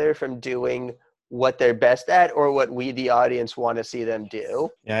the other from doing what they're best at or what we, the audience, want to see them do.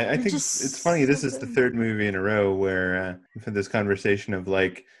 Yeah, I think it's funny. This is the third movie in a row where we've had this conversation of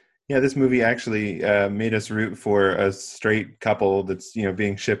like, yeah, this movie actually made us root for a straight couple that's,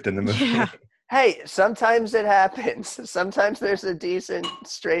 being shipped in the movie. Yeah. Hey, sometimes it happens. Sometimes there's a decent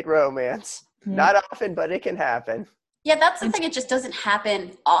straight romance. Yeah. Not often, but it can happen. Yeah, that's the thing. It just doesn't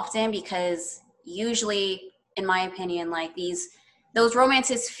happen often because usually, in my opinion, like those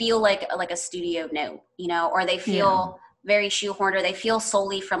romances feel like a studio note, or they feel very shoehorned, or they feel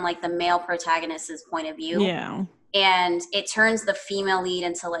solely from like the male protagonist's point of view. Yeah. And it turns the female lead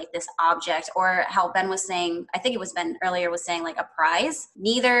into like this object, or how Ben was saying, I think it was Ben earlier was saying, like a prize.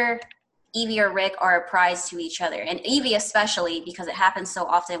 Neither Evie or Rick are a prize to each other. And Evie especially, because it happens so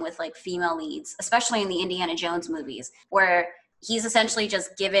often with like female leads, especially in the Indiana Jones movies, where he's essentially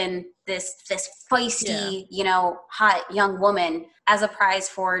just given this feisty, hot young woman as a prize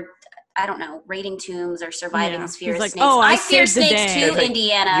for, I don't know, raiding tombs or surviving this fear of snakes. I fear snakes too, like,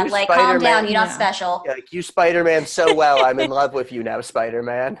 Indiana. Like, calm down, you're not special. Yeah, like, you Spider-Man so well, I'm in love with you now,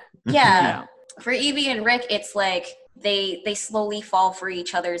 Spider-Man. Yeah. For Evie and Rick, it's like they slowly fall for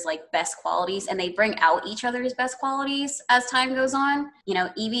each other's like best qualities, and they bring out each other's best qualities as time goes on.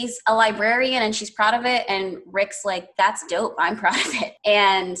 Evie's a librarian and she's proud of it, and Rick's like, that's dope, I'm proud of it.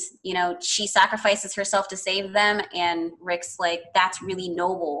 And she sacrifices herself to save them, and Rick's like, that's really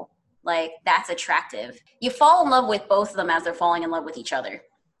noble. Like, that's attractive. You fall in love with both of them as they're falling in love with each other.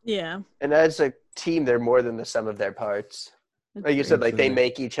 Yeah. And as a team, they're more than the sum of their parts. Like you said, like they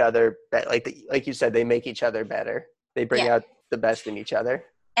make each other like you said, they make each other better. They bring out the best in each other.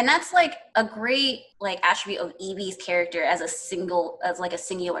 And that's like a great like attribute of Evie's character as a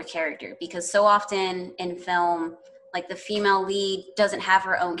singular character, because so often in film, like the female lead doesn't have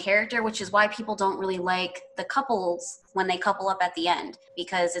her own character, which is why people don't really like the couples when they couple up at the end,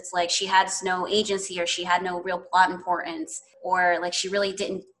 because it's like she has no agency, or she had no real plot importance, or like she really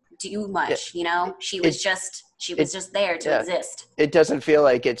didn't do much. She was just there to exist. It doesn't feel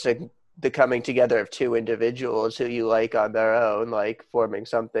like it's the coming together of two individuals who you like on their own, like forming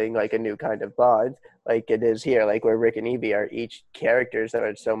something like a new kind of bond, like it is here, like where Rick and Evie are each characters that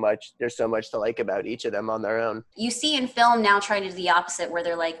are there's so much to like about each of them on their own. You see in film now trying to do the opposite, where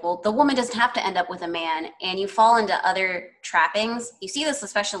they're like, well, the woman doesn't have to end up with a man, and you fall into other trappings. You see this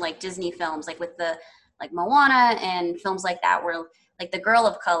especially in like Disney films, like with the like Moana and films like that, where like the girl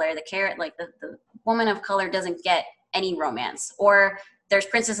of color, the woman of color doesn't get any romance. Or there's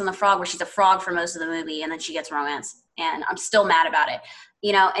Princess and the Frog, where she's a frog for most of the movie, and then she gets romance, and I'm still mad about it.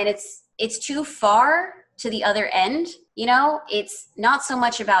 And it's too far to the other end. It's not so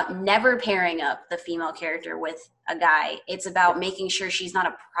much about never pairing up the female character with a guy. It's about making sure she's not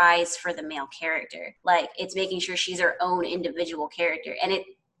a prize for the male character. Like, it's making sure she's her own individual character. And it,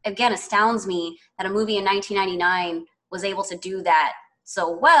 again, astounds me that a movie in 1999 was able to do that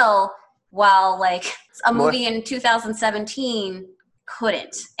so well, while like a movie in 2017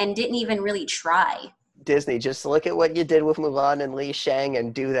 couldn't and didn't even really try. Disney, just look at what you did with Mulan and Li Shang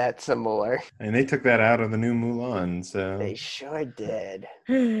and do that some more. And they took that out of the new Mulan, so they sure did.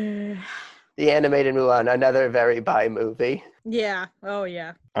 The animated Mulan, another very buy movie. Yeah. Oh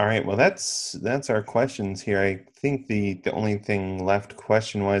yeah. All right. Well, that's our questions here. I think the only thing left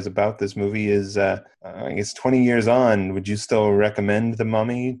question-wise about this movie is, I guess 20 years on, would you still recommend The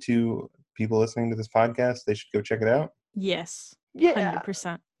Mummy to people listening to this podcast? They should go check it out? Yes. Yeah.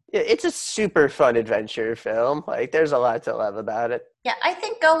 100%. Yeah, it's a super fun adventure film. Like, there's a lot to love about it. Yeah, I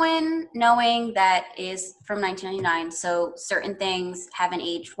think go in knowing that is from 1999, so certain things haven't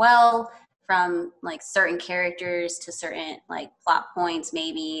aged well from like certain characters to certain like plot points,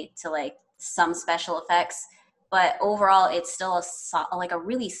 maybe to like some special effects. But overall, it's still a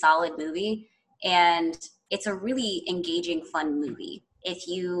really solid movie, and it's a really engaging, fun movie. If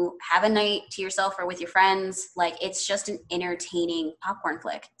you have a night to yourself or with your friends, like it's just an entertaining popcorn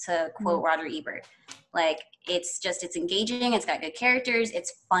flick, to quote Roger Ebert. Like it's engaging. It's got good characters.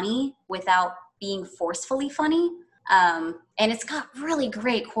 It's funny without being forcefully funny. And it's got really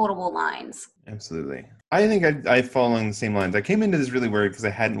great quotable lines. Absolutely. I think I fall along the same lines. I came into this really worried because I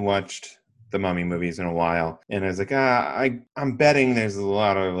hadn't watched the Mummy movies in a while. And I was like, I'm betting there's a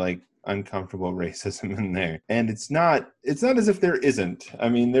lot of like uncomfortable racism in there. And it's not as if there isn't. I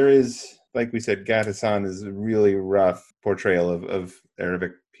mean, there is, like we said, Ghassan is a really rough portrayal of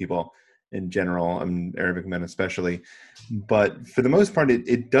Arabic people in general, Arabic men especially. But for the most part,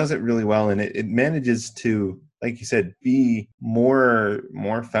 it does it really well. And it manages to, like you said, be more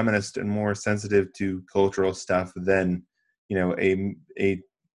feminist and more sensitive to cultural stuff than, a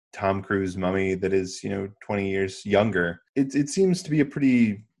Tom Cruise Mummy that is, 20 years younger. It seems to be a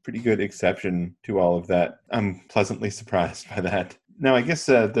pretty good exception to all of that. I'm pleasantly surprised by that. Now, I guess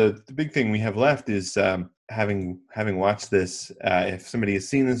the big thing we have left is having watched this, if somebody has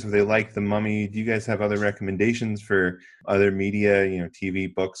seen this or they like The Mummy, do you guys have other recommendations for other media,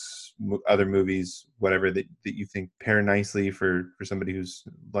 TV, books, other movies, whatever that you think pair nicely for somebody who's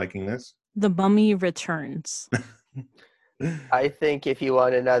liking this? The Mummy Returns. I think if you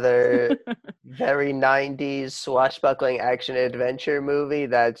want another very 90s swashbuckling action adventure movie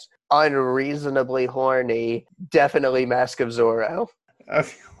that's unreasonably horny, definitely Mask of Zorro. I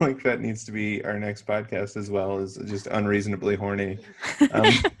feel like that needs to be our next podcast as well, is just unreasonably horny.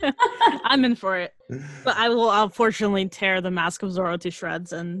 I'm in for it. But I will unfortunately tear the Mask of Zorro to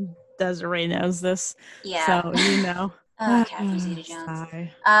shreds, and Desiree knows this. Yeah. So, Catherine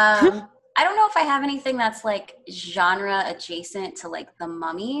Zeta-Jones. I don't know if I have anything that's like genre adjacent to like The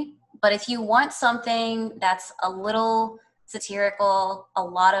Mummy, but if you want something that's a little satirical, a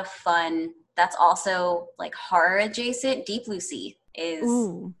lot of fun, that's also like horror adjacent, Deep Blue Sea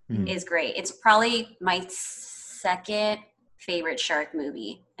is great. It's probably my second favorite shark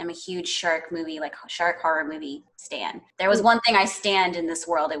movie. I'm a huge shark movie, like shark horror movie stan. There was one thing I stand in this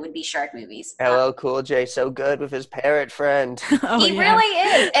world, it would be shark movies. LL Cool J, so good with his parrot friend. He really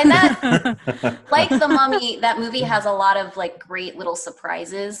is. And that, like The Mummy, that movie has a lot of like great little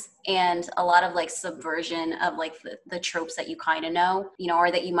surprises and a lot of like subversion of like the tropes that you kind of know,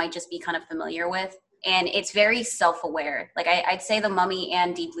 or that you might just be kind of familiar with. And it's very self-aware. Like I'd say The Mummy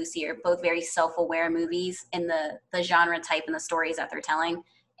and Deep Blue Sea are both very self-aware movies in the genre type and the stories that they're telling,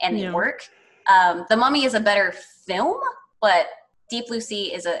 and they work. The Mummy is a better film, but Deep Blue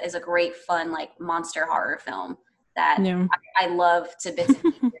Sea is a great, fun, like monster horror film that I love to bits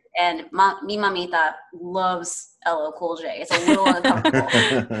and pieces. And mi mamita loves LL Cool J. It's a little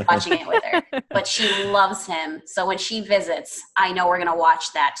uncomfortable watching it with her, but she loves him. So when she visits, I know we're gonna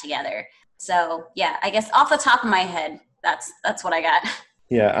watch that together. So yeah, I guess off the top of my head, that's what I got.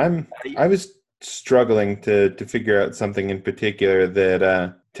 Yeah, I was struggling to figure out something in particular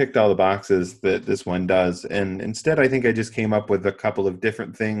that ticked all the boxes that this one does, and instead I think I just came up with a couple of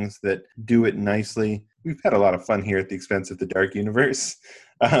different things that do it nicely. We've had a lot of fun here at the expense of the Dark Universe.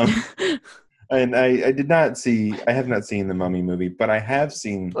 And I have not seen the Mummy movie, but I have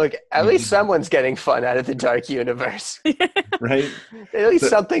seen... Look, at least someone's getting fun out of the Dark Universe. Right? At least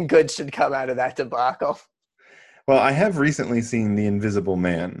something good should come out of that debacle. Well, I have recently seen The Invisible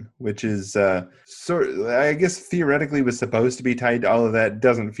Man, which is I guess theoretically was supposed to be tied to all of that.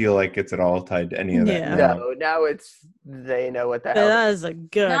 Doesn't feel like it's at all tied to any of that. No, now they know what the hell. That is a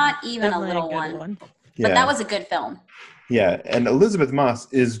good... Not even a little one. Yeah. But that was a good film. Yeah, and Elizabeth Moss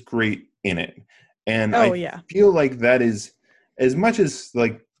is great in it. And I feel like that is, as much as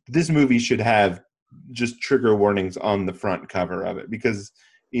like this movie should have just trigger warnings on the front cover of it, because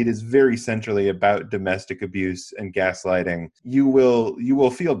it is very centrally about domestic abuse and gaslighting. You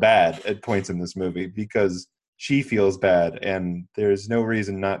will feel bad at points in this movie because she feels bad and there's no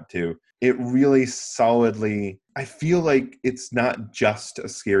reason not to. It really solidly, I feel like it's not just a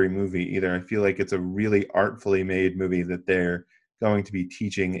scary movie either. I feel like it's a really artfully made movie that they're going to be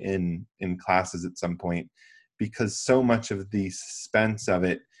teaching in classes at some point, because so much of the suspense of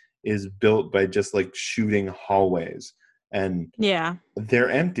it is built by just like shooting hallways, and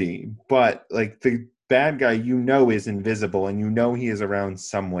they're empty, but like the bad guy is invisible and he is around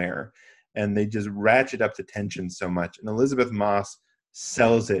somewhere, and they just ratchet up the tension so much. And Elizabeth Moss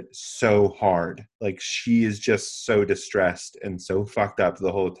sells it so hard. Like she is just so distressed and so fucked up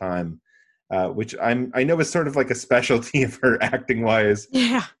the whole time. Which I know is sort of like a specialty of her acting wise.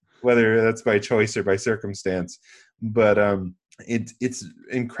 Yeah. whether that's by choice or by circumstance. But it's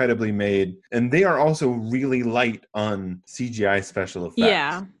incredibly made, and they are also really light on CGI special effects.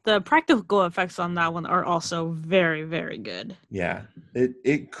 Yeah, the practical effects on that one are also very, very good. Yeah,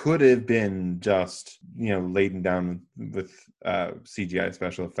 it could have been just laden down with CGI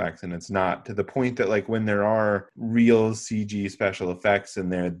special effects, and it's not, to the point that like when there are real CG special effects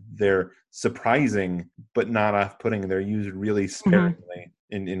and they're surprising but not off-putting. They're used really sparingly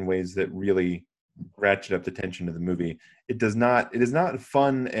in ways that really ratchet up the tension of the movie. It is not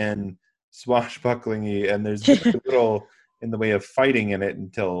fun and swashbuckling-y, and there's very little in the way of fighting in it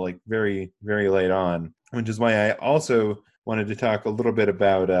until like very, very late on, which is why I also wanted to talk a little bit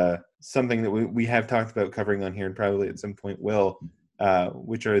about something that we have talked about covering on here, and probably at some point will,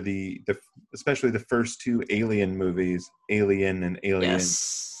 which are the especially the first two Alien movies, Alien and Alien.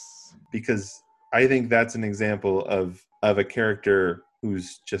 Yes. Because I think that's an example of a character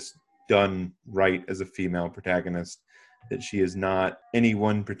who's just done right as a female protagonist, that she is not any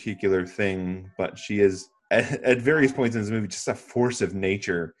one particular thing, but she is at various points in this movie just a force of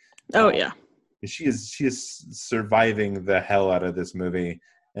nature. Oh yeah. She is surviving the hell out of this movie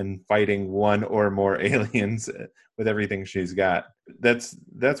and fighting one or more aliens with everything she's got. That's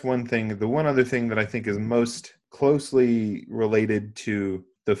one thing. The one other thing that I think is most closely related to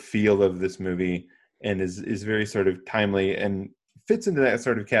the feel of this movie and is very sort of timely and fits into that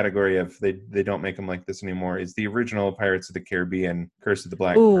sort of category of they don't make them like this anymore, is the original Pirates of the Caribbean, Curse of the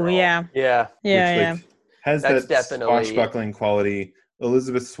Black Pearl. Oh yeah. Which has That's that definitely swashbuckling quality.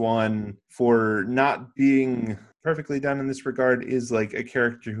 Elizabeth Swann, for not being perfectly done in this regard, is like a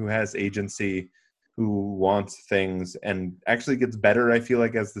character who has agency, who wants things, and actually gets better, I feel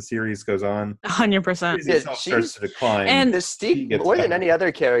like, as the series goes on. 100%. The series starts to decline. And more than any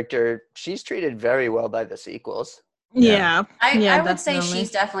other character, she's treated very well by the sequels. Yeah. I would say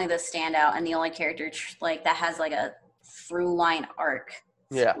she's definitely the standout and the only character like that has like a through line arc.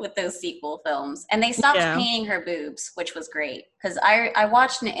 With those sequel films, and they stopped painting her boobs, which was great, because I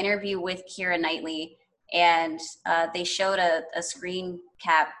watched an interview with Keira Knightley, and they showed a screen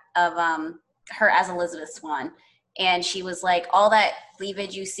cap of her as Elizabeth Swann, and she was like, all that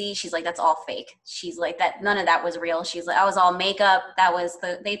cleavage you see, she's like, that's all fake. She's like, that none of that was real. She's like, that was all makeup. That was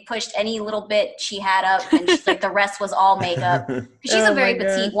they pushed any little bit she had up, and she's like, the rest was all makeup. She's a very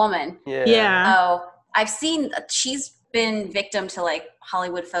petite woman. So I've seen she's been victim to like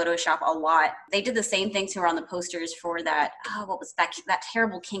Hollywood Photoshop a lot. They did the same thing to her on the posters for that. Oh, what was that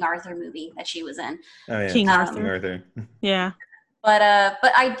terrible King Arthur movie that she was in? Oh yeah, King Arthur. Yeah. But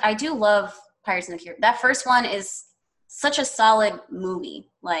I do love Pirates of the Caribbean. That first one is such a solid movie.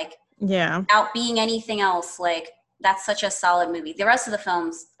 Like without being anything else, like that's such a solid movie. The rest of the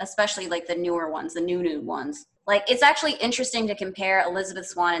films, especially like the newer ones, the new ones. Like, it's actually interesting to compare Elizabeth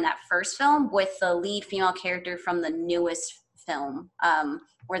Swann in that first film with the lead female character from the newest film,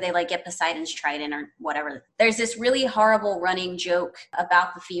 where they like get Poseidon's trident or whatever. There's this really horrible running joke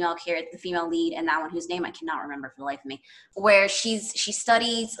about the female lead, and that one whose name I cannot remember for the life of me, where she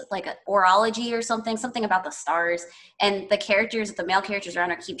studies like orology or something about the stars, and the male characters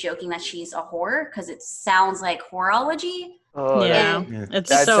around her keep joking that she's a whore because it sounds like horology. Oh yeah,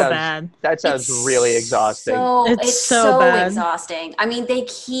 it's so bad. That sounds really exhausting. It's so bad. Exhausting. I mean, they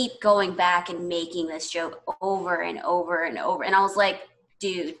keep going back and making this joke over and over and over. And I was like,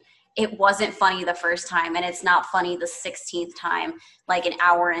 dude, it wasn't funny the first time, and it's not funny the 16th time, like an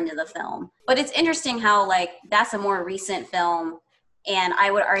hour into the film. But it's interesting how, like, that's a more recent film, and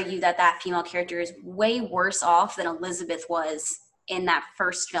I would argue that female character is way worse off than Elizabeth was in that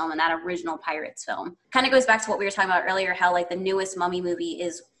first film, in that original Pirates film. Kind of goes back to what we were talking about earlier, how like the newest Mummy movie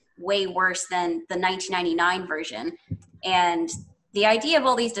is way worse than the 1999 version. And the idea of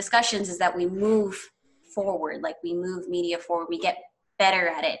all these discussions is that we move forward, like we move media forward, we get better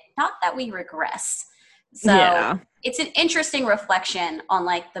at it, not that we regress. So it's an interesting reflection on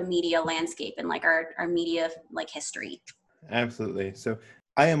like the media landscape and like our media like history. Absolutely. So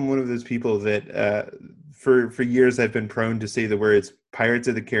I am one of those people that for years I've been prone to say the words Pirates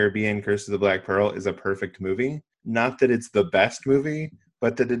of the Caribbean, Curse of the Black Pearl is a perfect movie. Not that it's the best movie,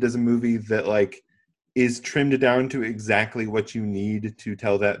 but that it is a movie that like is trimmed down to exactly what you need to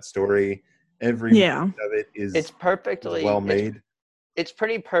tell that story. Every minute of it is perfectly well made. It's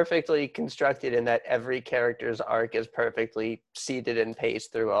pretty perfectly constructed in that every character's arc is perfectly seated and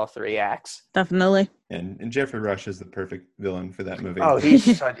paced through all three acts. Definitely. And Jeffrey Rush is the perfect villain for that movie. Oh,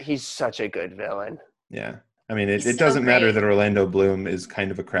 he's such a good villain. Yeah. I mean, it doesn't matter that Orlando Bloom is kind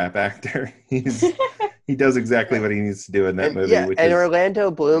of a crap actor. He does exactly what he needs to do in that movie. Yeah,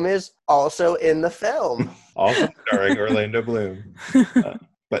 Orlando Bloom is also in the film. Also starring Orlando Bloom.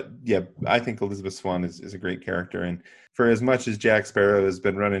 But yeah, I think Elizabeth Swann is a great character. And for as much as Jack Sparrow has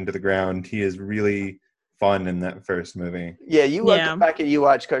been run into the ground, he is really fun in that first movie. Yeah, you look back and you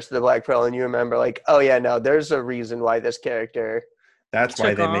watch Curse of the Black Pearl and you remember like, oh yeah, no, there's a reason why this character... That's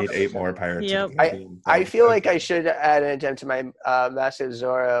why they made 8 more Pirates of the Caribbean. I feel like I should add an attempt to my Mask of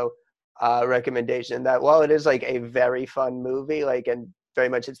Zorro recommendation that while it is like a very fun movie, like, and very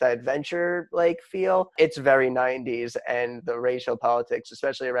much it's that adventure like feel, it's very 90s, and the racial politics,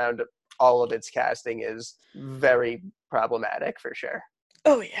 especially around all of its casting, is very problematic for sure.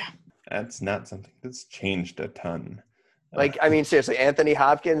 Oh yeah. That's not something that's changed a ton. Like, I mean, seriously, Anthony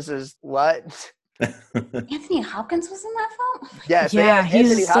Hopkins is what? Anthony Hopkins was in that film? Yes, yeah,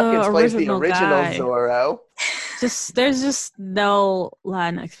 Anthony Hopkins plays the original guy. Zorro. There's just no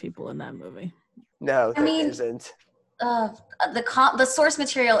Latinx people in that movie. No, there isn't. The source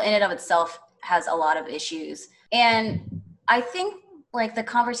material in and of itself has a lot of issues, and I think like the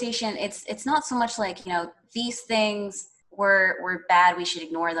conversation, it's not so much like, you know, these things were bad, we should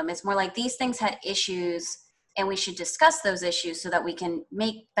ignore them. It's more like these things had issues and we should discuss those issues so that we can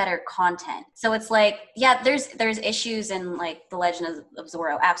make better content. So it's like, yeah, there's issues in like The Legend of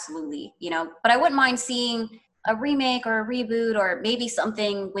Zorro, absolutely, you know, but I wouldn't mind seeing a remake or a reboot or maybe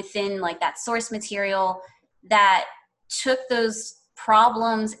something within like that source material that took those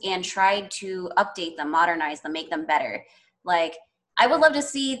problems and tried to update them, modernize them, make them better. Like, I would love to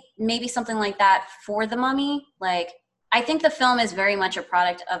see maybe something like that for The Mummy. Like, I think the film is very much a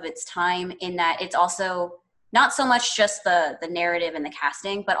product of its time in that it's also not so much just the narrative and the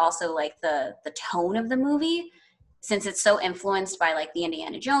casting, but also like the tone of the movie, since it's so influenced by like the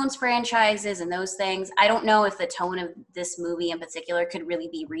Indiana Jones franchises and those things. I don't know if the tone of this movie in particular could really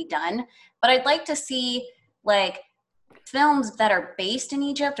be redone, but I'd like to see like films that are based in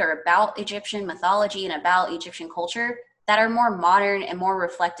Egypt or about Egyptian mythology and about Egyptian culture that are more modern and more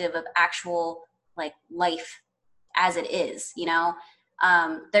reflective of actual like life as it is, you know.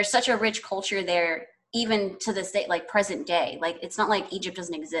 There's such a rich culture there, even to this day, like present day. Like, it's not like Egypt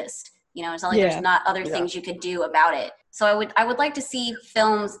doesn't exist, you know. It's not like there's not other things you could do about it. So I would like to see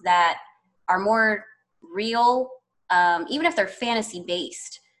films that are more real, even if they're fantasy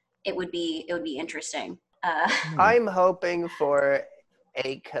based. It would be interesting. I'm hoping for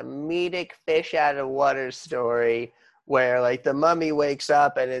a comedic fish out of water story where like the mummy wakes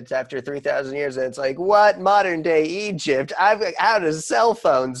up and it's after 3,000 years and it's like, what, modern day Egypt? How does cell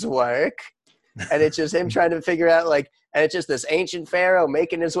phones work? And it's just him trying to figure out like, and it's just this ancient pharaoh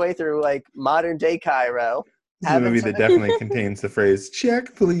making his way through like modern day Cairo. This is a movie that definitely contains the phrase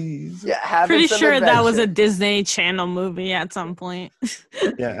 "check, please." Yeah, pretty sure that was a Disney Channel movie at some point.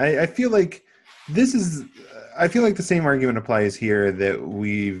 Yeah, I feel like this is. I feel like the same argument applies here that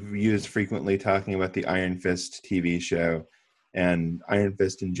we've used frequently talking about the Iron Fist TV show and Iron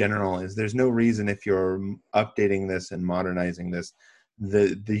Fist in general. Is there's no reason if you're updating this and modernizing this,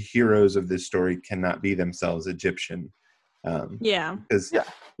 the heroes of this story cannot be themselves Egyptian. Because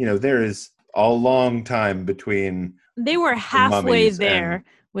you know there is a long time between they were halfway there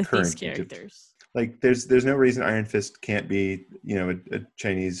with these characters. Egypt. Like there's no reason Iron Fist can't be, you know, a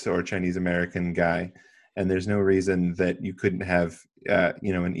Chinese or Chinese American guy, and there's no reason that you couldn't have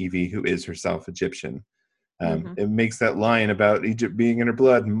you know, an Evie who is herself Egyptian. It makes that line about Egypt being in her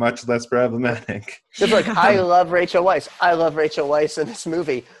blood much less problematic. Just like, I love Rachel Weisz. I love Rachel Weisz in this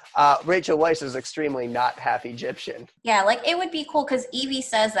movie. Rachel Weisz is extremely not half Egyptian. Yeah, like it would be cool because Evie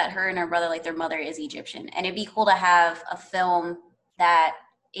says that her and her brother, like their mother is Egyptian. And it'd be cool to have a film that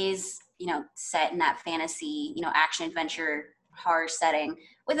is, you know, set in that fantasy, you know, action adventure horror setting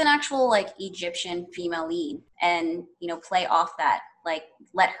with an actual like Egyptian female lead and, you know, play off that. Like,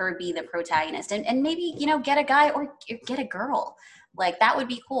 let her be the protagonist and maybe, you know, get a guy or get a girl. Like, that would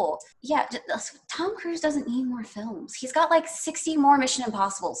be cool. Yeah, Tom Cruise doesn't need more films. He's got like 60 more Mission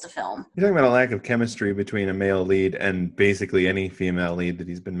Impossibles to film. You're talking about a lack of chemistry between a male lead and basically any female lead that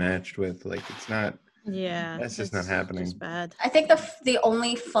he's been matched with. Like, it's not... Yeah, that's just not happening. Just bad. I think the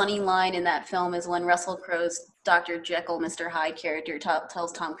only funny line in that film is when Russell Crowe's Dr. Jekyll, Mr. Hyde character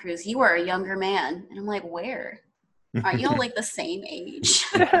tells Tom Cruise, "You are a younger man," and I'm like, "Where? Aren't you all like the same age?"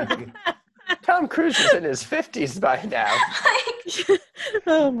 Tom Cruise is in his 50s by now.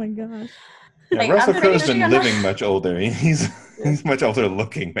 Oh my gosh. Yeah, like, Russell Crowe's been living much older. He's much older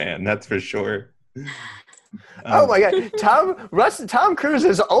looking man, that's for sure. Oh my God, Tom Cruise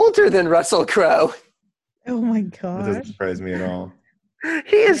is older than Russell Crowe. Oh my That gosh. doesn't surprise me at all.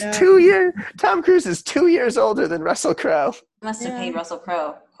 He is 2 years. Tom Cruise is 2 years older than Russell Crowe. Must have paid Russell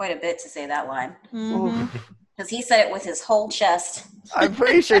Crowe quite a bit to say that line. Mm-hmm. Because he said it with his whole chest. I'm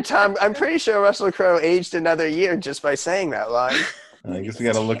pretty sure Russell Crowe aged another year just by saying that line. I guess we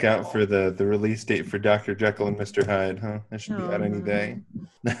got to look out for the release date for Dr. Jekyll and Mr. Hyde, huh? That should be out any day.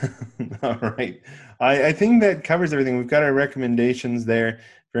 All right. I think that covers everything. We've got our recommendations there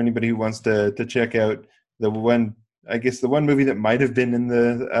for anybody who wants to check out the one movie that might have been in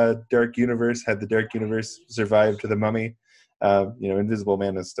the Dark Universe had the Dark Universe survived to The Mummy. Invisible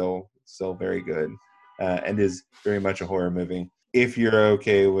Man is still very good and is very much a horror movie. If you're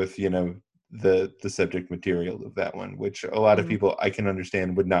okay with, the subject material of that one, which a lot of people I can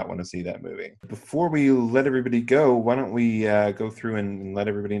understand would not want to see that movie. Before we let everybody go, why don't we go through and let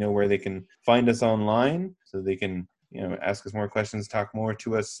everybody know where they can find us online so they can, ask us more questions, talk more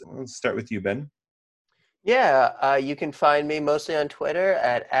to us. Let's start with you, Ben. Yeah, you can find me mostly on Twitter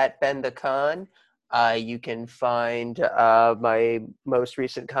at BenTheCon. You can find my most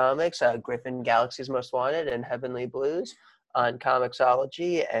recent comics, Griffin Galaxy's Most Wanted and Heavenly Blues, on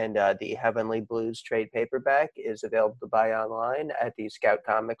Comixology, and the Heavenly Blues trade paperback is available to buy online at the Scout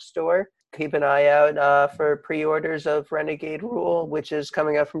Comics store. Keep an eye out for pre-orders of Renegade Rule, which is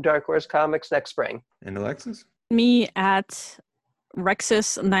coming out from Dark Horse Comics next spring. And Alexis? Me at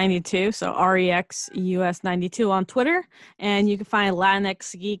Rexus92, so REXUS92 on Twitter, and you can find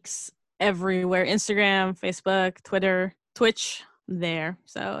Latinx Geeks everywhere: Instagram, Facebook, Twitter, Twitch, there.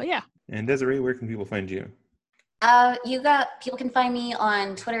 So yeah. And Desiree, where can people find you? People can find me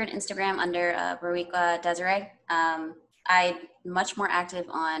on Twitter and Instagram under Baruika Desiree. I'm much more active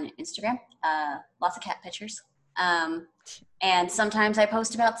on Instagram. Lots of cat pictures. And sometimes I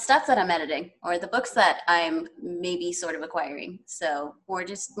post about stuff that I'm editing or the books that I'm maybe sort of acquiring. So more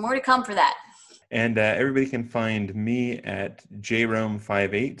to come for that. And everybody can find me at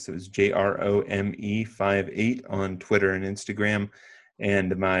JRome58. So it's JROME58 on Twitter and Instagram.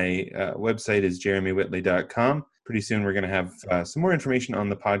 And my website is jeremywhitley.com. Pretty soon we're going to have some more information on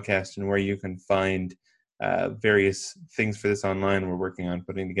the podcast and where you can find various things for this online. We're working on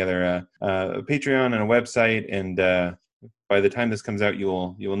putting together a Patreon and a website. And by the time this comes out, you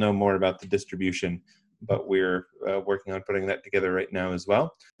will know more about the distribution. But we're working on putting that together right now as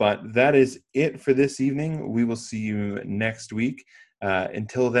well. But that is it for this evening. We will see you next week.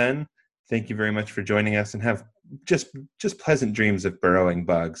 Until then, thank you very much for joining us, and have just pleasant dreams of burrowing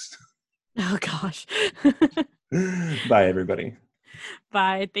bugs. Oh gosh. Bye, everybody.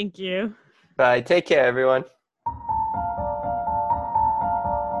 Bye. Thank you. Bye. Take care, everyone.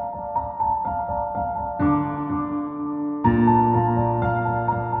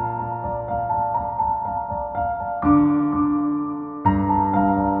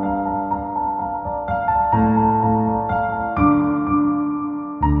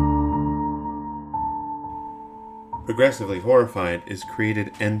 Progressively Horrified is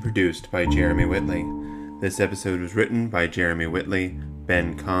created and produced by Jeremy Whitley. This episode was written by Jeremy Whitley,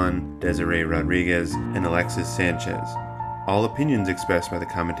 Ben Kahn, Desiree Rodriguez, and Alexis Sanchez. All opinions expressed by the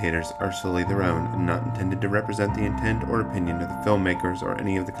commentators are solely their own and not intended to represent the intent or opinion of the filmmakers or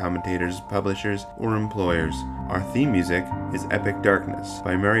any of the commentators, publishers, or employers. Our theme music is Epic Darkness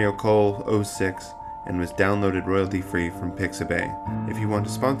by Mario Cole 06 and was downloaded royalty-free from Pixabay. If you want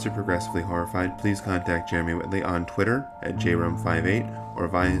to sponsor Progressively Horrified, please contact Jeremy Whitley on Twitter at jrom58 or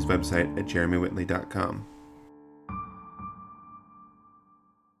via his website at jeremywhitley.com.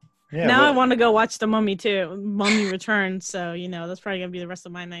 Yeah, now I want to go watch The Mummy too. Mummy Returns, so that's probably gonna be the rest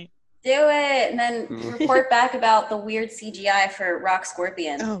of my night. Do it, and then report back about the weird CGI for Rock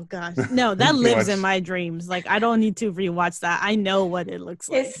Scorpion. Oh gosh, no, that lives in my dreams. Like I don't need to rewatch that. I know what it looks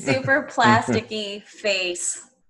like. His super plasticky face.